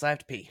box office. I have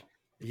to pee.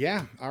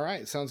 Yeah. All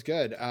right. Sounds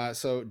good.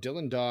 So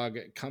Dylan Dog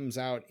comes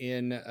out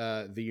in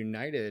the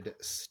United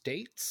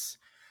States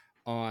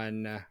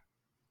on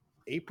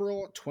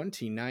April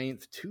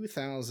 29th,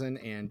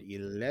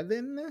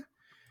 2011.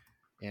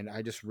 And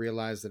I just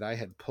realized that I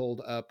had pulled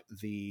up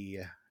the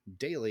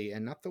daily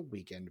and not the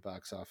weekend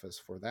box office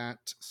for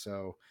that.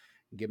 So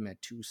give me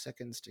 2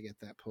 seconds to get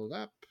that pulled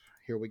up.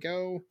 Here we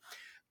go.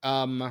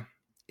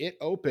 It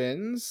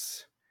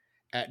opens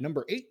at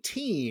number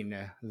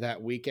 18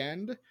 that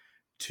weekend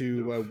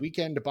to a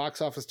weekend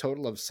box office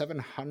total of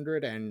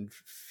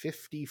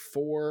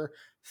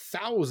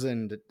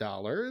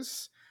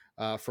 $754,000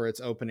 for its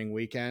opening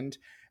weekend.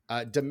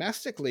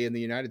 Domestically in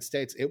the United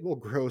States, it will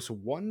gross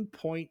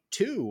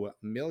 $1.2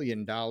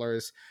 million,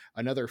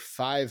 another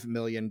 $5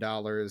 million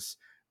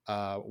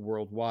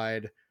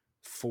worldwide,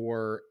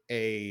 for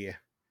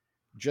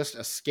just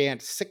a scant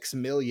 $6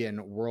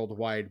 million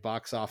worldwide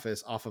box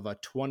office off of a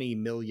 $20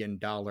 million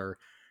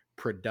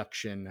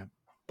production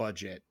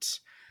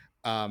budget.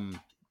 One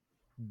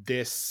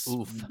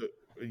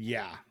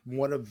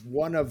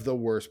of the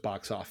worst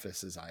box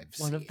offices I've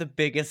seen. One of the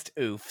biggest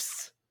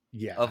oofs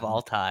of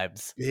all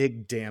times.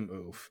 Big damn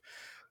oof.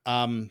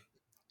 In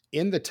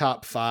the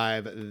top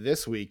 5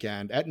 this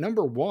weekend, at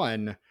number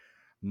 1,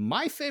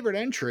 My favorite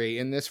entry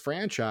in this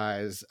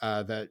franchise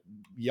that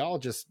y'all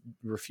just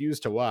refuse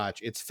to watch,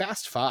 it's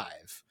Fast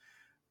Five.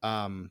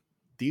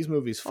 These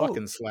movies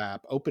fucking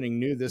slap. Opening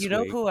new this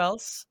week. Who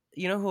else?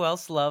 You know who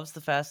else loves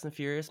the Fast and the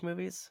Furious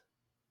movies?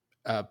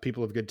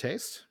 People of good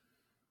taste.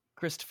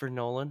 Christopher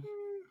Nolan.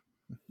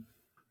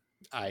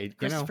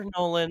 Christopher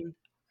Nolan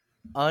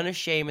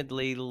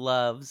unashamedly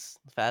loves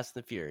Fast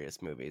and the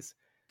Furious movies.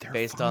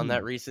 Based on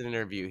that recent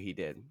interview he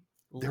did.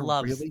 They're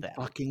loves really them.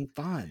 Fucking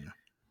fun.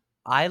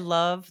 I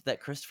love that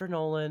Christopher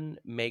Nolan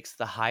makes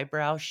the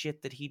highbrow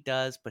shit that he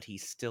does, but he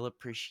still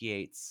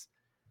appreciates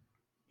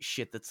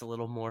shit that's a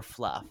little more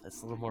fluff.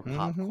 It's a little more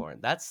popcorn.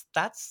 That's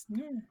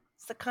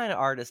the kind of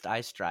artist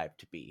I strive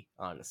to be,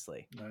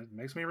 honestly. That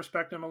makes me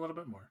respect him a little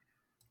bit more.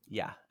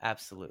 Yeah,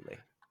 absolutely.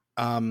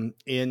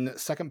 In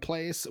second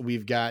place,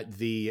 we've got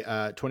the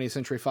 20th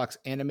Century Fox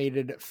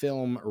animated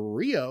film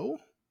Rio.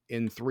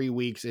 In 3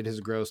 weeks, it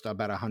has grossed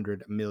about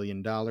 $100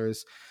 million.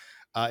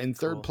 In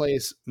third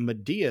place,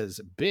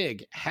 Medea's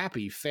Big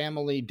Happy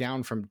Family,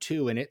 down from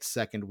 2 in its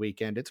second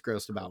weekend. It's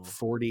grossed about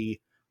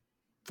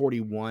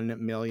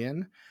 41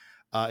 million.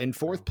 In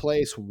fourth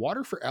place,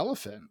 Water for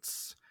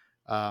Elephants.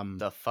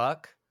 The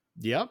fuck?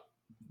 Yep.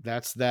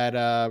 That's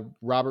that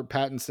Robert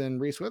Pattinson,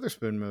 Reese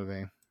Witherspoon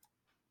movie.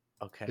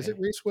 Okay. Is it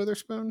Reese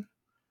Witherspoon?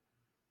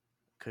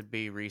 Could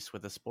be Reese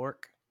with a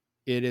spork.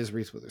 It is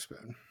Reese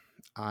Witherspoon.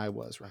 I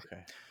was right.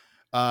 Okay.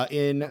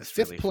 In That's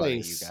fifth really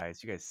place, funny,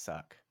 you guys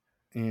suck.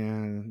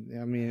 And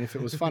I mean, if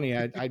it was funny,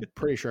 I'm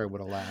pretty sure I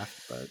would have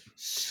laughed. But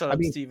shut up,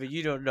 Steven.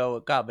 You don't know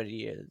what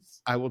comedy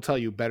is. I will tell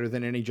you, better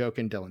than any joke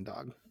in Dylan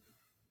Dog.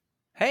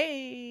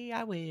 Hey,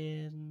 I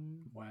win.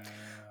 Wow.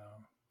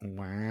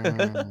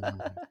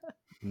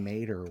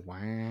 Mater,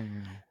 wow.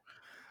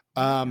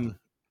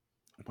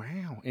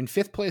 Wow. In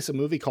fifth place, a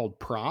movie called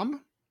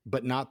Prom,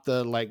 but not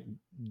the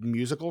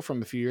musical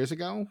from a few years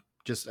ago.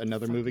 Just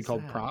another movie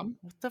called Prom.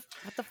 What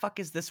the fuck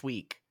is this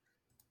week?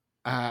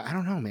 I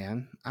don't know,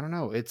 man. I don't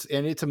know. It's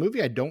a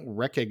movie I don't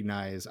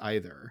recognize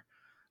either.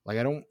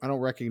 I don't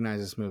recognize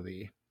this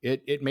movie.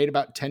 It made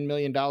about $10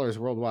 million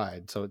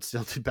worldwide, so it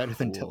still did better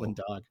than Dylan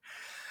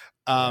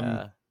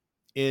Dog.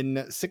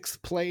 In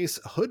sixth place,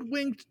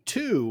 Hoodwinked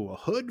 2,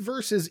 Hood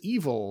versus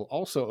Evil,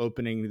 also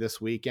opening this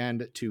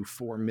weekend to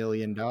 $4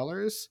 million.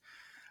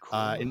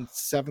 In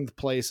seventh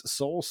place,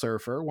 Soul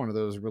Surfer, one of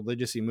those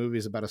religious-y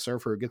movies about a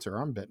surfer who gets her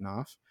arm bitten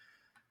off.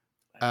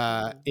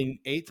 In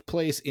eighth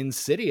place,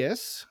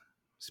 Insidious,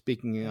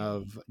 speaking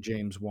of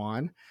James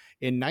Wan.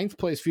 In ninth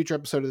place, future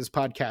episode of this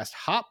podcast,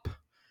 Hop.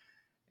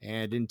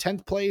 And in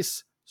 10th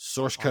place,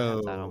 Source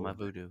Code. That on my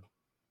voodoo.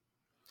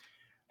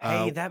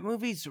 Hey, that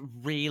movie's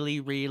really,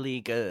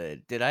 really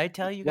good. Did I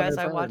tell you guys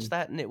I watched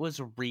that and it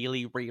was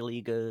really, really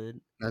good?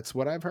 That's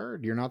what I've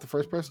heard. You're not the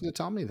first person to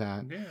tell me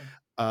that.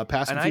 Yeah.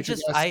 Past and future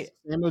guest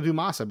Samuel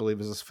Dumas, I believe,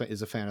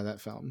 is a fan of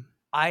that film.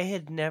 I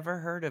had never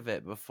heard of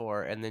it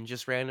before, and then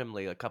just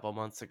randomly a couple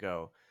months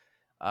ago,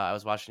 I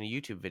was watching a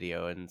YouTube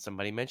video and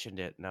somebody mentioned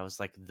it, and I was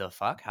like, "The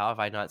fuck? How have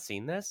I not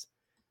seen this?"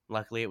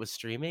 Luckily, it was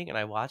streaming, and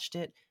I watched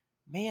it.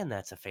 Man,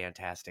 that's a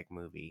fantastic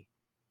movie.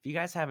 If you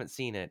guys haven't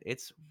seen it,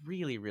 it's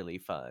really, really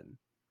fun.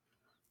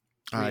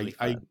 Really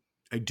fun.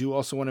 I do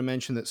also want to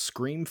mention that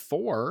Scream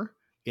 4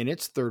 in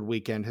its third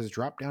weekend has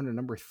dropped down to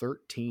number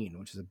 13,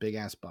 which is a big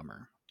ass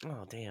bummer.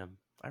 Oh damn!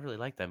 I really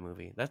like that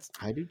movie.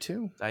 I do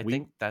too. I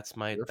think that's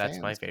my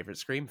favorite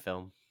Scream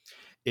film.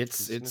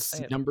 It's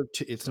number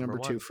 2. It's number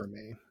 2 for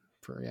me.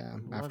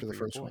 After the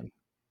first one.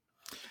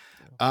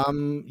 So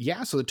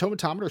the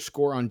Tomatometer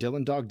score on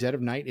Dylan Dog Dead of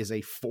Night is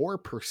a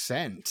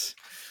 4%.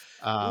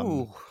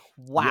 Ooh,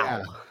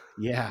 wow.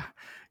 Yeah.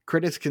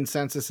 Critics'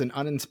 consensus: an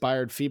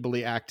uninspired,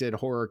 feebly acted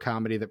horror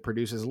comedy that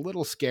produces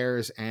little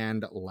scares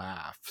and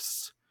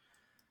laughs.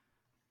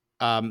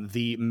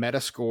 The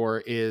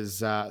Metascore is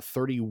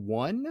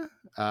 31,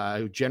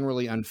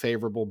 generally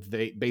unfavorable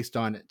based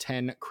on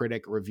 10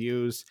 critic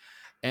reviews.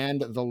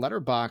 And the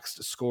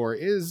Letterboxd score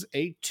is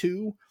a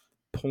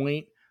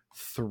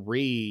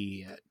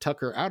 2.3.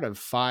 Tucker, out of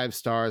 5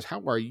 stars,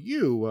 how are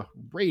you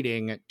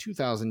rating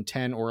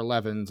 2010 or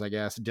 11's, I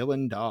guess,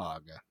 Dylan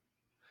Dog?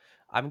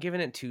 I'm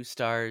giving it 2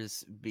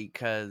 stars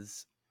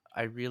because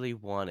I really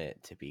want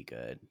it to be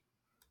good.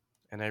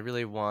 And I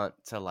really want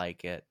to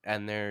like it.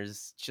 And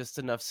there's just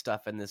enough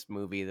stuff in this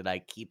movie that I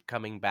keep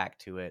coming back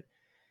to it.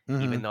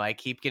 Mm-hmm. Even though I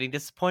keep getting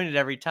disappointed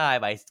every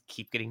time, I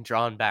keep getting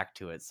drawn back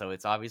to it. So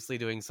it's obviously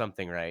doing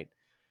something right.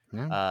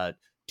 Yeah.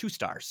 2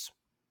 stars.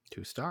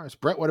 2 stars.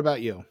 Brett, what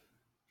about you?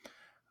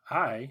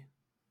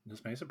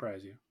 This may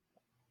surprise you,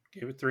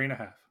 gave it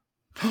 3.5.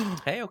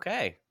 Hey,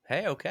 okay.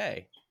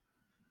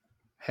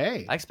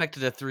 Hey. I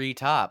expected a 3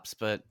 tops,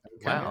 but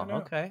wow,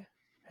 okay.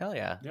 Hell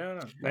yeah. Yeah,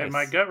 no. Nice.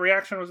 My gut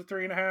reaction was a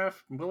 3.5.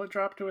 Will it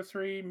drop to a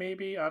 3?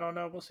 Maybe. I don't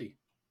know. We'll see.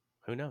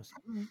 Who knows?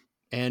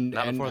 And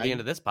not before the end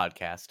of this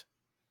podcast.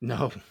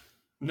 No,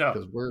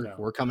 because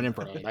we're coming in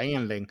for a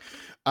landing.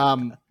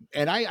 And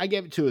I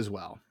gave it 2 as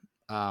well.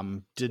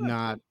 Did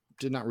not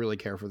really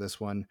care for this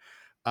one.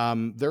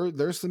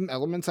 There's some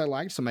elements I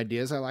liked, some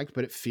ideas I liked,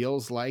 but it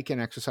feels like an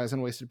exercise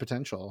in wasted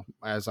potential,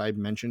 as I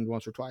mentioned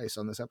once or twice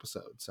on this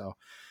episode. So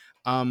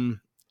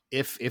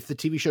if the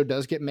TV show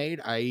does get made,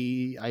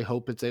 I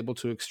hope it's able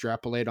to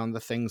extrapolate on the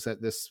things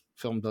that this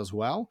film does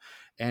well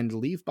and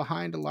leave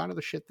behind a lot of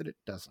the shit that it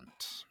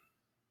doesn't.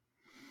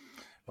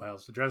 Well,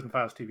 if the Dresden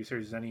Files TV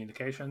series is any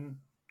indication,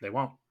 they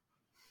won't.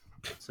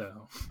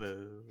 So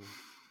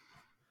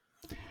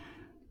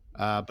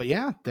but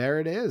yeah, there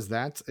it is.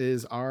 That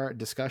is our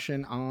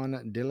discussion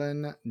on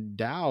Dylan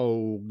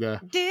Dog.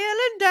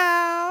 Dylan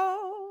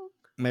Dog.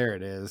 There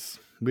it is.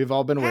 We've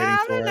all been waiting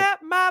for it.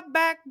 At my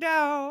back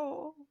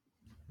door.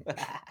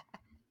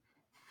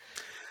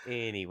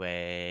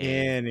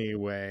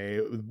 Anyway,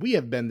 we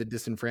have been the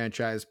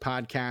Disenfranchised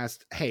Podcast.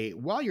 Hey,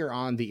 while you're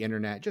on the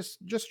internet,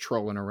 just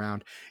trolling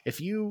around, if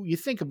you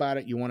think about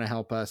it, you want to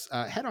help us,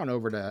 head on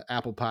over to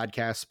Apple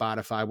Podcasts,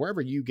 Spotify,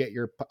 wherever you get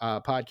your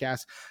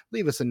podcasts.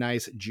 Leave us a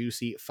nice,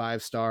 juicy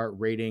 5-star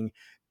rating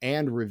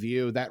and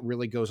review. That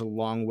really goes a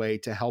long way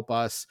to help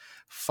us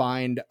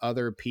find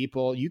other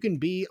people. You can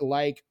be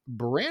like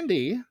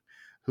Brandy,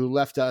 who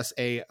left us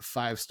a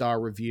 5-star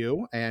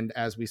review. And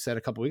as we said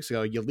a couple weeks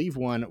ago, you leave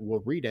one, we'll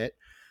read it.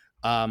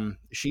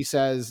 She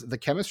says, the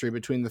chemistry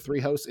between the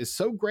three hosts is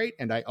so great,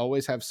 and I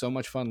always have so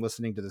much fun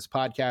listening to this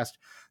podcast.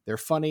 They're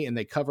funny, and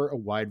they cover a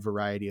wide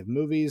variety of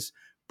movies.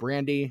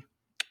 Brandy,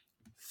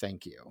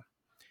 thank you.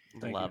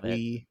 Love it.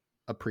 We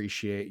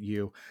appreciate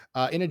you.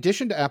 In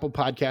addition to Apple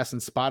Podcasts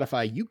and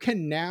Spotify, you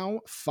can now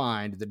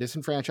find the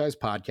Disenfranchised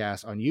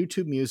Podcast on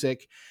YouTube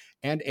Music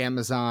and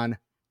Amazon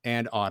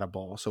and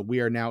Audible. So we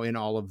are now in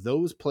all of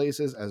those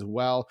places as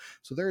well.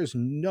 So there is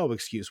no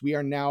excuse. We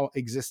are now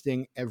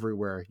existing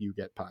everywhere you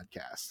get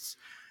podcasts.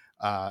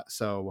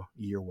 So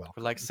you're welcome.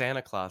 We're like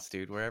Santa Claus,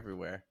 dude. We're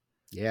everywhere.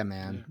 Yeah,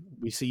 man.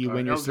 We see you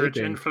when you're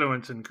sleeping.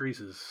 Influence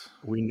increases.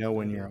 We know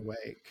when you're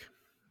awake.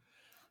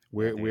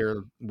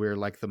 We're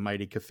like the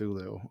mighty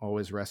Cthulhu,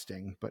 always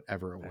resting but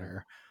ever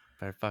aware.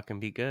 Better fucking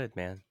be good,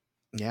 man.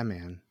 Yeah,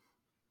 man.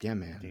 Yeah,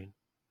 man. Dude.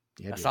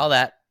 Yeah, I saw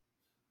that.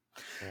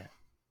 Yeah.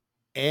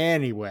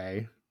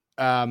 Anyway,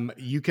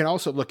 you can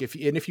also look if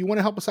you want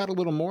to help us out a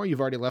little more.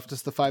 You've already left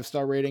us the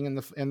 5-star rating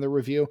in the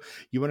review.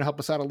 You want to help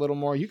us out a little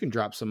more, you can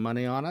drop some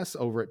money on us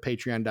over at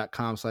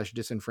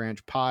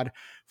patreon.com/disenfranchpod.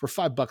 For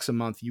 $5 a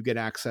month, you get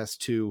access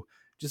to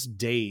just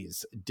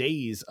days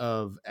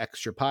of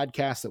extra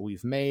podcasts that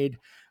we've made,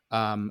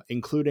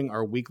 including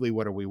our weekly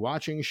What Are We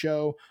Watching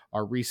show,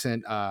 our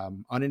recent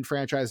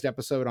unenfranchised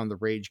episode on the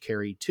Rage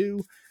Carry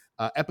 2,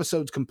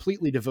 episodes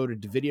completely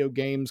devoted to video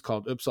games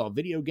called Upsal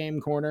Video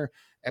Game Corner,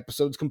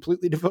 episodes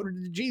completely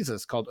devoted to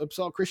Jesus called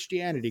Upsal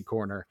Christianity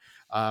Corner.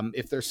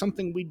 If there's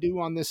something we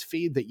do on this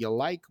feed that you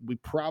like, we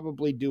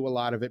probably do a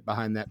lot of it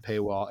behind that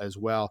paywall as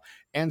well,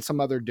 and some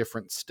other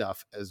different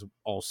stuff as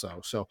also.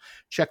 So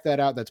check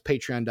that out. That's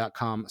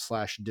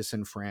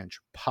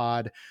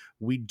patreon.com/disenfranchpod.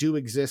 We do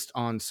exist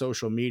on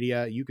social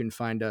media. You can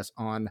find us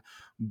on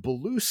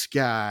Blue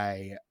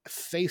Sky,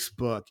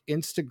 Facebook,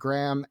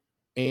 Instagram,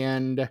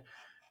 and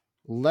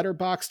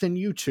Letterboxd and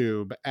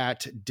YouTube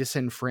at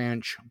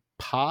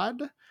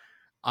disenfranchpod.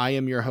 I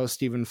am your host,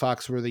 Stephen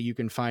Foxworthy. You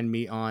can find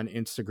me on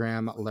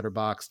Instagram,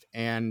 Letterboxd,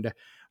 and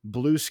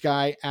Blue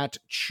Sky at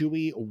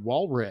Chewy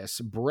Walrus.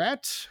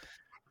 Brett,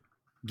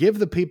 give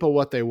the people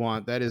what they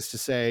want. That is to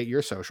say,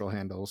 your social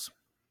handles.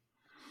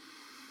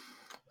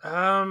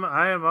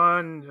 I am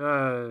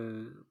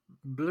on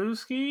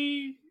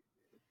Bluesky,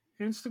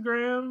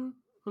 Instagram,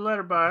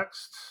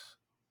 Letterboxd.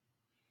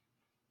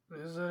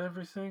 Is that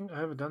everything?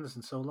 I haven't done this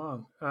in so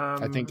long.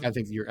 I think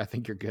you're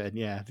good.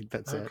 Yeah, I think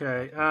that's it.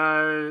 Okay.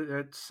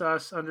 It's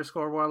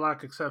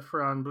sus_warlock, except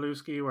for on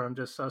Bluesky, where I'm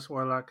just sus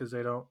warlock because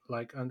they don't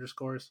like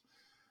underscores.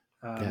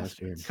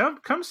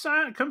 Come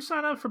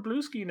sign up for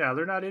Bluesky now.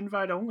 They're not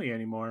invite only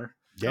anymore.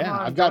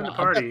 I've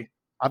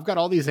got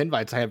all these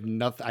invites. I have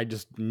nothing.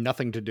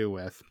 Nothing to do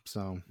with.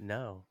 So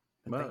no.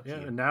 Well, yeah,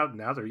 and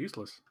now they're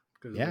useless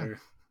because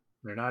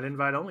they're not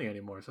invite only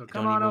anymore. So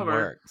come on over,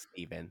 work,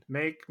 Steven.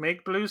 Make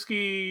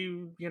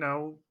Bluesky,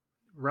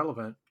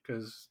 relevant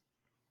because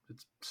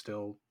it's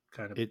still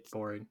kind of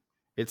boring.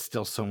 It's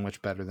still so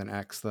much better than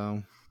X,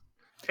 though.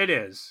 It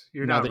is.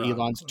 Now that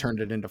Elon's turned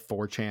it into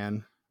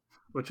 4chan,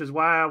 which is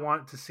why I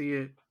want to see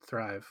it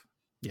thrive.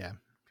 Yeah,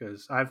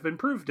 because I've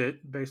improved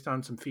it based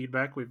on some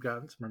feedback we've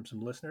gotten from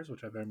some listeners,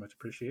 which I very much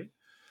appreciate.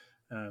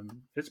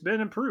 It's been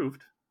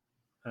improved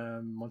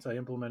once I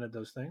implemented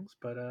those things,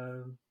 but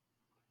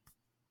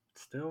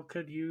still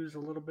could use a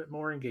little bit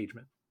more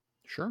engagement.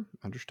 Sure,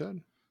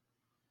 understood.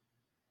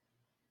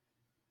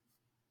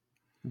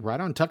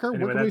 Right on, Tucker.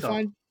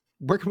 Anyway,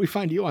 where can we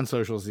find you on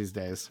socials these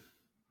days?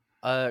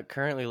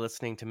 Currently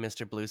listening to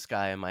Mr. Blue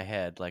Sky in my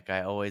head, like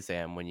I always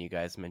am when you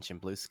guys mention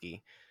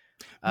Bluesky.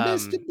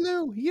 Mr.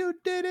 Blue, you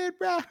did it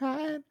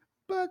right,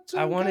 but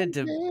I wanted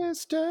to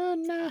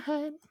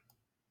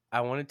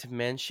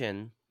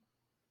mention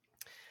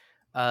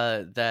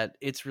that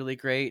it's really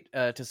great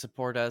to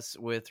support us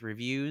with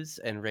reviews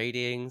and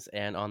ratings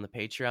and on the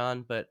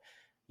Patreon, but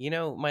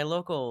My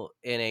local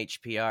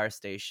NHPR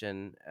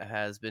station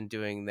has been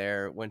doing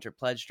their winter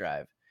pledge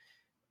drive,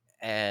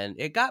 and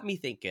it got me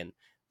thinking,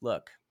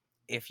 look,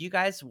 if you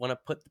guys want to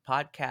put the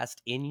podcast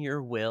in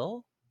your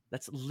will,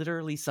 that's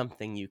literally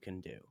something you can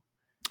do.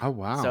 Oh,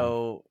 wow.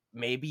 So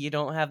maybe you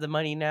don't have the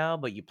money now,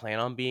 but you plan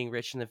on being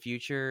rich in the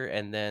future.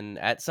 And then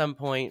at some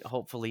point,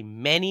 hopefully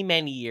many,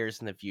 many years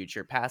in the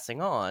future,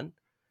 passing on,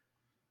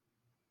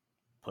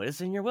 put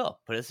us in your will,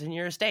 put us in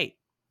your estate.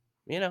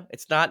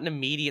 It's not an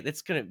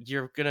immediate,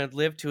 you're going to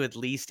live to at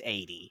least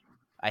 80,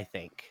 I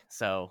think.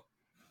 So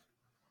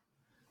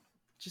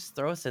just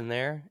throw us in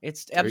there. I'm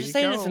just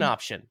saying it's an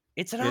option.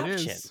 It's an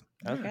option. Is.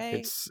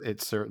 Okay.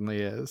 It certainly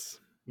is.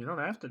 You don't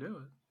have to do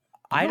it.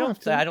 I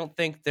don't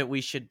think that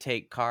we should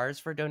take cars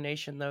for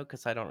donation though,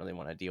 because I don't really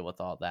want to deal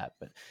with all that.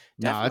 But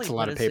definitely that's a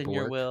lot of paperwork. In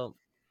your will.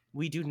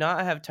 We do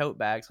not have tote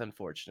bags,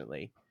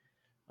 unfortunately.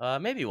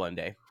 Maybe one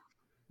day.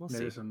 We'll see.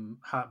 Maybe some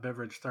hot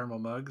beverage thermal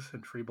mugs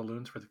and free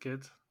balloons for the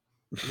kids.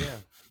 Yeah,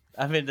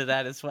 I'm into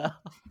that as well.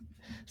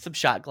 Some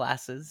shot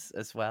glasses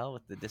as well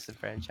with the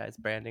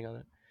disenfranchised branding on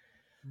it.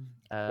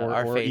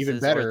 Or even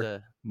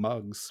better,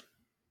 mugs.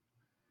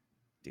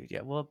 Dude,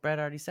 yeah. Well, Brett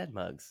already said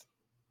mugs.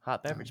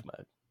 Hot beverage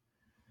mug.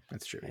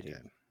 That's true. He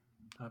did.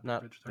 Hot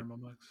beverage thermal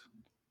mugs.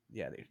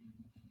 Yeah, dude.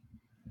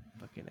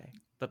 Fucking A.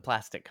 The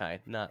plastic kind,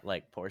 not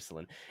like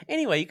porcelain.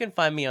 Anyway, you can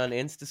find me on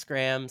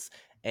Instagrams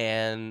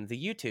and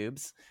the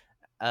YouTubes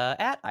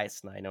at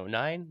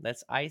Ice909.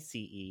 That's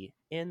ICENINE,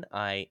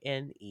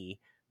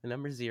 the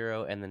number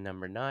 0 and the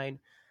number 9.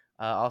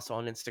 Also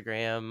on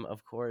Instagram,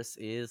 of course,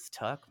 is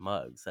Tuck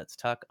Mugs. That's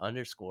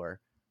Tuck_Mugs.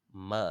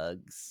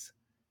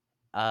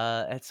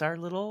 It's our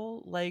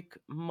little like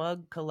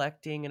mug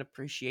collecting and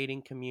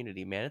appreciating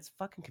community, man. It's a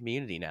fucking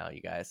community now,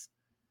 you guys.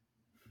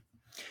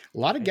 A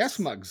lot of guest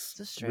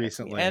mugs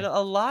recently, and a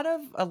lot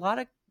of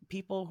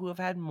people who have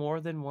had more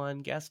than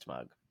one guest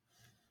mug.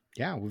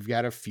 Yeah, we've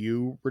got a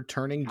few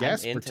returning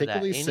guests,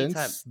 particularly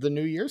since the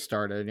new year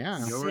started.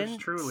 Yeah, yours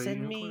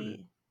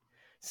truly.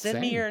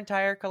 Send me your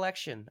entire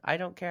collection. I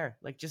don't care.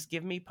 Like, just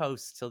give me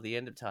posts till the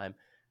end of time.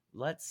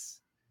 Let's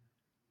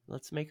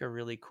make a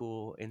really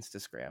cool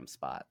Instagram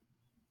spot.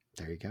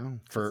 There you go.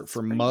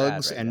 For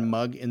mugs and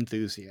mug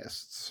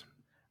enthusiasts.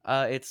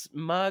 It's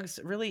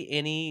mugs, really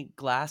any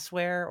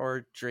glassware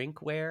or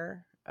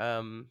drinkware.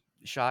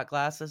 Shot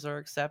glasses are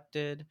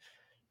accepted.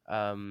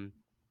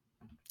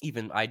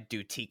 Even I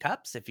do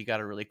teacups if you got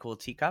a really cool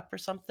teacup or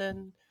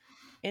something.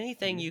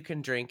 Anything you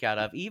can drink out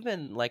of,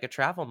 even like a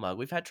travel mug.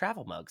 We've had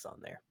travel mugs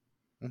on there.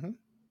 Mm-hmm.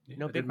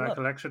 Yeah, I did my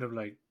collection of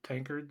like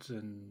tankards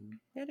and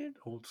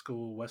old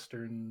school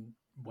Western,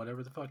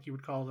 whatever the fuck you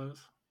would call those.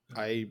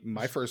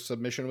 My first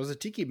submission was a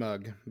tiki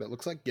mug that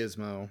looks like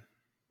Gizmo.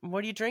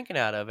 What are you drinking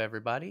out of,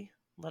 everybody?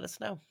 Let us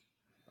know.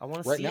 I want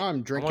to see. Right now,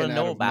 I'm drinking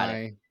out of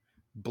my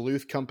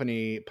Bluth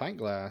Company pint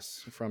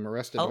glass from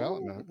Arrested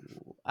Development.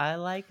 I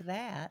like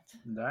that.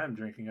 And I'm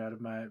drinking out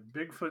of my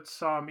Bigfoot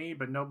saw me,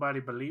 but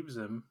nobody believes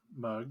him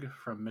mug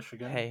from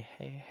Michigan.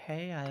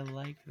 Hey, I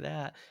like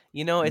that.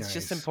 It's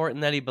just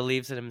important that he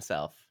believes it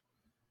himself.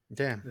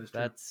 Yeah.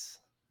 That's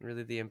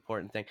really the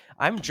important thing.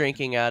 I'm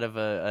drinking out of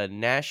a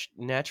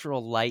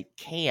Natural Light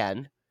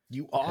can.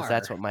 You are. Because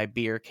that's what my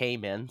beer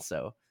came in,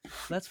 so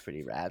that's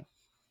pretty rad.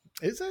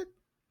 Is it?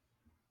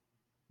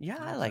 Yeah,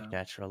 I like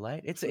Natural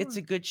Light. It's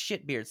a good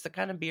shit beer. It's the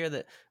kind of beer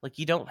that like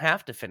you don't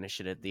have to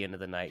finish it at the end of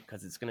the night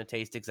because it's going to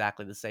taste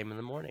exactly the same in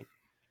the morning.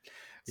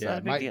 It's not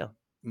a big deal.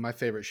 My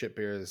favorite shit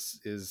beer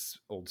is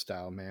Old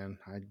Style, man.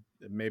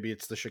 Maybe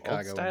it's the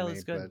Chicago Old Style in me,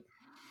 is good.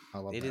 But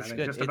I love it. That. Is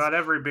good. Just about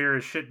every beer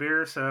is shit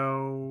beer,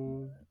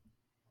 so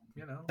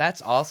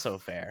That's also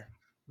fair.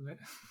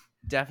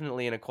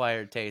 Definitely an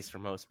acquired taste for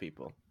most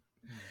people.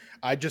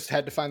 I just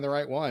had to find the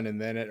right one, and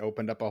then it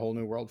opened up a whole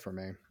new world for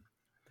me.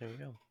 There you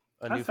go.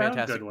 A new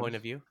fantastic point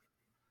of view.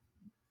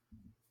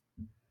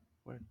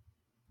 Where?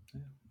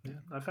 Yeah.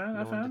 I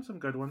found some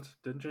good ones.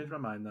 Didn't change my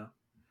mind though.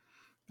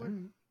 Fair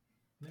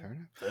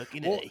enough.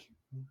 Fucking A.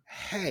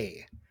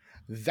 Hey,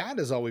 that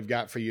is all we've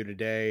got for you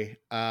today.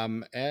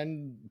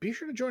 And be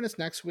sure to join us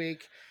next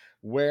week,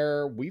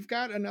 where we've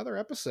got another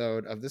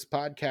episode of this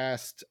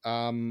podcast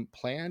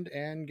planned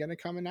and gonna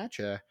coming at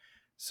you.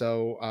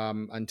 So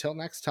until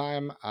next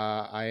time,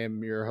 I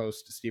am your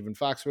host, Stephen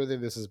Foxworthy.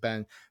 This has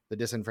been the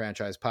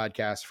Disenfranchised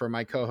Podcast. For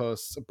my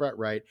co-hosts, Brett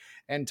Wright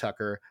and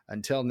Tucker.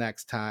 Until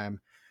next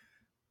time.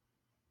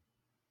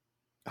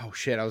 Oh,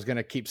 shit. I was going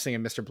to keep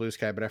singing Mr. Blue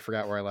Sky, but I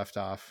forgot where I left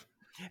off.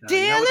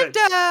 You know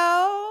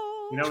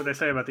what they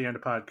say about the end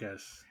of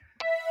podcasts?